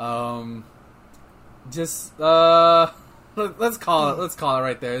 Let's call it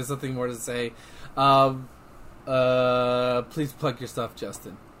right there. There's nothing more to say. Please plug your stuff,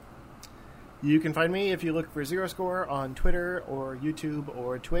 Justin. You can find me if you look for Zero Score on Twitter or YouTube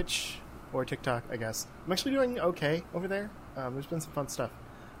or Twitch or TikTok, I guess. I'm actually doing okay over there. There's been some fun stuff.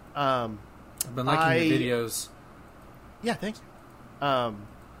 I've been liking your videos. Yeah, thank you.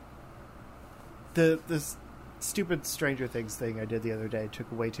 The stupid Stranger Things thing I did the other day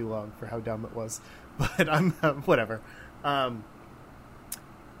took way too long for how dumb it was. But I'm whatever.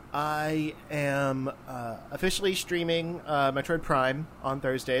 I am officially streaming Metroid Prime on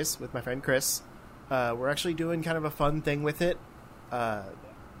Thursdays with my friend Chris. We're actually doing kind of a fun thing with it.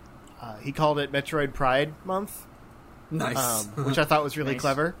 He called it Metroid Pride Month. Nice. Which I thought was really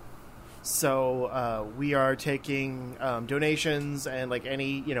clever. So we are taking donations and like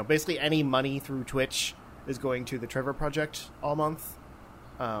basically any money through Twitch is going to the Trevor Project all month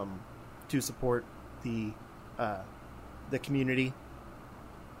to support the community.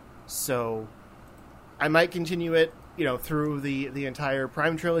 So I might continue it, through the entire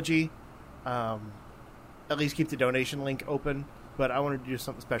Prime trilogy. At least keep the donation link open. But I wanted to do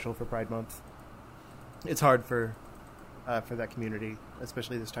something special for Pride Month. It's hard for that community,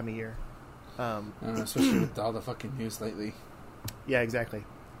 especially this time of year. Especially with all the fucking news lately. Yeah, exactly.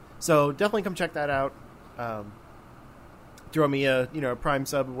 So definitely come check that out. Throw me a Prime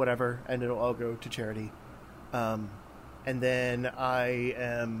sub or whatever, and it'll all go to charity. And then I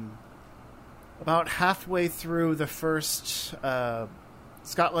am about halfway through the first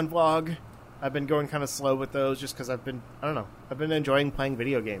Scotland vlog. I've been going kind of slow with those just because I've been enjoying playing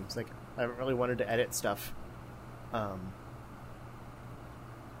video games. Like, I haven't really wanted to edit stuff.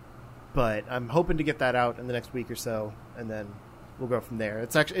 But I'm hoping to get that out in the next week or so, and then we'll go from there.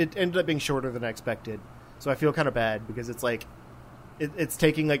 It ended up being shorter than I expected, so I feel kind of bad because it's like it's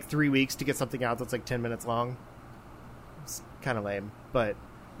taking like 3 weeks to get something out that's like 10 minutes long. It's kind of lame, but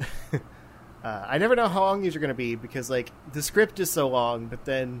I never know how long these are going to be because like the script is so long, but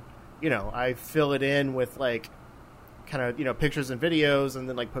then I fill it in with like kind of pictures and videos, and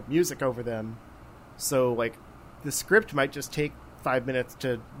then like put music over them. So like the script might just take 5 minutes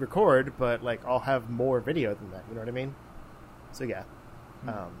to record, but like I'll have more video than that. You know what I mean? So yeah,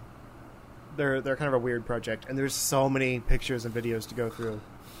 they're kind of a weird project, and there's so many pictures and videos to go through.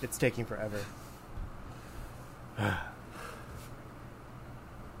 It's taking forever.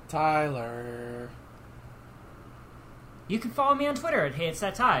 Tyler. You can follow me on Twitter at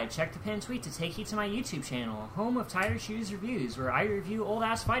HeyIt'sThatTie. Check the pinned tweet to take you to my YouTube channel, home of Tire Shoes Reviews, where I review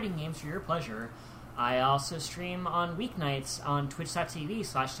old-ass fighting games for your pleasure. I also stream on weeknights on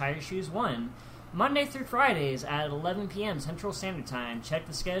twitch.tv/TireShoes1, Monday through Fridays at 11 p.m. Central Standard Time. Check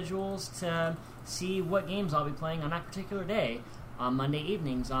the schedules to see what games I'll be playing on that particular day. On Monday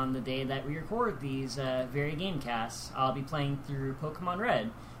evenings, on the day that we record these very game casts, I'll be playing through Pokemon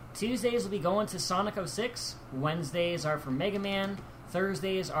Red. Tuesdays will be going to Sonic 06. Wednesdays are for Mega Man.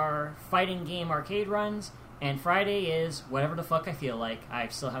 Thursdays are fighting game arcade runs. And Friday is whatever the fuck I feel like. I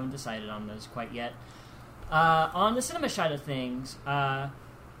still haven't decided on those quite yet. On the cinema side of things,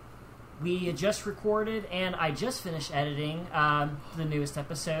 we just recorded and I just finished editing the newest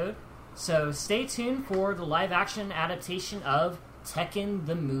episode. So stay tuned for the live-action adaptation of Tekken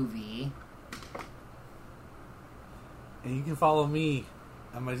the Movie. And you can follow me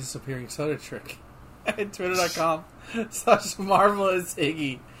on my disappearing soda trick at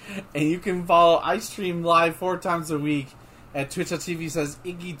twitter.com/marvelousiggy. And you can follow, I stream live 4 times a week at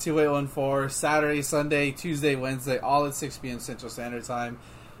twitch.tv/Iggy2814, Saturday, Sunday, Tuesday, Wednesday, all at 6 p.m. Central Standard Time.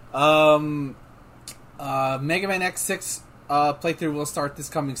 Mega Man X6 playthrough will start this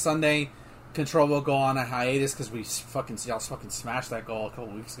coming Sunday. Control will go on a hiatus because y'all fucking smashed that goal a couple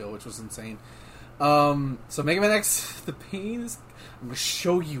weeks ago, which was insane. So Mega Man X, the pain is... I'm going to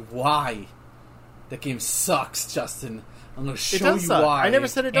show you why that game sucks, Justin. I'm going to show you why. I never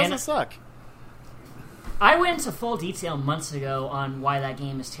said it doesn't suck. I went into full detail months ago on why that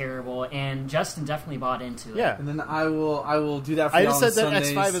game is terrible, and Justin definitely bought into it. Yeah. And then I will do that for I you just on said that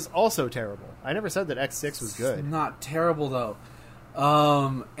Sundays. X5 is also terrible. I never said that X6 was good. It's not terrible, though.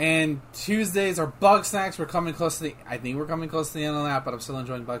 And Tuesdays are Bug Snacks. We're coming close to I think we're coming close to the end of that, but I'm still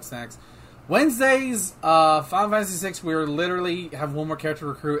enjoying Bug Snacks. Wednesdays, Final Fantasy VI, we literally have one more character to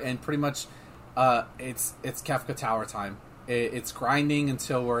recruit, and pretty much it's Kefka Tower time. It's grinding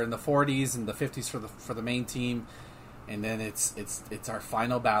until we're in the 40s and the 50s for the main team, and then it's our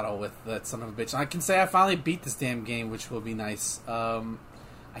final battle with that son of a bitch. And I can say I finally beat this damn game, which will be nice. I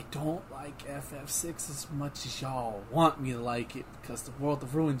don't like FF6 as much as y'all want me to like it because the World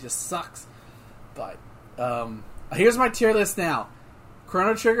of Ruin just sucks. But here's my tier list now: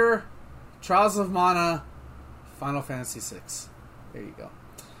 Chrono Trigger, Trials of Mana, Final Fantasy VI. There you go.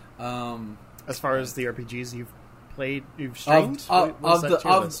 As far as the RPGs you've played, you've streamed, of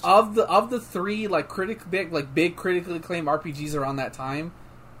the 3 big critically acclaimed RPGs around that time,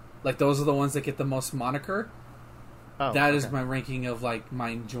 like those are the ones that get the most moniker. Oh, that is my ranking of like my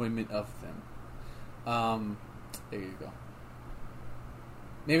enjoyment of them. There you go.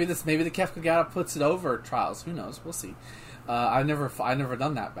 Maybe the Kefka Gata puts it over Trials. Who knows? We'll see. I've never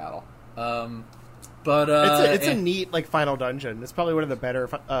done that battle. But it's a neat like final dungeon. It's probably one of the better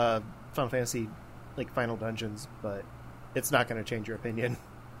Final Fantasy like final dungeons, but it's not going to change your opinion.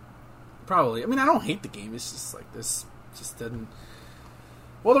 Probably. I mean, I don't hate the game. It's just like this just didn't.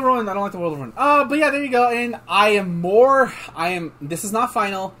 World of Ruin. I don't like the World of Ruin. But yeah, there you go. And this is not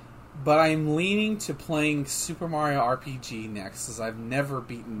final, but I am leaning to playing Super Mario RPG next, because I've never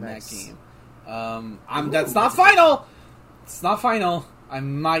beaten that game. That's not final. It's not final. I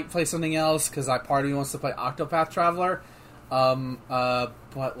might play something else because part of me wants to play Octopath Traveler.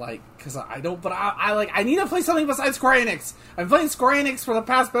 But like, because I need to play something besides Square Enix. I've been playing Square Enix for the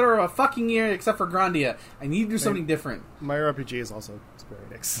past better of a fucking year, except for Grandia. I need to do something different. Mario RPG is also Square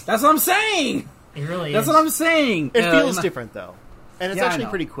Enix. That's what I'm saying. It really That's is. what I'm saying. It feels different though, and it's Yeah, actually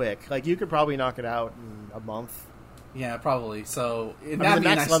pretty quick. Like you could probably knock it out in a month. Yeah, probably. So the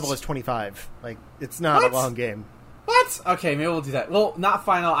next level is 25. Like it's not a long game. What? Okay, maybe we'll do that. Well, not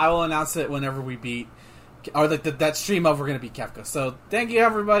final. I will announce it whenever we beat, or like that stream of we're going to beat Kefka. So thank you,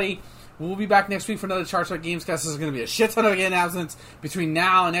 everybody. We'll be back next week for another Charge Like Gamescast. There's going to be a shit ton of announcements between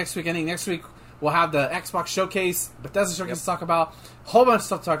now and next week. I think next week we'll have the Xbox Showcase, Bethesda Showcase to talk about, a whole bunch of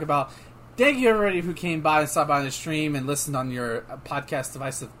stuff to talk about. Thank you, everybody who came by and stopped by the stream and listened on your podcast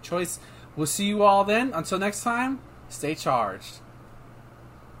device of choice. We'll see you all then. Until next time, stay charged.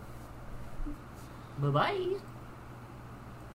 Bye-bye.